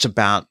 it's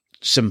about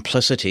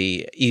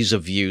simplicity, ease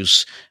of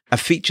use, a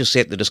feature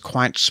set that is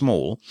quite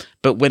small,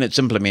 but when it's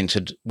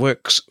implemented,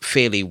 works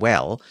fairly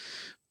well.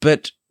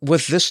 But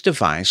with this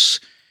device,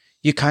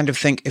 you kind of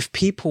think if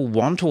people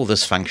want all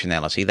this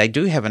functionality, they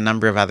do have a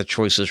number of other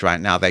choices right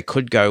now. They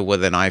could go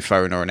with an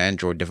iPhone or an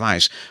Android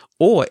device,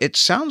 or it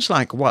sounds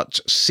like what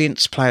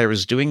Sense Player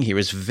is doing here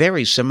is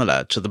very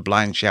similar to the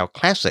Blind Shell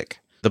Classic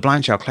The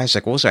Blind Shell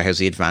Classic also has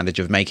the advantage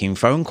of making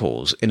phone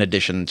calls in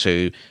addition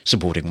to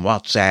supporting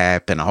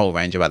WhatsApp and a whole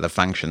range of other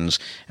functions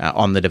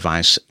on the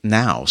device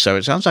now. So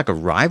it sounds like a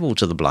rival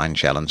to the Blind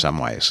Shell in some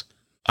ways.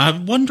 I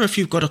wonder if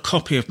you've got a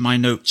copy of my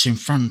notes in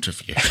front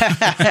of you,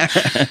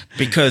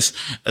 because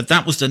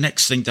that was the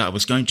next thing that I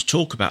was going to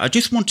talk about. I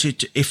just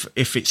wanted, if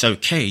it's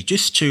okay,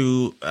 just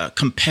to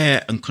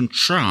compare and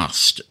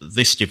contrast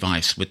this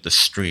device with the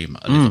Stream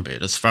a little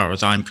bit, as far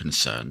as I'm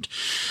concerned.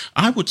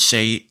 I would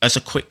say, as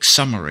a quick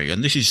summary,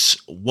 and this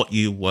is what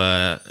you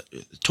were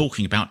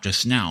talking about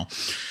just now,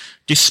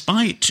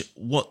 despite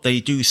what they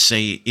do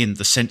say in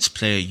the Sense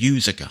Player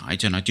user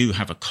guide, and I do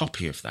have a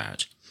copy of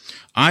that,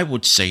 I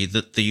would say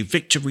that the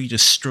Victor Reader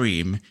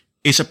Stream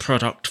is a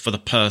product for the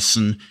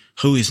person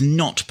who is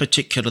not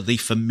particularly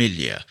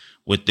familiar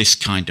with this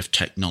kind of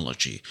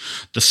technology.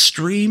 The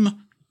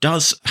Stream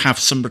does have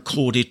some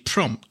recorded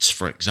prompts,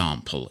 for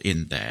example,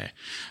 in there.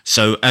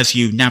 So as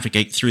you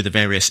navigate through the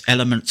various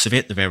elements of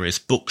it, the various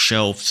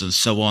bookshelves and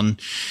so on,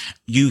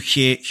 you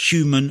hear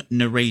human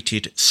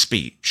narrated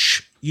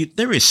speech.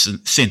 There is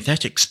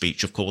synthetic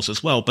speech, of course,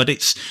 as well, but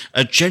it's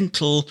a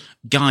gentle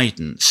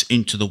guidance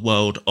into the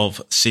world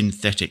of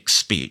synthetic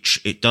speech.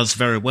 It does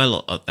very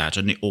well at that,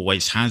 and it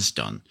always has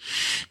done.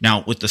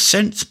 Now, with the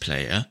Sense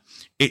Player,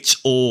 it's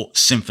all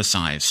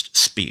synthesized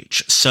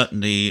speech,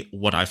 certainly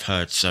what I've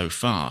heard so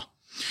far.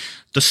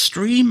 The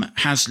Stream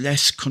has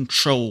less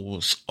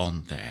controls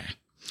on there.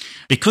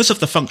 Because of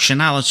the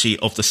functionality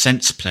of the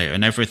Sense Player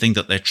and everything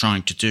that they're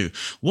trying to do,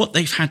 what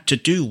they've had to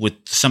do with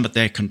some of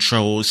their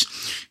controls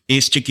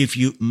is to give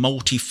you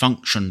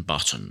multi-function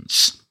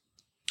buttons.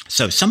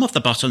 So some of the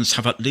buttons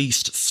have at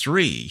least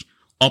 3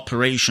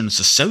 operations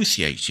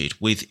associated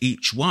with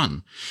each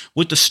one.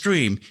 With the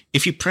Stream,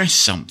 if you press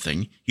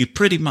something, you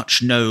pretty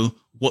much know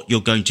what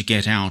you're going to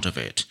get out of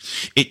it.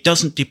 It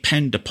doesn't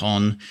depend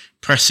upon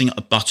pressing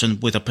a button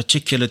with a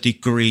particular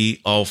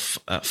degree of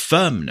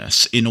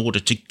firmness in order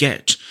to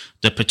get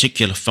the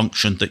particular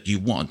function that you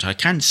want. I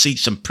can see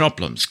some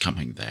problems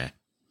coming there.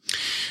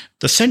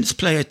 The Sense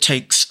Player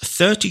takes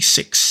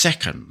 36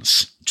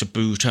 seconds to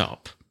boot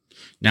up.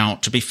 Now,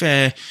 to be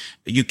fair,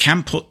 you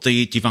can put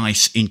the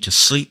device into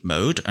sleep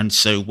mode, and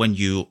so when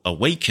you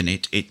awaken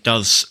it, it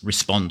does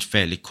respond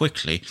fairly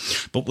quickly.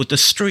 But with the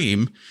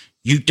Stream,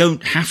 you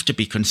don't have to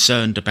be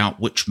concerned about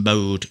which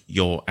mode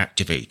you're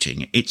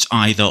activating. It's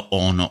either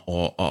on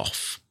or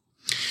off.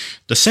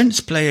 The Sense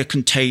Player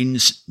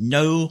contains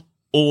no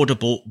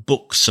Audible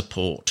book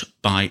support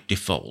by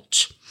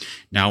default.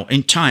 Now,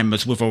 in time,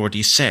 as we've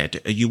already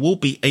said, you will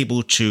be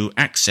able to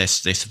access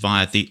this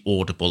via the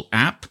Audible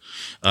app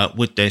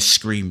with their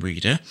screen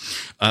reader.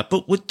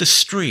 But with the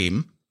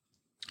Stream,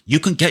 you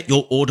can get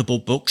your Audible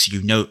books.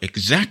 You know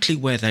exactly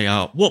where they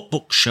are, what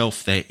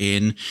bookshelf they're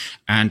in,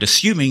 and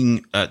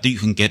assuming that you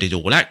can get it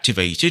all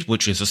activated,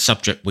 which is a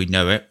subject we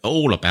know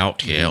all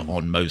about here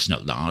on Mosen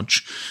at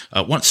Large,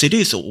 once it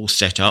is all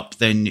set up,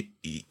 then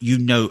you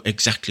know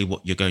exactly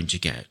what you're going to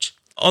get.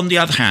 On the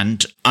other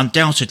hand,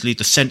 undoubtedly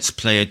the Sense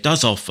Player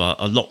does offer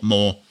a lot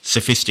more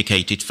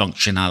sophisticated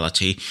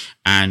functionality,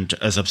 and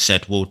as I've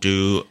said, we'll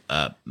do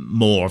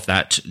more of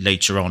that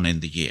later on in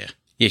the year.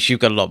 Yes,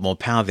 you've got a lot more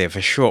power there for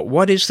sure.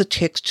 What is the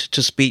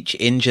text-to-speech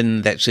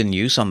engine that's in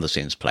use on the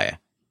Sense Player?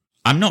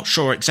 I'm not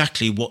sure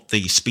exactly what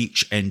the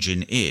speech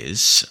engine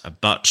is,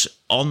 but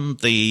on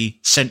the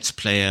Sense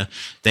Player,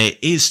 there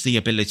is the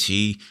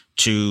ability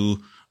to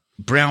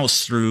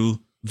browse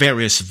through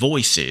various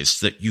voices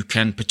that you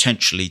can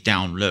potentially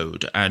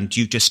download, and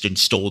you just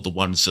install the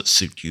ones that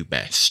suit you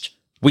best.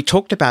 We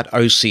talked about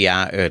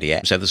OCR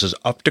earlier. So this is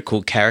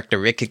optical character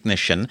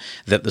recognition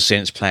that the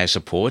Sense Player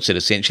supports. It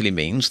essentially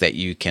means that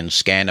you can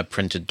scan a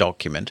printed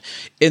document.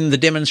 In the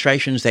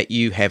demonstrations that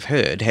you have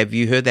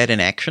you heard that in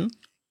action?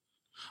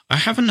 I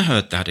haven't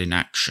heard that in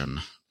action.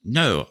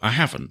 No, I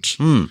haven't.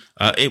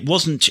 It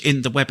wasn't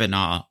in the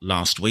webinar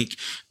last week.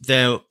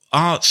 There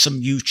are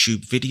some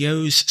YouTube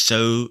videos,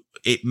 so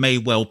it may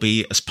well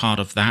be as part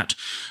of that,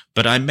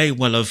 but I may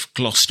well have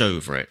glossed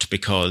over it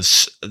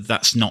because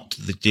that's not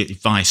the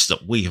device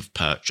that we have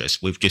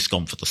purchased. We've just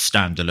gone for the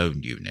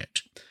standalone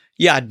unit.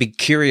 Yeah, I'd be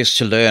curious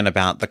to learn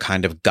about the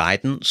kind of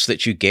guidance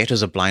that you get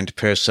as a blind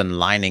person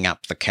lining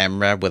up the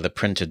camera with a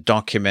printed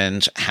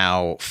document,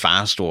 how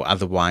fast or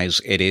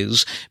otherwise it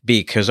is,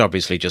 because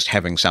obviously just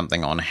having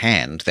something on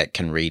hand that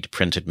can read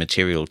printed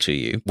material to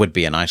you would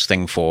be a nice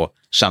thing for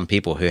some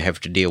people who have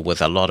to deal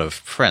with a lot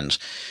of print.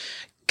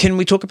 Can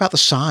we talk about the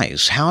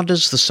size? How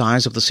does the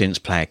size of the Sense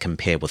Player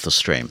compare with the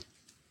Stream?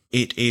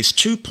 It is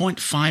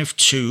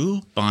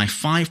 2.52 by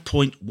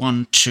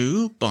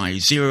 5.12 by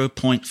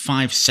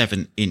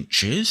 0.57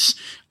 inches,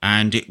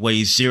 and it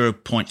weighs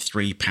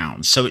 0.3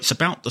 pounds. So it's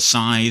about the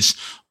size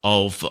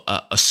of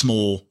a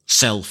small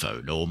cell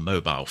phone or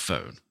mobile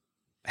phone.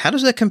 How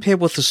does that compare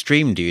with the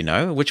Stream, do you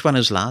know? Which one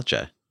is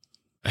larger?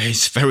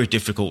 It's very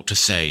difficult to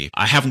say.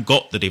 I haven't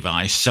got the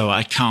device, so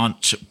I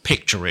can't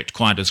picture it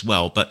quite as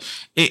well, but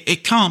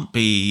it can't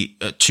be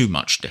too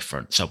much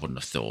difference, I wouldn't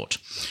have thought.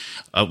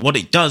 What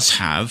it does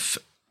have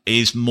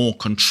is more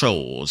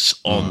controls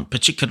on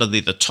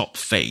particularly the top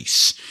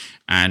face,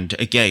 And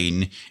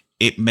again,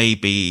 it may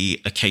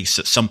be a case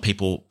that some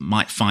people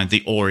might find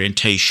the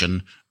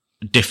orientation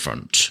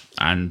different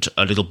and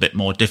a little bit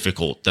more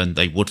difficult than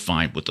they would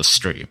find with the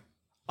stream.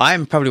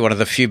 I'm probably one of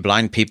the few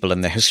blind people in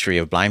the history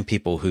of blind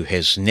people who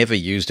has never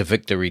used a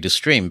Victor Reader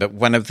stream. But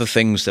one of the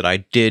things that I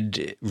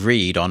did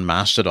read on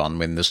Mastodon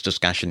when this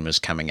discussion was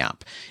coming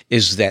up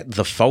is that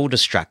the folder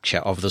structure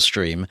of the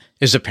stream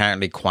is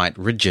apparently quite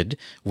rigid,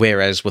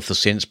 whereas with the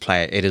Sense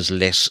Player, it is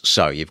less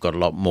so. You've got a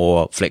lot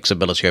more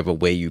flexibility over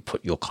where you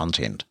put your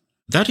content.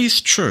 That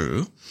is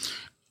true.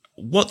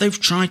 What they've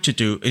tried to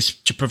do is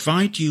to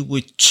provide you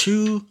with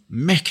two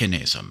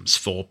mechanisms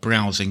for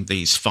browsing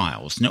these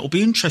files. And it will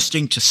be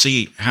interesting to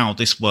see how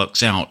this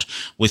works out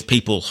with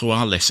people who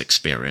are less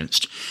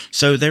experienced.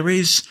 So there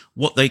is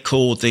what they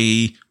call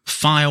the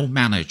file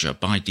manager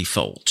by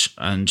default.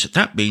 And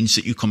that means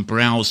that you can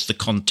browse the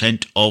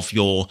content of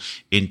your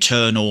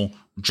internal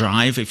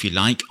drive, if you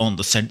like, on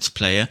the Sense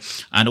Player,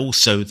 and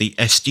also the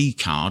SD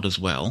card as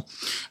well.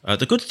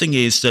 The good thing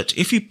is that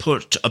if you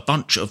put a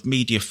bunch of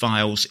media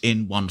files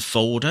in one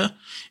folder,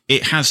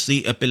 it has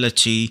the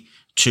ability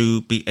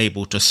to be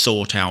able to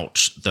sort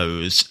out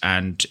those,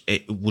 and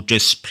it will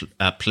just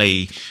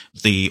play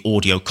the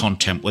audio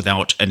content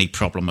without any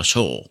problem at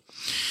all.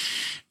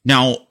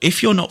 Now,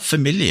 if you're not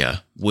familiar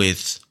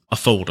with a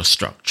folder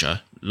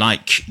structure,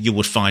 like you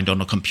would find on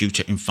a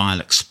computer in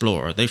File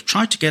Explorer, they've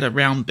tried to get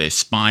around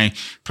this by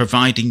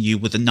providing you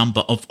with a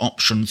number of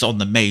options on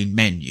the main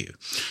menu.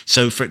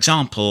 So, for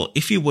example,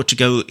 if you were to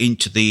go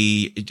into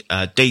the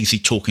Daisy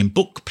Talking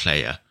Book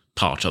Player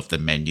part of the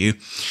menu,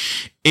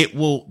 it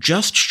will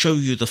just show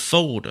you the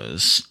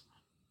folders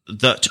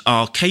that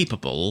are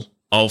capable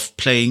of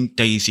playing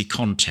Daisy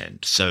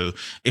content. So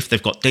if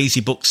they've got Daisy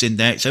books in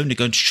there, it's only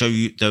going to show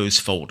you those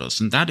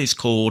folders. And that is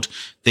called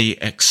the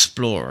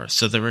Explorer.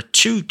 So there are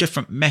two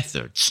different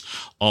methods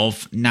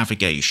of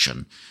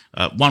navigation,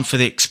 one for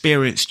the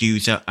experienced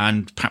user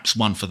and perhaps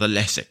one for the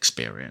less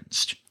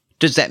experienced.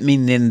 Does that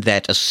mean then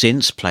that a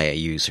Sense Player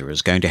user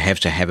is going to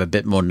have a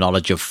bit more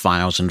knowledge of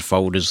files and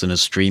folders than a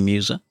stream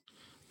user?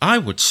 I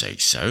would say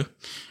so.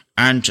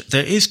 And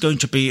there is going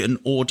to be an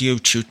audio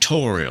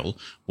tutorial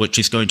which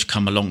is going to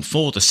come along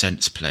for the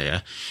Sense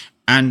Player,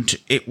 and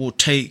it will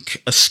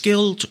take a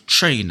skilled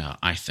trainer,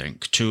 I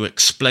think, to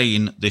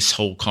explain this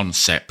whole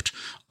concept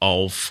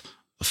of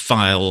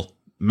file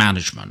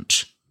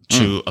management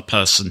to a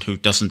person who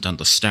doesn't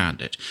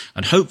understand it.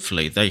 And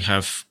hopefully they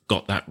have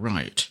got that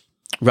right.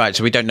 Right,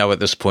 so we don't know at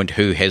this point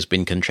who has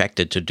been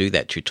contracted to do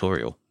that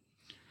tutorial.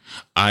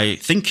 I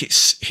think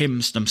it's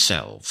HIMS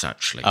themselves,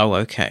 actually. Oh,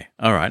 okay.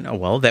 All right. Oh,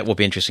 well, that will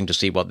be interesting to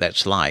see what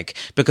that's like,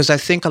 because I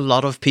think a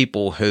lot of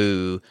people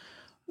who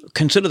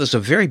consider this a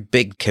very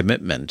big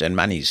commitment and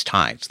money's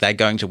tight, they're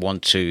going to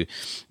want to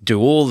do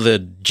all the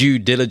due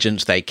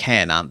diligence they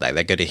can, aren't they?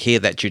 They're going to hear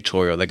that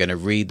tutorial, they're going to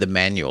read the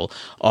manual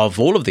of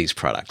all of these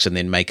products and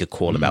then make a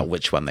call about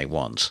which one they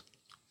want.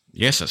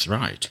 Yes, that's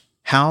right.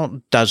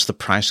 How does the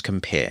price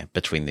compare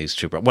between these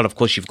two? Well, of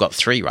course, you've got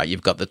three, right?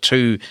 You've got the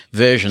two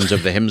versions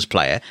of the HIMS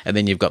player, and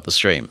then you've got the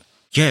stream.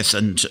 Yes,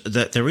 and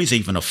there is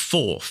even a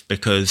fourth,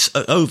 because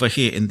over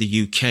here in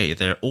the UK,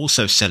 they're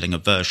also selling a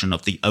version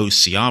of the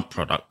OCR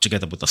product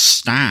together with a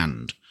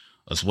stand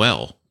as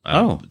well,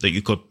 that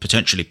you could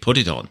potentially put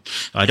it on.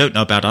 I don't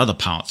know about other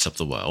parts of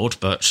the world,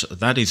 but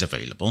that is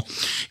available.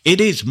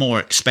 It is more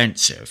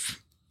expensive.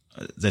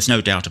 There's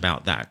no doubt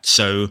about that.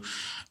 So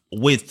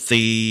with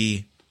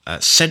the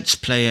Sense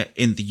Player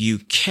in the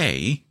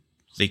UK,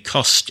 the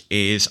cost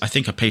is, I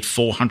think I paid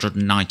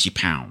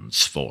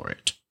 £490 for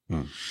it.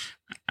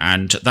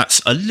 And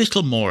that's a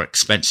little more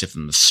expensive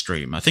than the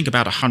stream. I think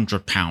about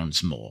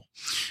 £100 more.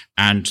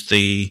 And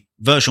the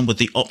version with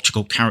the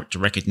optical character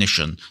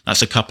recognition,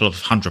 that's a couple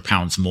of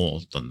 £100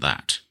 more than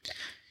that.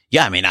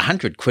 Yeah, I mean,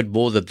 £100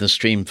 more than the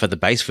stream for the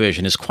base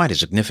version is quite a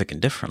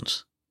significant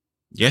difference.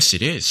 Yes,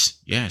 it is.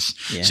 Yes.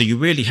 Yeah. So you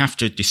really have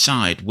to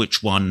decide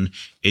which one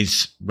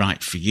is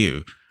right for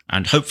you.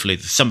 And hopefully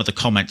some of the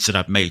comments that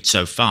I've made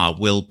so far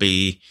will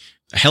be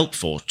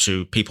helpful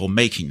to people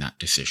making that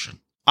decision.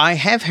 I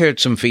have heard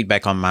some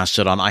feedback on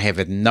Mastodon. I have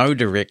had no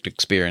direct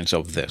experience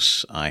of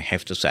this, I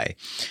have to say,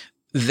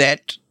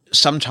 that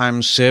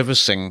sometimes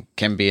servicing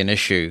can be an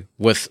issue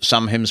with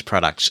some HIMS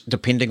products,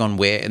 depending on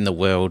where in the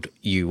world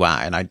you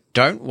are. And I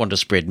don't want to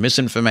spread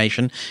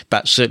misinformation,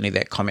 but certainly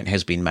that comment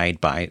has been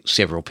made by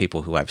several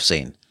people who I've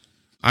seen.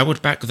 I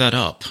would back that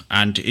up,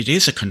 and it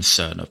is a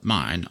concern of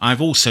mine.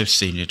 I've also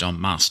seen it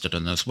on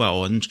Mastodon as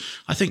well, and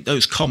I think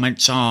those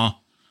comments are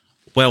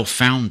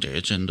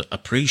well-founded and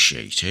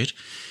appreciated,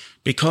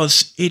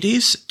 because it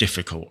is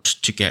difficult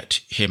to get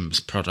HIMS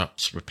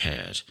products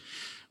repaired.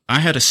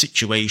 I had a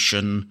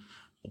situation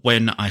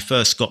when I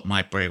first got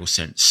my Braille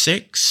Sense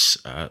 6.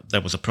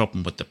 There was a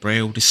problem with the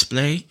Braille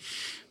display.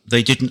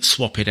 They didn't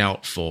swap it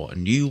out for a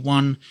new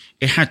one.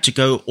 It had to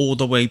go all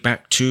the way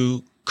back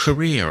to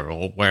Korea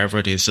or wherever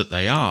it is that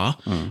they are.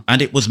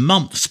 And it was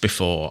months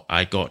before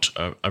I got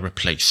a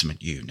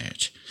replacement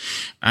unit.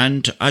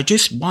 And I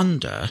just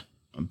wonder,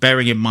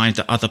 bearing in mind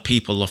that other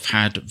people have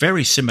had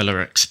very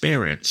similar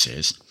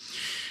experiences,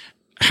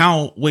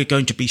 how we're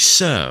going to be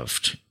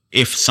served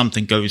if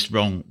something goes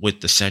wrong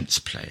with the Sense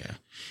Player.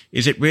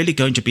 Is it really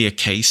going to be a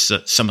case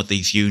that some of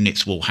these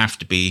units will have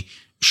to be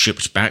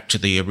shipped back to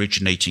the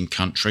originating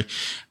country,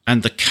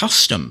 and the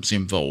customs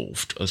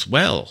involved as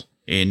well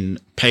in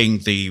paying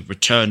the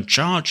return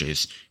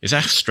charges is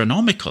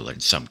astronomical in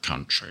some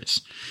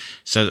countries?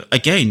 So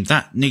again,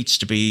 that needs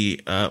to be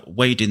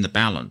weighed in the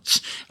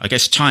balance. I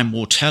guess time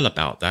will tell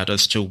about that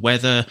as to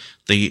whether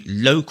the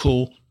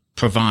local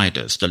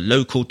providers, the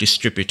local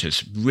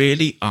distributors,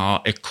 really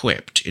are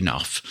equipped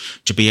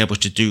enough to be able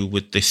to do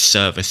with this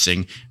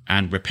servicing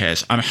and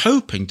repairs. I'm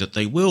hoping that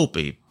they will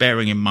be,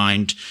 bearing in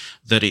mind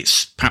that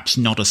it's perhaps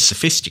not as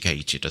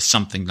sophisticated as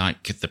something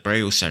like the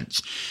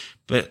BrailleSense.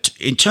 But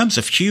in terms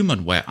of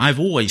HumanWare, I've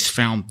always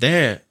found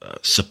their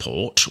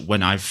support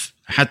when I've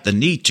had the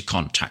need to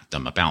contact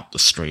them about the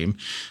stream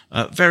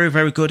very,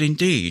 very good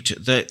indeed.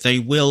 They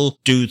will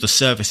do the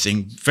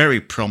servicing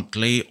very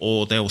promptly,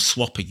 or they'll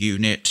swap a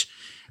unit,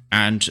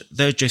 and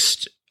they're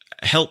just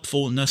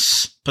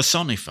helpfulness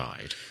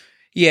personified.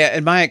 Yeah,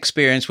 in my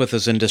experience with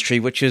this industry,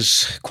 which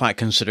is quite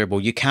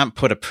considerable, you can't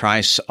put a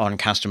price on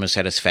customer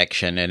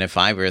satisfaction. And if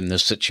I were in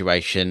this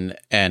situation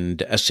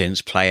and a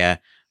Sense Player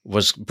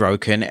was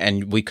broken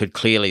and we could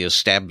clearly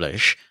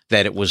establish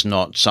that it was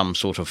not some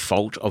sort of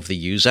fault of the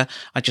user,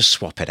 I'd just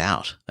swap it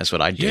out. That's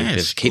what I do. Yes,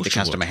 just keep the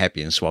customer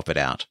happy and swap it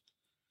out.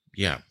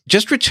 Yeah.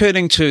 Just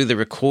returning to the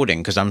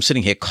recording, because I'm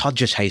sitting here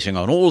cogitating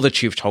on all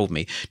that you've told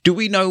me. Do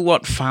we know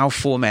what file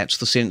formats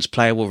the Sense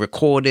Player will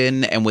record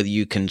in, and whether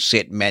you can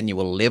set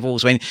manual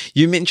levels? I mean,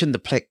 you mentioned the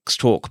Plex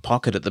Talk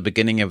Pocket at the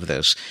beginning of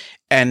this,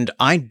 and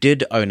I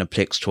did own a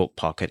Plex Talk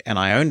Pocket, and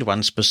I owned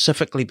one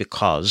specifically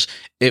because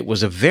it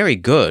was a very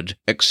good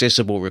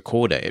accessible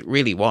recorder. It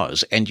really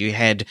was. And you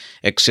had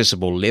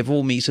accessible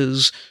level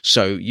meters,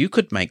 so you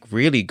could make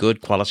really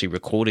good quality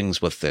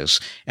recordings with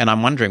this. And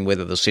I'm wondering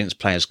whether the Sense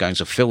Player is going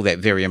to fill that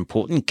very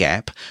important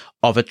gap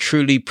of a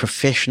truly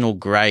professional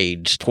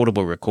grade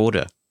portable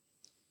recorder.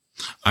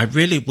 I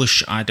really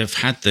wish I'd have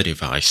had the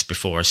device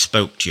before I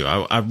spoke to you.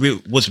 I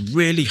was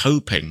really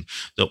hoping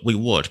that we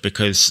would,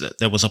 because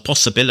there was a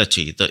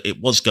possibility that it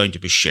was going to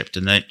be shipped,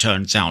 and then it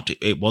turns out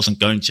it wasn't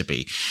going to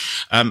be.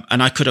 And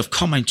I could have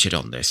commented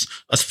on this.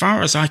 As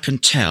far as I can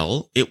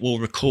tell, it will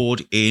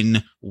record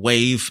in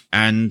WAV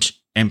and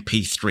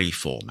MP3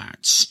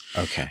 formats.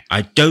 Okay.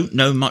 I don't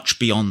know much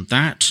beyond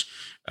that.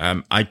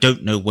 I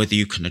don't know whether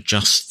you can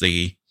adjust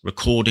the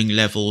recording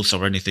levels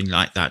or anything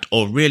like that,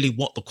 or really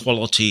what the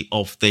quality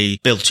of the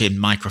built-in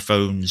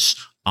microphones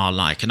are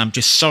like. And I'm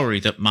just sorry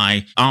that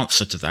my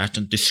answer to that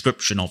and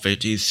description of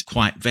it is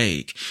quite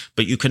vague,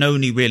 but you can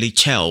only really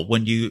tell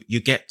when you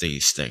get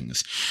these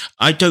things.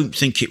 I don't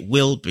think it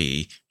will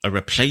be a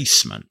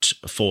replacement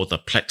for the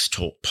Plex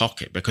Talk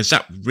Pocket, because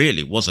that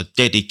really was a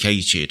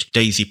dedicated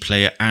Daisy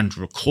player and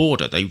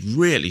recorder. They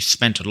really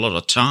spent a lot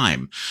of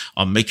time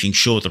on making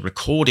sure the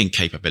recording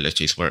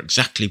capabilities were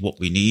exactly what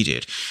we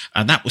needed.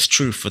 And that was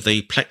true for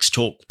the Plex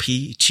Talk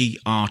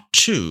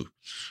PTR2,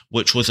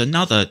 which was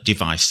another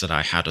device that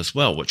I had as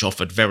well, which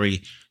offered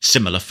very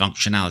similar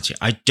functionality.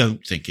 I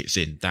don't think it's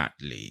in that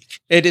league.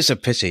 It is a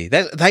pity.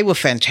 They were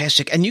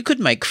fantastic, and you could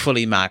make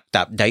fully marked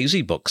up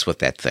Daisy books with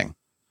that thing.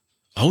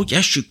 Oh,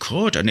 yes, you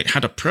could. And it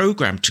had a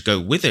program to go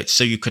with it.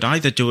 So you could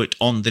either do it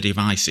on the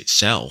device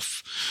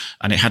itself,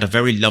 and it had a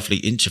very lovely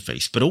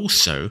interface, but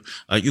also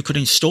you could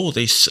install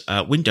this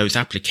Windows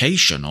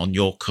application on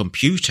your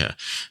computer,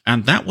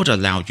 and that would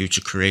allow you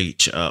to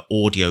create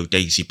audio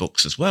Daisy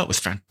books as well. It was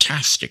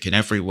fantastic in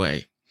every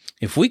way.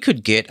 If we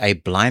could get a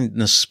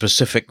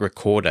blindness-specific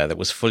recorder that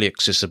was fully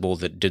accessible,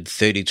 that did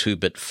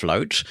 32-bit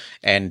float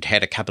and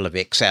had a couple of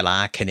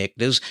XLR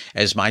connectors,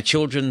 as my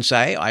children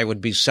say, I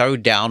would be so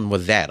down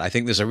with that. I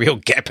think there's a real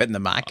gap in the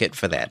market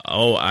for that.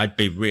 Oh, I'd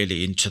be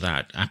really into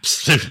that.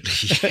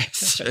 Absolutely,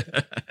 yes.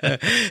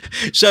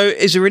 So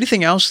is there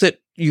anything else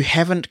that you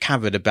haven't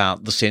covered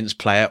about the Sense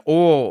Player,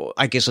 or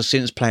I guess a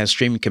Sense Player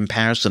stream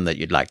comparison that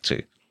you'd like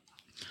to?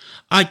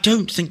 I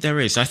don't think there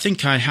is. I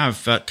think I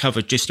have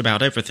covered just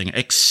about everything,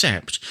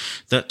 except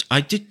that I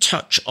did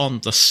touch on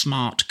the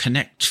Smart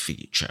Connect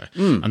feature.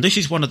 And this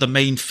is one of the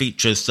main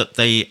features that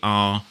they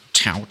are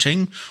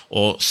touting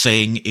or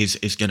saying is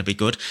going to be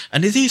good.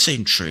 And it is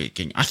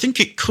intriguing. I think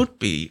it could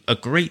be a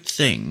great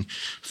thing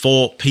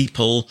for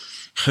people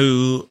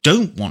who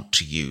don't want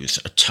to use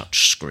a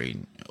touch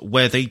screen,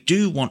 where they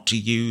do want to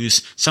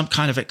use some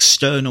kind of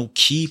external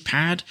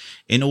keypad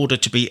in order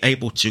to be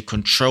able to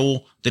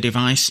control the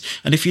device.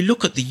 And if you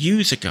look at the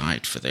user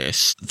guide for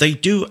this, they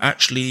do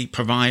actually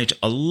provide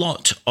a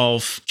lot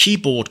of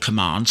keyboard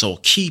commands or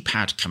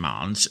keypad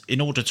commands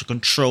in order to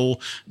control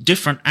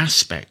different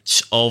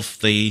aspects of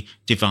the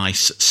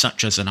device,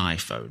 such as an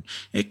iPhone.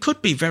 It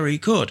could be very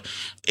good.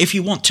 If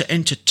you want to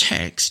enter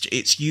text,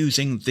 it's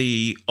using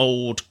the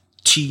old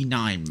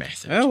T9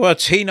 method. Oh, well,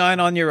 T9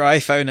 on your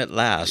iPhone at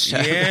last.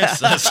 Yes,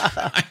 that's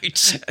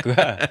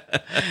right.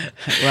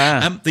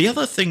 Wow. The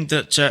other thing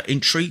that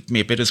intrigued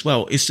me a bit as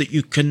well is that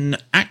you can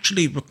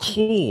actually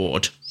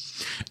record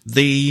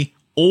the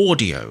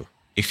audio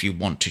if you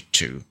wanted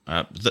to,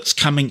 that's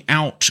coming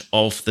out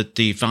of the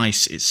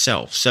device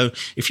itself. So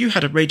if you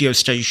had a radio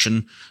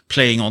station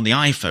playing on the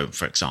iPhone,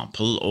 for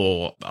example,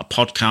 or a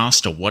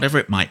podcast or whatever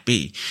it might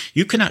be,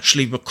 you can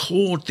actually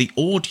record the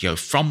audio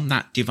from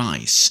that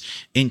device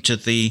into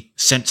the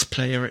Sense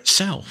player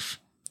itself.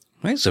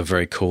 That's a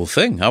very cool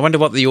thing. I wonder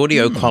what the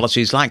audio quality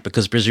is like,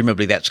 because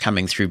presumably that's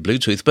coming through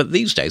Bluetooth. But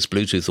these days,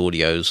 Bluetooth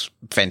audio's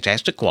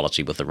fantastic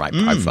quality with the right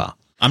profile.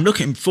 I'm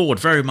looking forward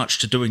very much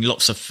to doing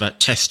lots of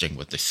testing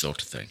with this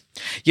sort of thing.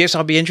 Yes,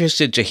 I'll be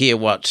interested to hear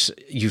what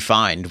you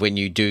find when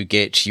you do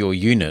get your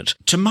unit.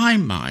 To my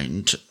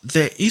mind,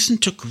 there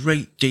isn't a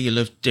great deal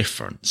of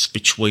difference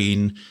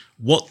between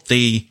what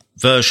the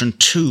version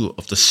 2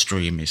 of the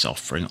stream is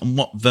offering and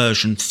what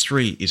version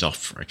 3 is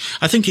offering.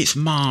 I think it's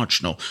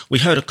marginal. We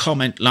heard a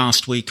comment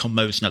last week on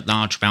Mosen at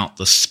Large about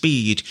the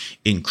speed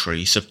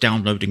increase of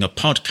downloading a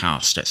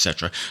podcast,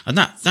 etc. And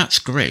that's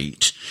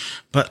great.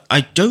 But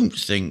I don't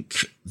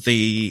think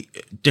the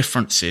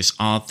differences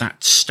are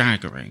that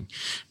staggering.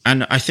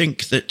 And I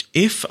think that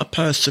if a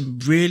person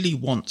really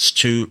wants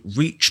to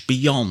reach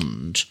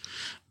beyond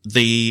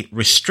the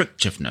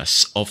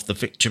restrictiveness of the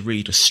Victor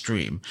Reader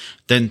stream,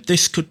 then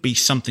this could be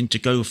something to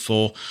go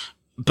for,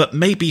 but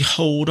maybe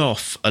hold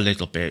off a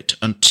little bit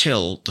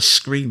until the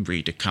screen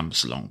reader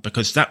comes along,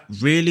 because that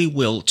really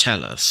will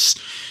tell us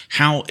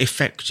how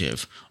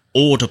effective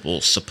Audible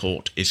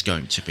support is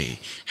going to be,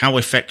 how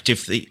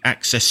effective the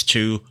access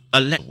to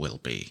Alexa will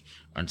be,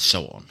 and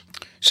so on.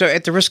 So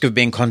at the risk of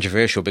being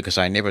controversial, because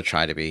I never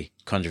try to be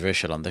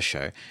controversial on this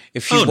show,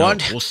 if you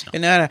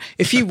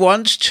if you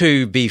want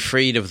to be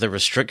freed of the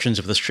restrictions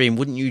of the stream,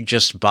 wouldn't you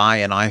just buy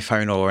an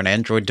iPhone or an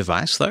Android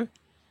device, though?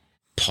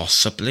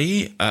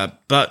 Possibly,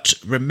 but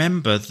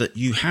remember that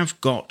you have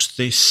got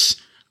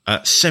this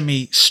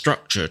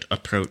semi-structured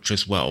approach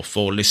as well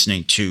for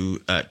listening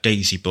to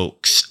Daisy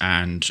books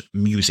and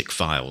music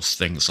files,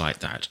 things like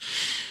that.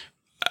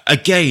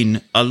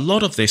 Again, a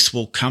lot of this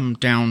will come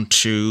down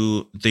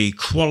to the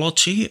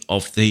quality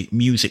of the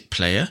music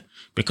player,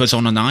 because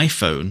on an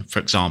iPhone, for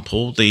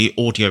example, the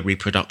audio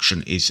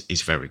reproduction is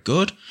very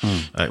good.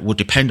 It will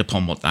depend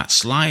upon what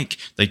that's like.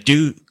 They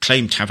do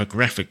claim to have a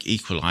graphic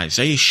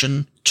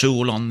equalization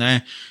tool on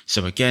there.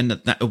 So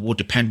again, that will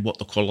depend what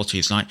the quality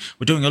is like.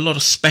 We're doing a lot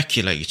of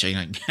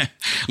speculating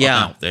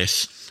about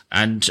this.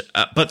 And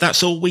but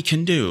that's all we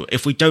can do.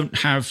 If we don't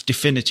have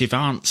definitive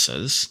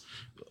answers,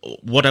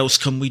 what else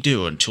can we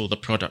do until the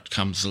product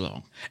comes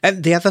along?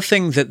 And the other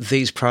thing that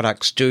these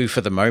products do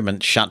for the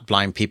moment shut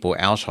blind people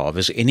out of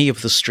is any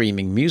of the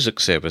streaming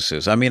music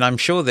services. I mean, I'm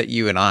sure that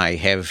you and I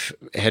have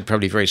had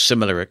probably very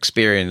similar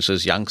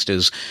experiences,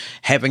 youngsters,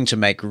 having to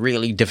make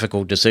really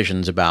difficult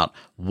decisions about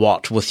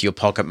what with your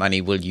pocket money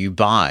will you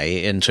buy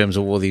in terms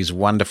of all these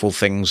wonderful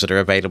things that are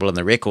available in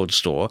the record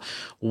store.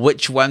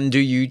 Which one do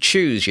you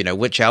choose? You know,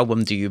 which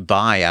album do you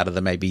buy out of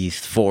the maybe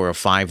 4 or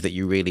 5 that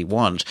you really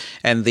want?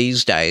 And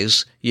these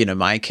days, you know,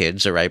 my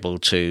kids are able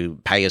to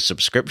pay a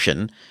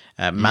subscription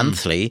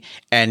monthly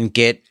and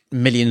get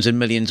millions and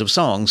millions of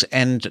songs,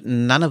 and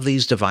none of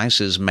these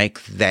devices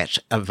make that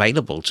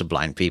available to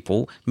blind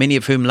people, many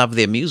of whom love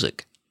their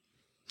music.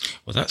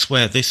 Well, that's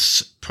where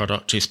this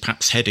product is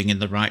perhaps heading in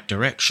the right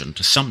direction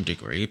to some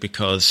degree,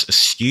 because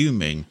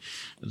assuming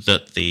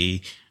that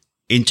the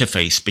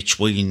interface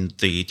between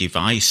the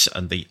device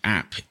and the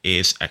app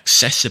is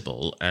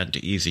accessible and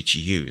easy to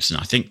use,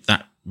 and I think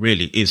that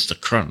really is the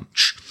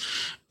crunch,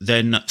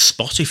 then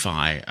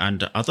Spotify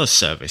and other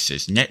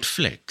services,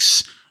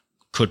 Netflix,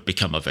 could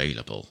become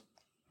available.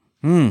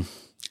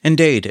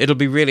 Indeed. It'll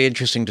be really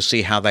interesting to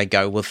see how they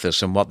go with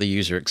this and what the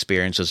user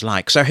experience is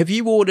like. So have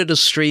you ordered a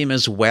stream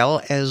as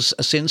well as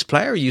a Sense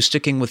player, or are you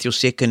sticking with your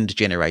second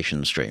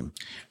generation stream?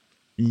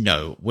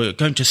 No, we're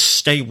going to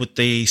stay with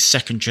the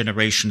second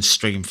generation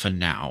stream for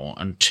now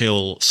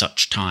until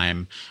such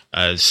time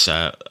as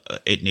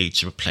it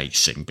needs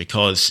replacing,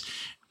 because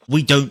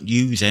we don't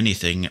use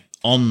anything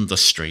on the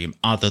stream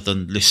other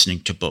than listening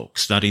to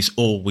books. That is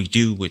all we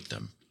do with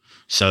them.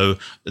 So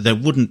there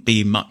wouldn't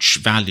be much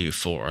value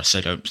for us,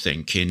 I don't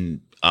think, in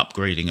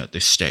upgrading at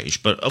this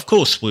stage. But of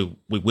course we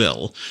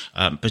will,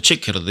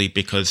 particularly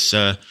because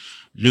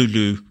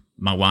Lulu,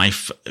 my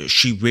wife,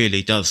 she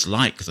really does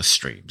like the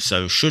stream.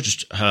 So should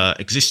her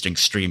existing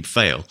stream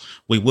fail,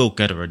 we will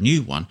get her a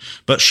new one.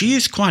 But she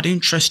is quite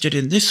interested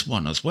in this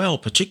one as well,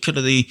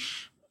 particularly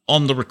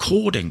on the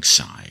recording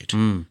side,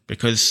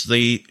 because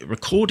the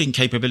recording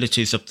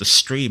capabilities of the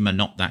stream are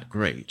not that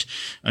great.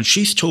 And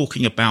she's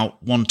talking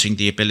about wanting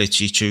the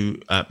ability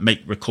to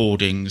make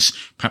recordings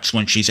perhaps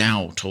when she's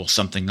out or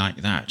something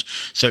like that.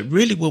 So it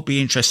really will be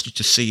interesting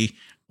to see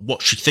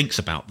what she thinks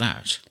about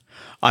that.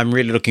 I'm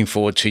really looking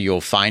forward to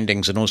your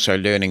findings and also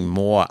learning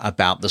more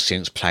about the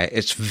Sense player.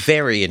 It's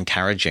very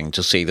encouraging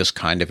to see this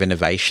kind of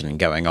innovation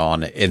going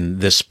on in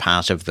this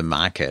part of the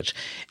market.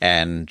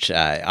 And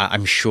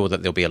I'm sure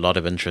that there'll be a lot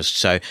of interest.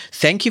 So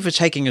thank you for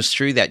taking us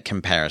through that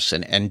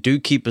comparison, and do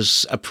keep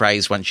us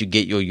appraised once you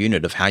get your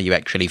unit of how you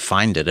actually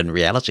find it in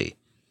reality.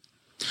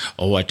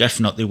 Oh, I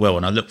definitely will,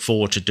 and I look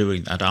forward to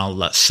doing that.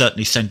 I'll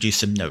certainly send you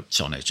some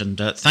notes on it. And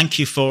thank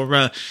you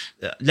for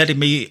letting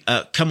me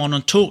come on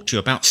and talk to you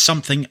about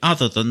something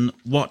other than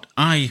what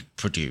I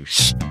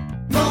produce.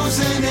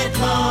 Mosen at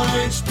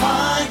Large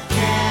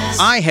Podcast.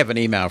 I have an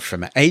email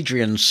from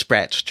Adrian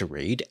Spratt to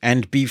read,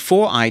 and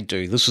before I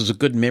do, this is a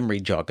good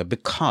memory jogger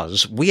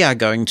because we are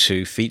going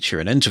to feature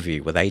an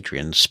interview with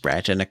Adrian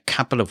Spratt in a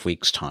couple of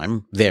weeks'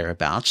 time,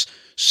 thereabouts.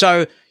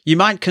 So you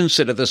might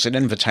consider this an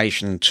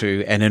invitation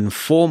to an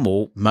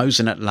informal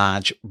Mosen at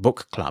Large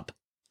book club.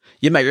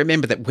 You may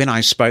remember that when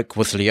I spoke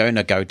with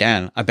Leona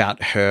Godin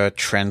about her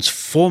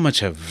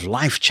transformative,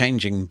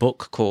 life-changing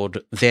book called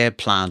Their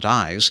Plant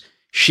Eyes,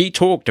 she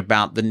talked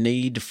about the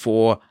need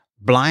for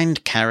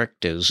blind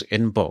characters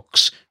in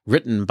books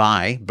written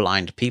by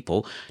blind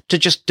people to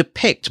just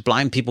depict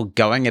blind people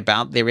going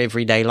about their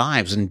everyday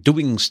lives and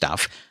doing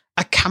stuff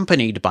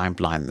accompanied by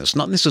blindness,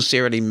 not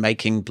necessarily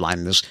making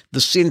blindness the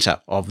center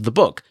of the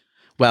book.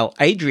 Well,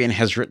 Adrian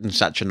has written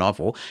such a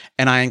novel,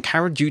 and I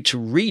encourage you to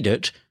read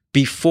it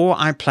before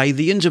I play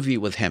the interview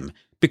with him,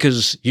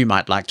 because you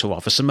might like to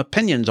offer some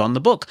opinions on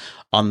the book,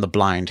 on the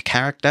blind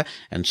character,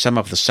 and some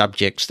of the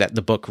subjects that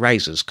the book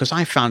raises, because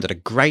I found it a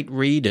great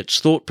read.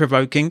 It's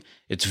thought-provoking,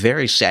 it's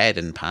very sad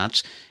in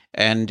parts,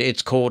 and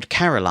it's called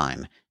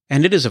Caroline.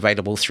 And it is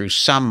available through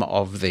some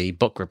of the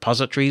book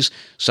repositories,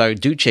 so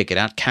do check it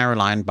out,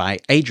 Caroline by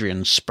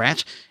Adrian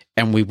Spratt,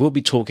 and we will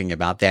be talking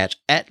about that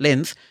at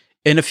length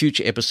in a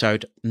future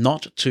episode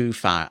not too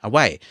far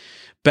away.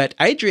 But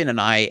Adrian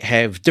and I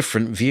have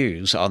different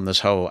views on this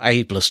whole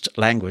ableist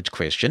language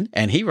question,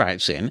 and he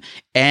writes in,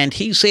 and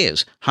he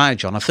says, "Hi,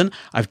 Jonathan,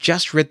 I've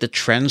just read the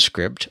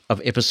transcript of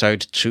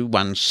episode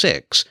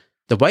 216.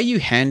 The way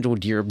you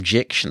handled your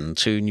objection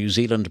to New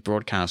Zealand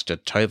broadcaster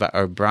Tova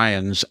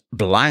O'Brien's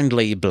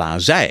blindly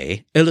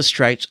blasé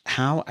illustrates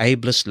how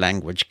ableist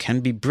language can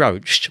be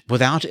broached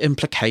without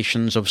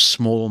implications of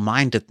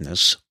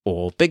small-mindedness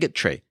or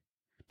bigotry.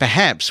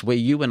 Perhaps where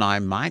you and I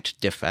might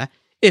differ,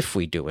 if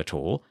we do at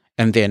all,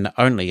 and then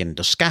only in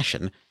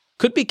discussion,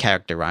 could be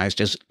characterized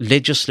as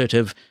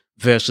legislative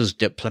versus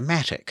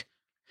diplomatic.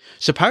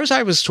 Suppose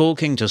I was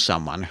talking to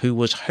someone who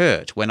was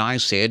hurt when I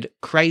said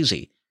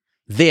crazy.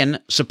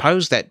 Then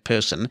suppose that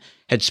person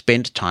had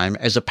spent time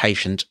as a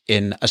patient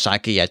in a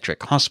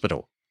psychiatric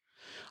hospital.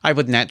 I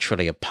would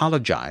naturally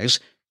apologize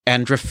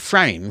and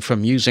refrain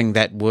from using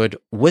that word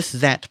with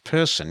that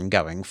person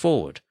going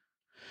forward.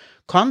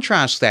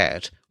 Contrast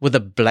that with a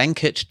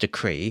blanket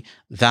decree,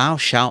 thou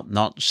shalt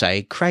not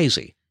say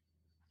crazy.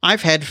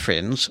 I've had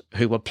friends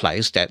who were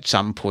placed at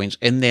some point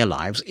in their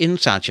lives in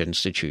such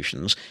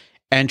institutions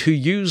and who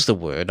use the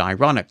word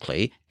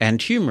ironically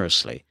and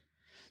humorously.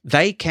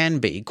 They can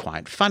be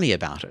quite funny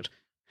about it.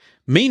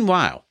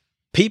 Meanwhile,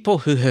 people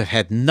who have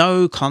had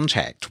no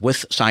contact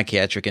with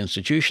psychiatric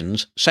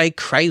institutions say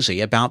crazy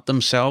about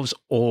themselves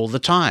all the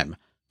time.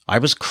 I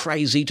was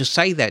crazy to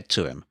say that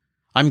to him.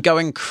 I'm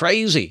going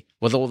crazy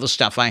with all the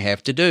stuff I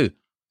have to do.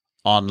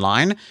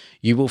 Online,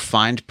 you will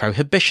find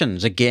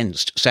prohibitions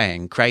against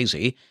saying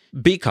crazy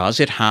because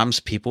it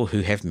harms people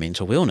who have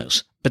mental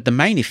illness. But the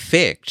main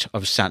effect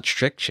of such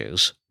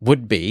strictures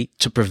would be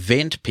to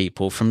prevent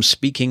people from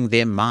speaking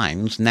their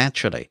minds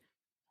naturally.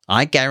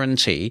 I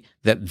guarantee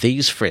that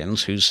these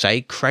friends who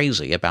say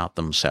crazy about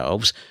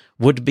themselves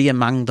would be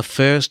among the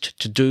first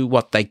to do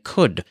what they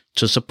could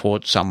to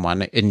support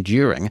someone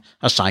enduring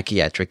a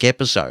psychiatric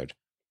episode.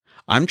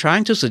 I'm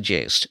trying to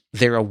suggest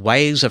there are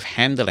ways of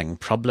handling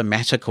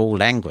problematical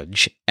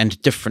language and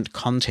different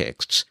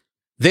contexts.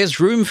 There's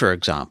room, for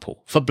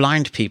example, for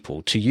blind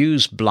people to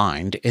use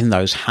blind in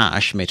those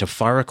harsh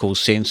metaphorical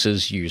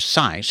senses you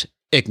cite,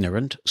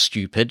 ignorant,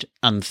 stupid,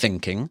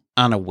 unthinking,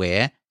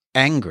 unaware,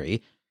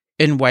 angry,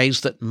 in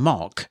ways that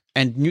mock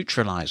and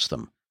neutralize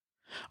them.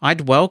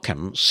 I'd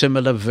welcome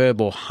similar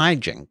verbal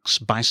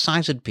hijinks by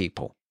sighted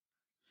people.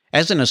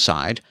 As an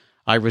aside,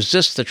 I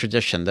resist the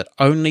tradition that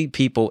only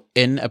people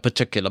in a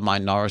particular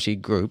minority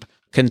group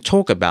can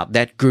talk about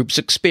that group's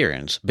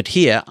experience, but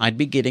here I'd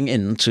be getting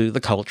into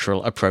the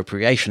cultural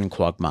appropriation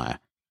quagmire.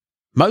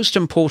 Most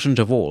important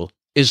of all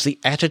is the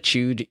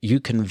attitude you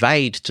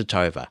conveyed to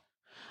Tova.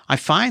 I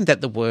find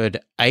that the word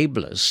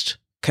ableist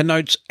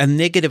connotes a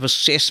negative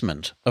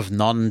assessment of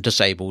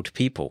non-disabled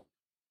people.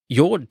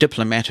 Your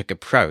diplomatic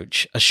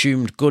approach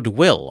assumed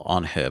goodwill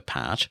on her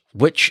part,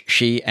 which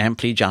she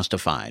amply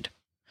justified.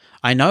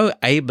 I know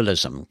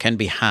ableism can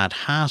be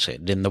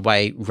hard-hearted in the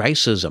way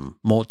racism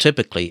more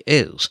typically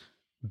is,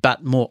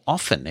 but more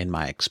often, in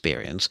my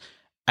experience,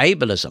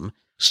 ableism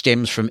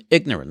stems from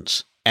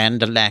ignorance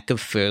and a lack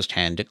of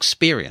first-hand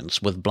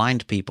experience with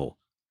blind people.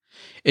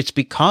 It's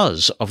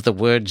because of the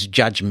word's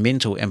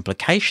judgmental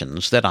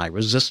implications that I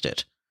resist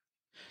it.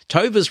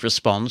 Tova's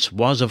response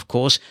was, of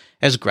course,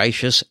 as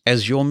gracious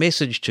as your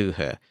message to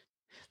her.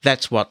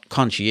 That's what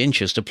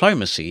conscientious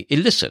diplomacy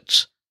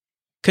elicits.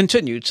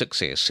 Continued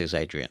success, says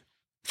Adrian.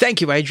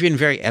 Thank you, Adrian.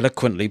 Very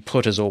eloquently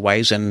put, as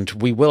always, and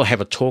we will have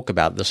a talk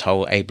about this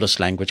whole ableist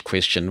language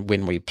question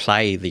when we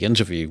play the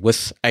interview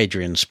with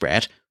Adrian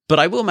Spratt, but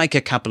I will make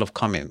a couple of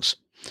comments.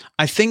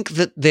 I think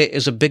that there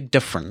is a big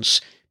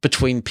difference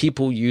between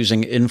people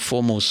using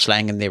informal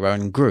slang in their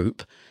own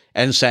group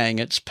and saying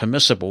it's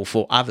permissible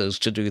for others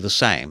to do the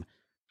same.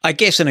 I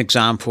guess an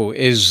example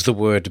is the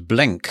word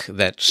blink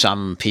that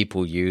some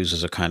people use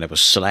as a kind of a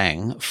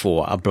slang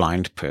for a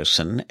blind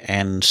person,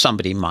 and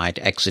somebody might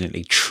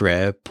accidentally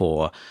trip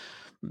or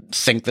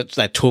think that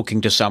they're talking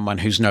to someone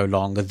who's no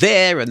longer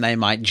there, and they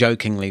might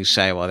jokingly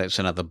say, well, that's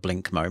another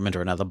blink moment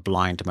or another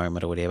blind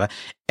moment or whatever.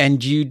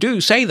 And you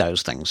do say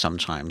those things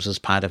sometimes as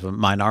part of a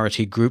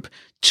minority group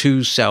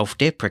to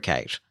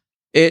self-deprecate.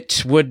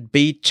 It would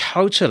be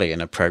totally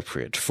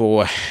inappropriate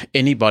for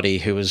anybody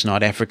who is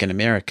not African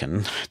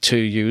American to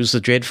use the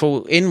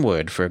dreadful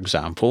N-word, for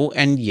example,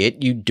 and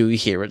yet you do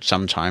hear it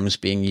sometimes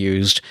being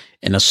used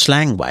in a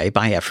slang way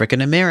by African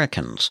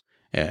Americans.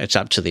 It's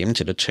up to them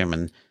to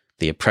determine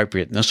the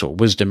appropriateness or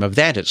wisdom of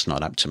that. It's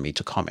not up to me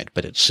to comment,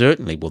 but it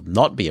certainly would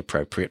not be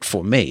appropriate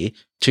for me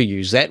to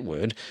use that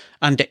word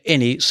under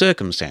any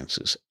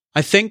circumstances.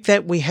 I think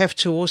that we have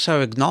to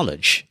also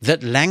acknowledge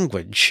that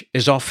language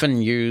is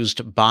often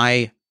used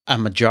by a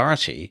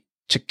majority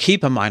to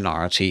keep a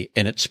minority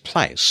in its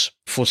place.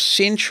 For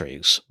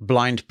centuries,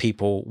 blind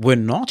people were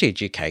not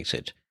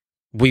educated.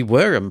 We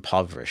were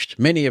impoverished.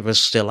 Many of us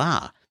still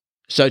are.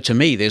 So to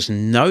me, there's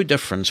no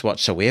difference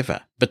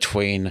whatsoever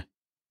between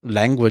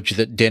language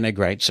that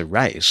denigrates a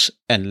race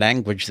and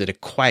language that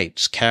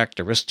equates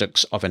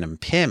characteristics of an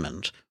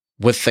impairment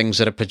with things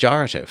that are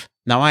pejorative.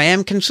 Now, I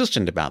am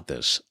consistent about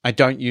this. I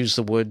don't use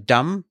the word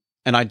dumb,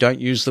 and I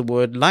don't use the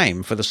word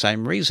lame for the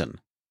same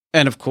reason.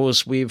 And of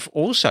course, we've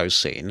also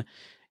seen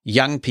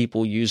young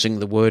people using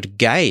the word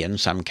gay in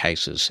some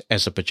cases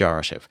as a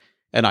pejorative,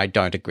 and I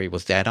don't agree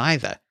with that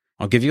either.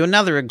 I'll give you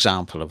another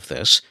example of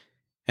this,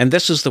 and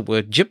this is the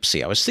word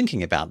gypsy. I was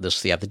thinking about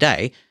this the other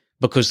day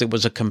because there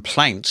was a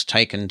complaint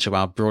taken to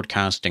our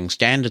Broadcasting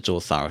Standards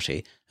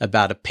Authority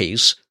about a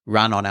piece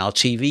run on our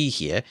TV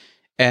here,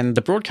 and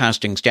the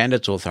Broadcasting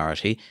Standards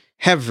Authority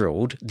have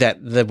ruled that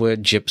the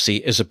word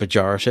gypsy is a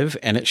pejorative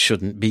and it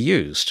shouldn't be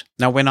used.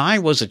 Now, when I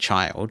was a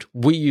child,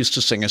 we used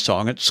to sing a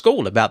song at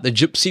school about the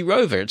Gypsy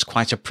Rover. It's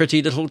quite a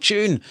pretty little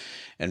tune,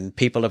 and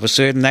people of a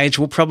certain age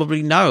will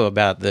probably know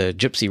about the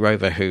Gypsy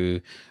Rover who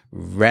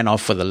ran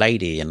off with a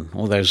lady and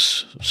all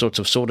those sorts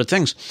of sordid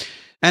things.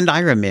 And I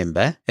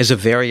remember, as a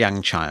very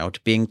young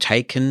child, being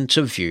taken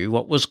to view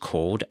what was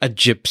called a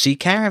gypsy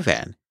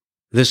caravan.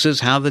 This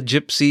is how the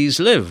gypsies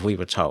live, we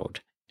were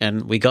told.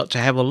 And we got to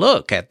have a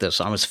look at this.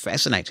 I was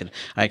fascinated.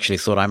 I actually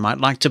thought I might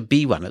like to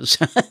be one. It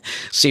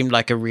seemed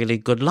like a really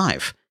good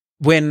life.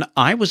 When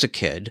I was a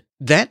kid,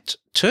 that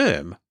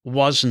term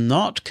was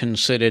not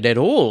considered at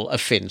all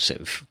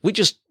offensive. We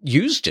just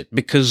used it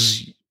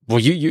because, well,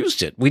 you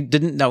used it. We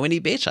didn't know any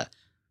better.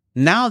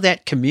 Now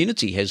that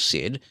community has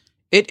said,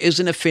 it is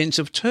an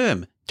offensive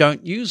term.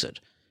 Don't use it.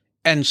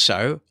 And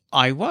so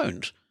I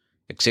won't,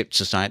 except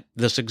to cite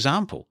this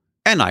example.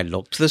 And I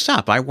looked this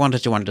up. I wanted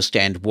to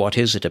understand what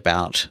is it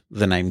about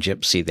the name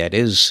gypsy that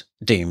is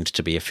deemed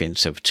to be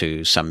offensive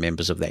to some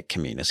members of that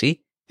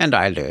community. And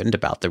I learned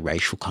about the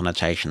racial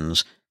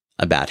connotations,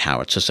 about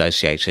how it's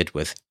associated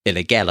with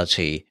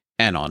illegality,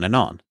 and on and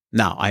on.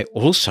 Now, I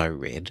also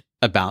read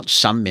about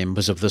some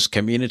members of this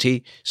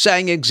community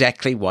saying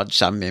exactly what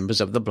some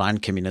members of the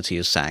blind community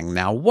is saying.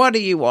 Now, what are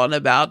you on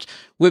about?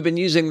 We've been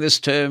using this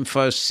term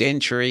for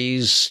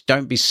centuries.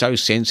 Don't be so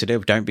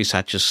sensitive. Don't be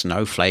such a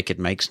snowflake. It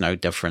makes no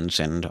difference,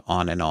 and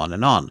on and on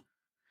and on.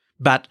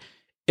 But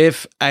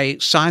if a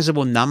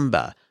sizable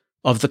number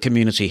of the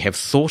community have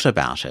thought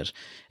about it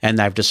and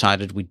they've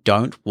decided we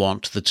don't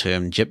want the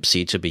term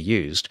gypsy to be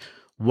used,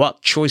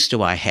 what choice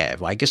do I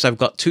have? I guess I've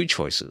got two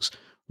choices.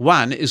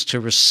 One is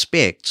to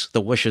respect the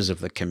wishes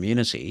of the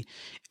community,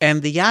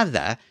 and the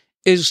other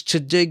is to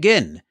dig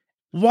in.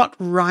 What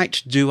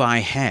right do I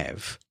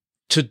have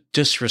to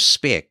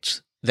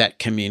disrespect that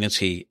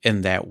community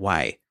in that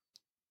way?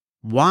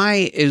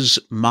 Why is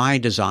my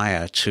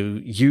desire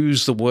to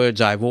use the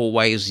words I've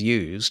always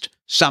used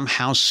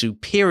somehow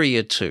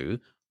superior to,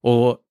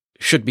 or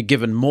should be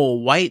given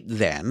more weight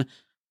than,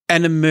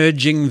 an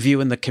emerging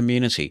view in the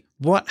community?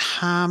 What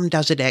harm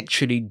does it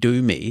actually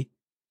do me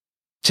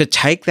to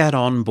take that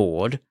on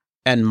board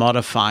and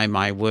modify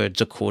my words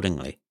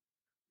accordingly?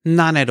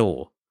 None at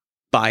all.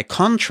 By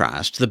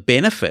contrast, the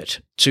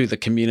benefit to the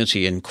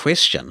community in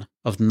question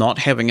of not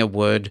having a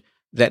word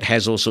that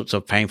has all sorts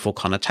of painful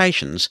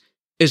connotations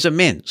is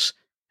immense.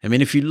 I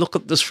mean, if you look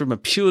at this from a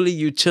purely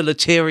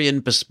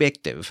utilitarian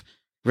perspective,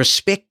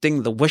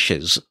 respecting the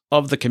wishes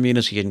of the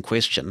community in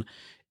question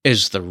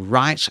is the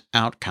right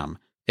outcome.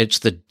 It's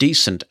the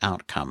decent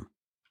outcome.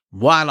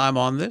 While I'm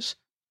on this,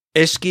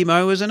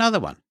 Eskimo is another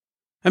one.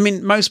 I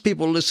mean, most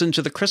people listen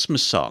to the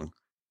Christmas song,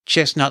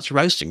 Chestnuts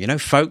Roasting,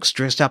 folks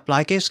dressed up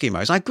like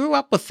Eskimos. I grew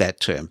up with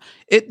that term.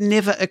 It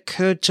never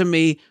occurred to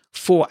me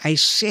for a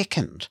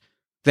second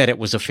that it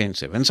was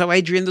offensive. And so,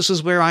 Adrian, this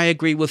is where I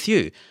agree with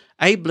you.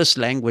 Ableist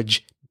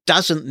language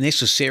doesn't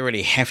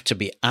necessarily have to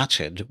be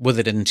uttered with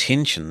an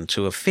intention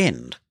to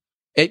offend.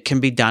 It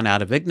can be done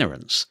out of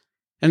ignorance.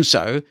 And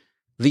so,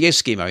 the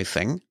Eskimo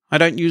thing, I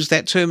don't use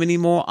that term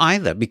anymore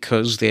either,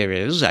 because there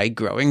is a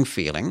growing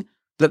feeling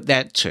that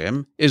that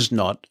term is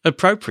not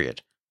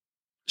appropriate.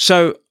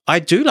 So I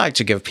do like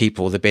to give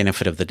people the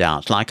benefit of the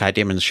doubt, like I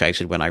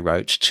demonstrated when I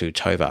wrote to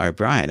Tova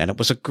O'Brien, and it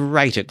was a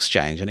great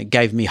exchange, and it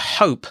gave me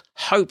hope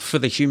for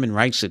the human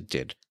race, it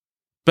did.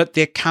 But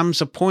there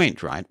comes a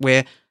point, right,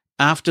 where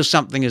after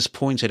something is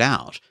pointed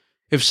out,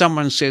 if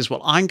someone says,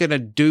 well, I'm going to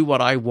do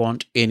what I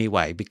want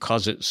anyway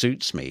because it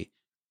suits me,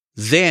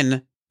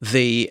 then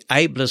the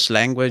ableist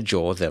language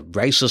or the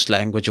racist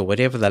language or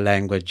whatever the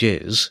language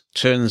is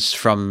turns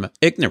from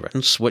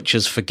ignorance, which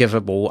is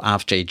forgivable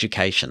after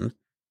education,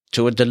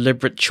 to a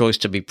deliberate choice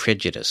to be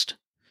prejudiced.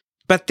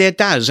 But there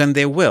does and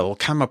there will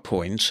come a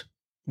point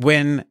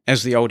when,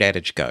 as the old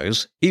adage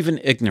goes, even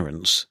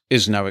ignorance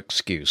is no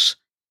excuse.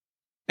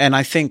 And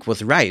I think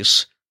with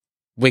race,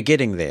 we're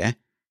getting there.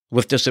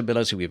 With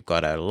disability, we've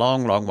got a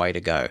long, long way to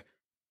go.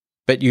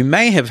 But you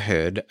may have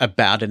heard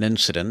about an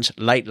incident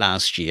late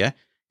last year.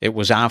 It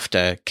was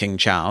after King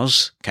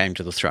Charles came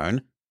to the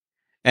throne,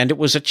 and it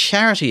was a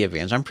charity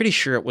event. I'm pretty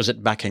sure it was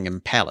at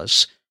Buckingham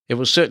Palace. It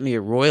was certainly a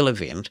royal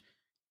event,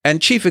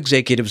 and chief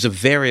executives of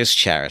various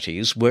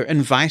charities were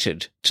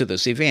invited to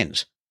this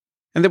event.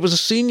 And there was a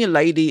senior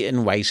lady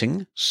in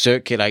waiting,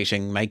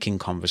 circulating, making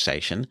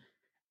conversation,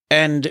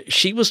 and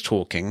she was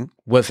talking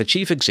with a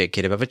chief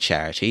executive of a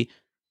charity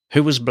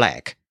who was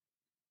black.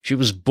 She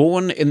was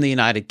born in the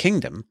United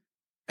Kingdom,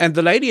 and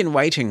the lady in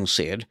waiting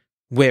said,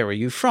 "Where are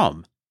you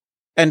from?"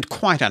 And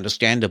quite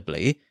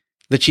understandably,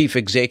 the chief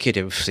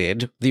executive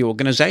said the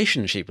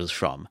organization she was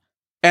from.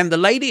 And the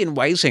lady in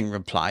waiting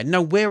replied, "No,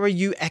 where are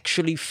you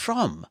actually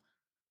from?"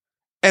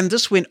 And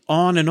this went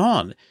on.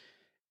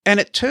 And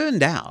it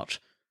turned out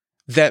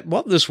that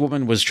what this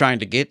woman was trying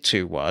to get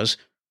to was,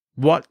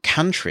 what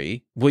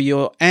country were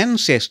your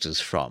ancestors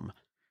from?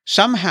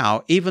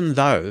 Somehow, even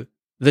though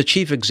the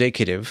chief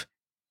executive,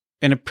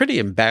 in a pretty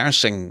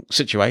embarrassing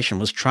situation,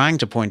 was trying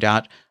to point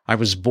out, I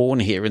was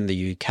born here in the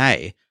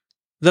UK,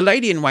 the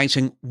lady in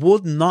waiting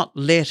would not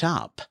let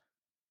up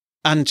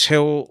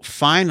until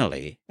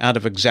finally, out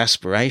of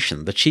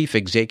exasperation, the chief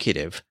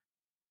executive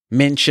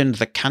mentioned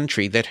the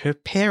country that her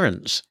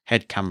parents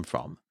had come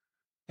from.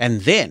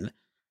 And then,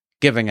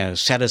 giving a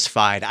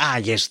satisfied,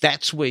 yes,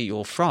 that's where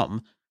you're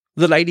from,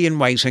 the lady in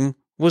waiting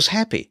was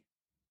happy.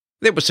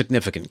 There were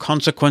significant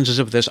consequences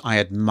of this. I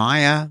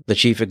admire the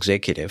chief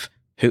executive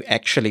who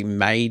actually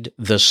made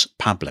this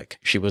public.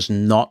 She was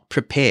not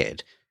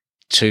prepared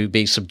to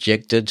be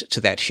subjected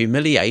to that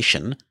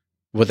humiliation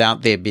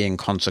without there being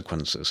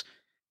consequences.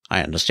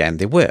 I understand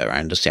there were. I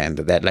understand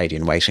that that lady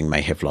in waiting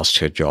may have lost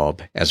her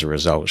job as a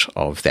result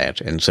of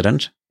that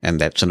incident, and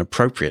that's an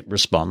appropriate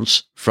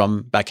response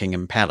from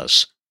Buckingham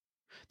Palace.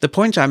 The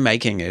point I'm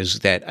making is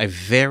that a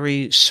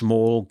very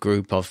small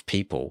group of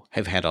people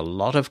have had a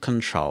lot of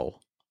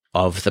control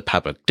of the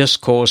public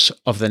discourse,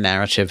 of the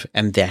narrative,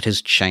 and that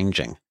is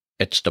changing.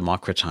 It's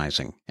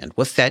democratizing. And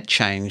with that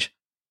change,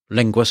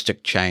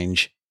 linguistic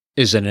change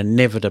is an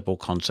inevitable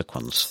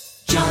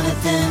consequence.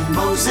 Jonathan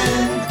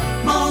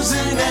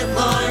Mosen at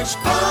Large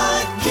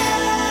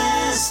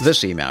Podcast.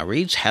 This email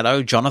reads,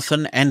 "Hello,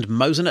 Jonathan and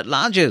Mosen at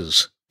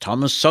Larges.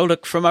 Thomas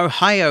Solik from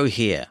Ohio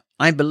here.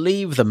 I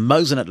believe the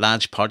Mosen at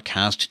Large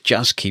podcast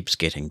just keeps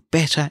getting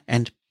better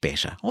and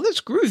better." Oh, that's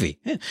groovy.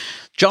 Yeah.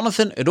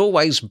 Jonathan, it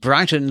always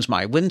brightens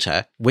my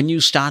winter when you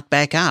start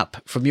back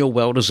up from your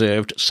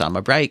well-deserved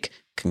summer break.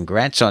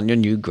 Congrats on your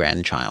new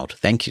grandchild.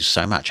 Thank you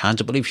so much. Hard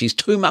to believe she's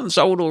 2 months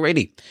old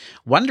already.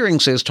 Wondering,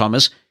 says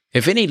Thomas,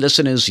 if any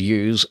listeners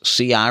use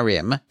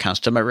CRM,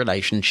 Customer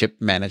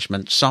Relationship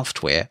Management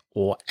Software,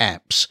 or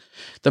apps.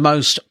 The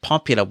most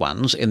popular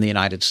ones in the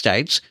United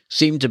States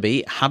seem to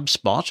be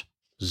HubSpot,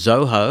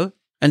 Zoho,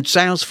 and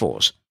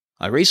Salesforce.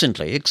 I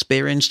recently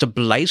experienced a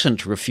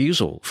blatant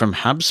refusal from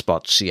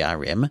HubSpot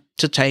CRM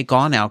to take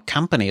on our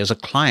company as a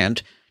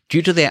client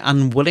due to their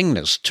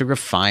unwillingness to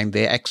refine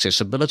their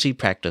accessibility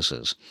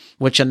practices,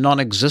 which are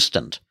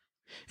non-existent.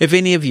 If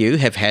any of you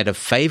have had a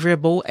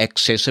favorable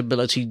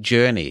accessibility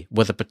journey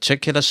with a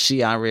particular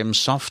CRM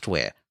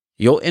software,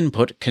 your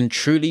input can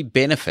truly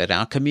benefit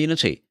our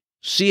community.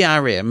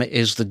 CRM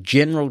is the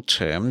general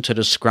term to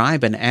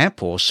describe an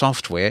app or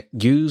software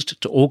used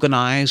to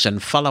organize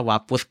and follow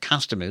up with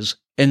customers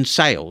in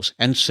sales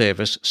and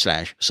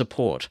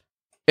service/support.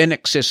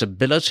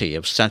 Inaccessibility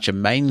of such a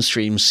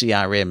mainstream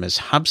CRM as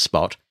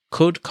HubSpot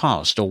could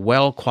cost a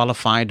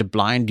well-qualified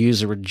blind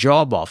user a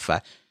job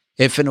offer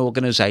if an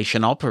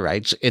organization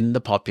operates in the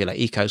popular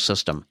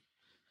ecosystem.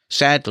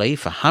 Sadly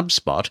for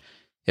HubSpot,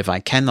 if I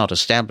cannot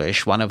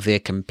establish one of their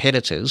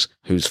competitors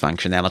whose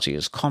functionality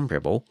is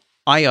comparable,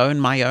 I own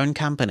my own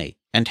company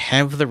and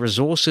have the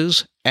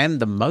resources and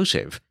the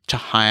motive to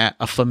hire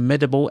a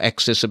formidable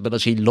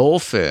accessibility law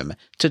firm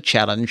to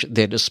challenge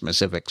their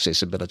dismissive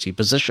accessibility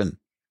position.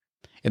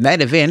 In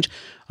that event,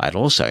 I'd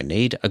also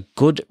need a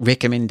good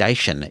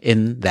recommendation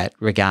in that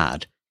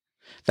regard.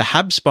 The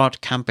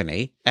HubSpot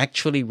company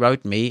actually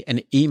wrote me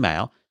an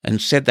email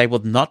and said they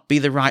would not be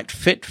the right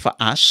fit for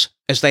us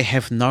as they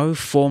have no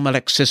formal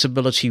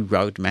accessibility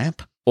roadmap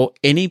or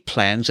any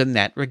plans in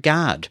that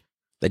regard.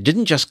 They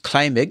didn't just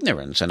claim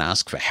ignorance and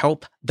ask for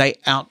help, they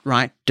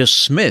outright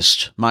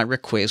dismissed my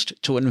request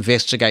to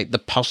investigate the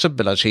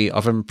possibility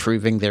of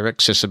improving their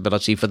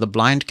accessibility for the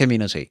blind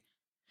community.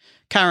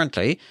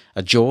 Currently,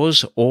 a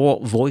JAWS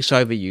or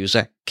VoiceOver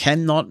user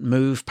cannot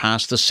move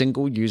past the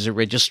single user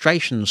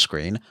registration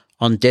screen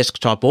on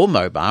desktop or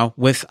mobile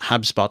with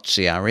HubSpot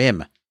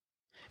CRM.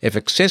 If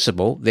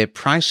accessible, their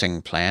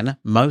pricing plan,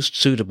 most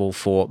suitable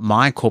for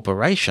my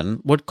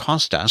corporation, would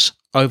cost us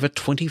over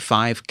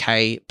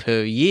 $25,000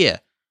 per year.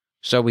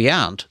 So we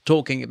aren't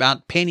talking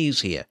about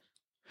pennies here.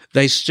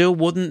 They still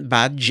wouldn't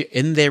budge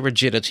in their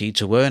rigidity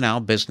to earn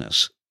our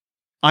business.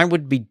 I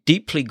would be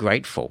deeply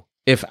grateful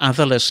if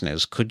other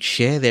listeners could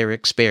share their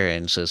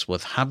experiences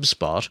with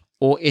HubSpot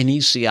or any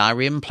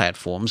CRM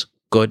platforms,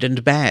 good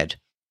and bad.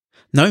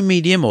 No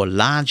medium or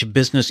large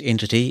business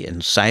entity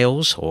in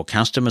sales or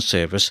customer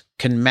service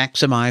can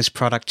maximize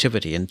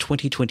productivity in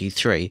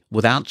 2023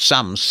 without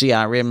some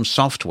CRM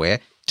software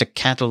to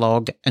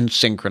catalog and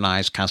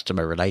synchronize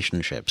customer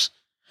relationships.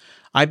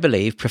 I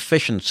believe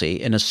proficiency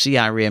in a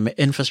CRM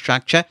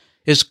infrastructure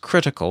is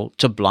critical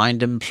to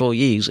blind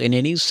employees in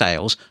any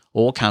sales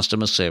or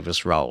customer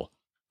service role.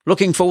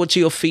 Looking forward to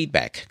your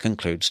feedback,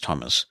 concludes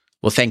Thomas.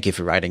 Well, thank you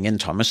for writing in,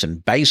 Thomas,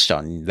 and based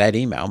on that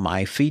email,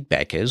 my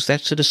feedback is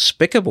that's a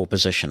despicable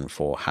position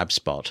for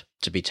HubSpot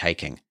to be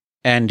taking.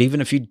 And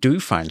even if you do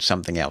find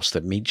something else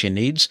that meets your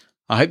needs,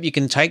 I hope you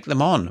can take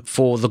them on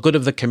for the good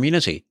of the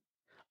community.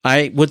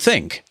 I would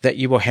think that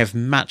you will have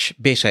much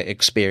better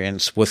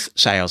experience with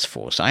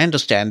Salesforce. I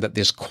understand that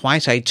there's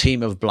quite a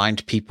team of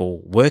blind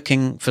people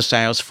working for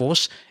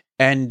Salesforce,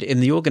 and in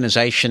the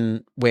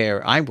organization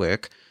where I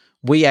work,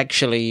 we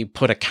actually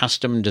put a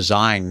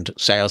custom-designed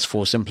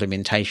Salesforce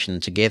implementation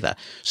together.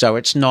 So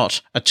it's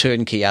not a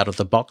turnkey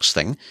out-of-the-box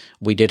thing.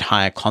 We did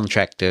hire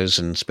contractors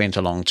and spent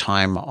a long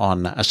time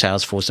on a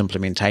Salesforce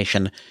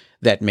implementation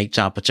that meets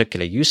our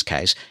particular use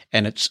case,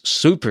 and it's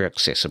super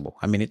accessible.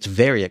 I mean, it's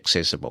very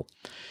accessible.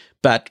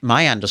 But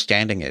my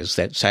understanding is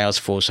that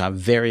Salesforce are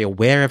very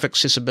aware of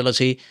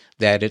accessibility,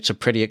 that it's a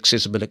pretty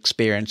accessible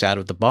experience out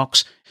of the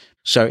box.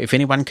 So if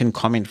anyone can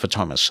comment for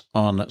Thomas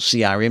on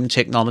CRM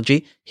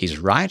technology, he's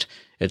right.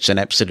 It's an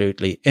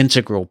absolutely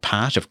integral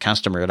part of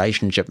customer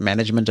relationship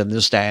management in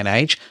this day and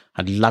age.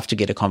 I'd love to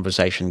get a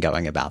conversation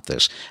going about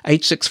this.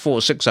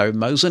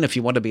 86460-MOSEN if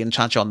you want to be in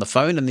touch on the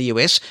phone in the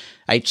US,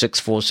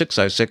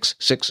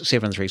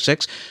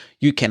 864-606-6736.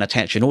 You can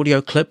attach an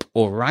audio clip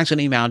or write an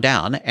email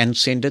down and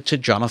send it to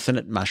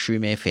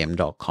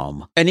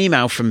jonathan@mushroomfm.com. An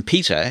email from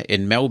Peter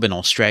in Melbourne,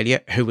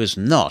 Australia, who is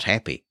not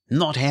happy.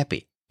 Not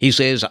happy. He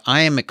says,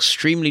 I am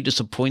extremely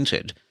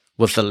disappointed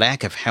with the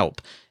lack of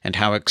help and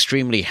how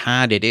extremely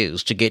hard it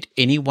is to get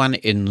anyone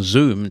in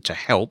Zoom to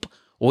help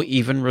or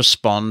even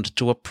respond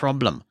to a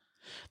problem.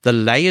 The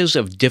layers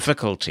of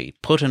difficulty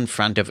put in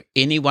front of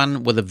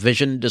anyone with a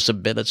vision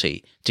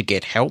disability to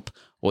get help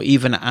or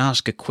even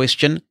ask a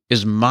question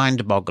is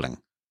mind-boggling.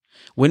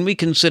 When we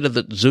consider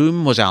that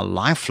Zoom was our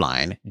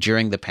lifeline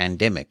during the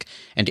pandemic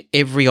and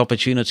every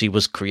opportunity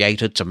was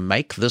created to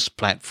make this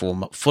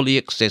platform fully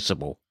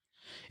accessible,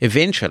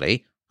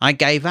 eventually I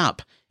gave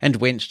up and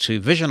went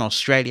to Vision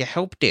Australia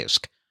Help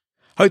Desk,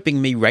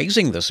 hoping me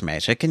raising this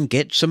matter can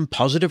get some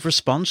positive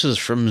responses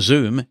from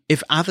Zoom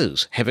if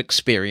others have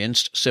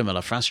experienced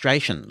similar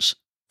frustrations.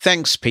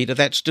 Thanks, Peter.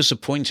 That's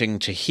disappointing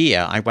to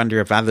hear. I wonder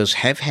if others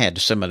have had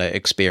similar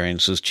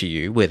experiences to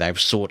you where they've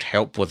sought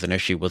help with an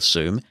issue with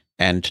Zoom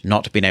and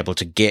not been able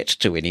to get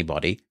to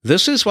anybody.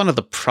 This is one of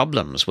the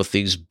problems with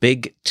these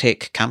big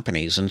tech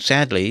companies, and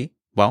sadly,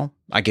 well,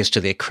 I guess to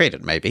their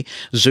credit maybe,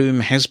 Zoom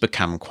has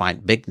become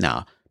quite big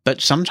now. But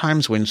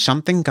sometimes when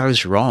something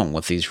goes wrong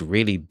with these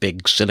really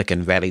big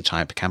Silicon Valley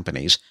type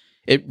companies,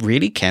 it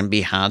really can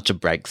be hard to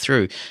break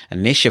through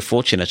unless you're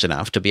fortunate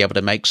enough to be able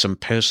to make some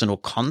personal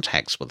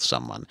contacts with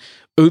someone.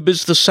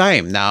 Uber's the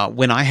same. Now,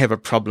 when I have a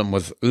problem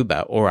with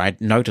Uber or I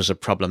notice a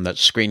problem that's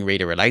screen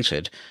reader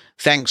related,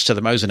 thanks to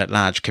the Mosen at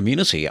Large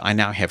community, I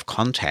now have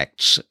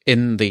contacts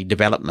in the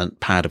development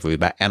part of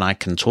Uber and I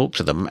can talk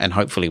to them and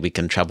hopefully we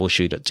can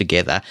troubleshoot it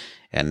together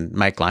and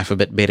make life a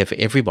bit better for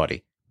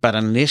everybody. But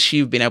unless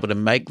you've been able to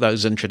make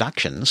those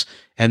introductions,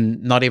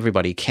 and not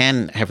everybody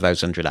can have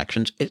those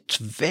introductions, it's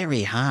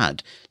very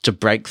hard to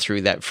break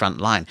through that front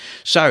line.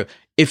 So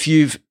if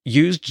you've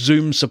used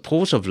Zoom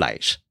support of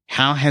late,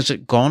 how has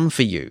it gone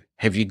for you?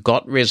 Have you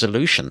got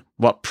resolution?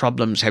 What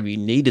problems have you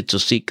needed to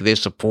seek their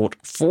support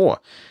for?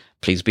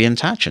 Please be in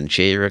touch and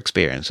share your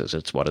experiences.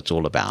 It's what it's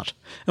all about.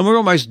 And we're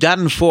almost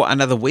done for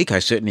another week. I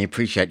certainly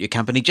appreciate your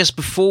company. Just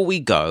before we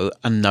go,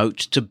 a note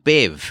to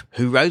Bev,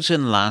 who wrote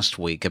in last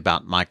week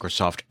about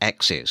Microsoft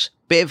Access.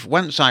 Bev,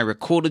 once I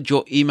recorded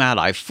your email,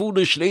 I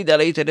foolishly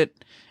deleted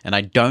it, and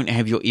I don't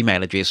have your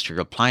email address to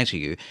reply to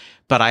you,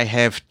 but I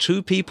have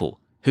 2 people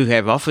who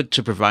have offered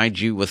to provide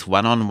you with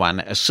one-on-one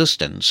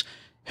assistance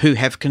who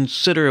have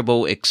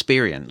considerable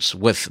experience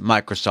with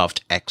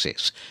Microsoft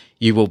Access.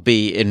 You will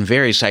be in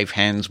very safe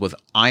hands with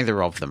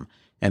either of them.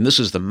 And this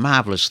is the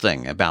marvellous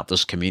thing about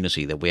this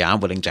community, that we are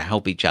willing to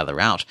help each other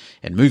out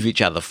and move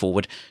each other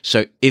forward.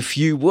 So if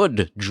you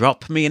would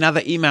drop me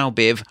another email,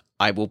 Bev,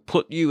 I will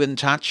put you in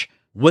touch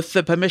with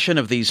the permission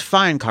of these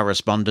fine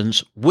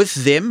correspondents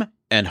with them,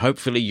 and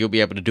hopefully you'll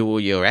be able to do all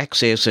your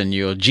access and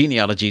your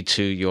genealogy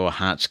to your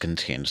heart's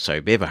content.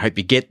 So, Bev, I hope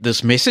you get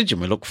this message,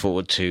 and we look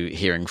forward to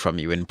hearing from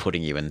you and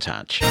putting you in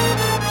touch.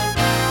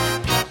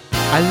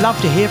 I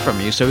love to hear from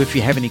you, so if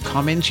you have any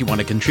comments you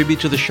want to contribute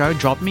to the show,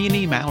 drop me an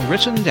email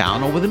written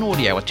down or with an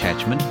audio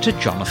attachment to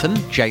Jonathan,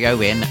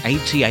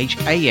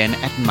 JONATHAN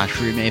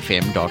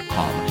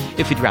 @mushroomfm.com.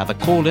 If you'd rather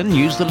call in,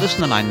 use the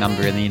listener line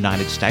number in the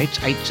United States,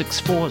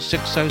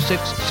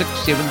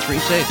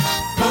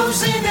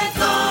 864-606-6736.